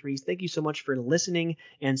 163. Thank you so much for listening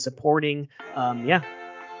and supporting.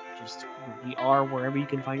 We are wherever you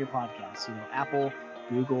can find your podcasts. Apple,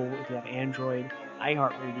 Google, if you have Android,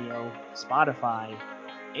 iHeartRadio, Spotify,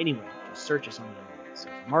 anywhere. Just search us on the internet. So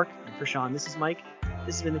for Mark and for Sean, this is Mike.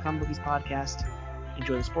 This has been the Comic Bookies podcast.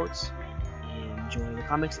 Enjoy the sports, enjoy the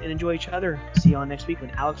comics, and enjoy each other. See you all next week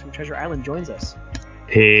when Alex from Treasure Island joins us.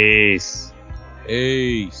 Peace.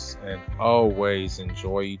 And always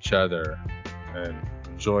enjoy each other and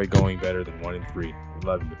enjoy going better than 1 and 3. We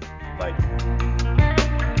love you. Bye.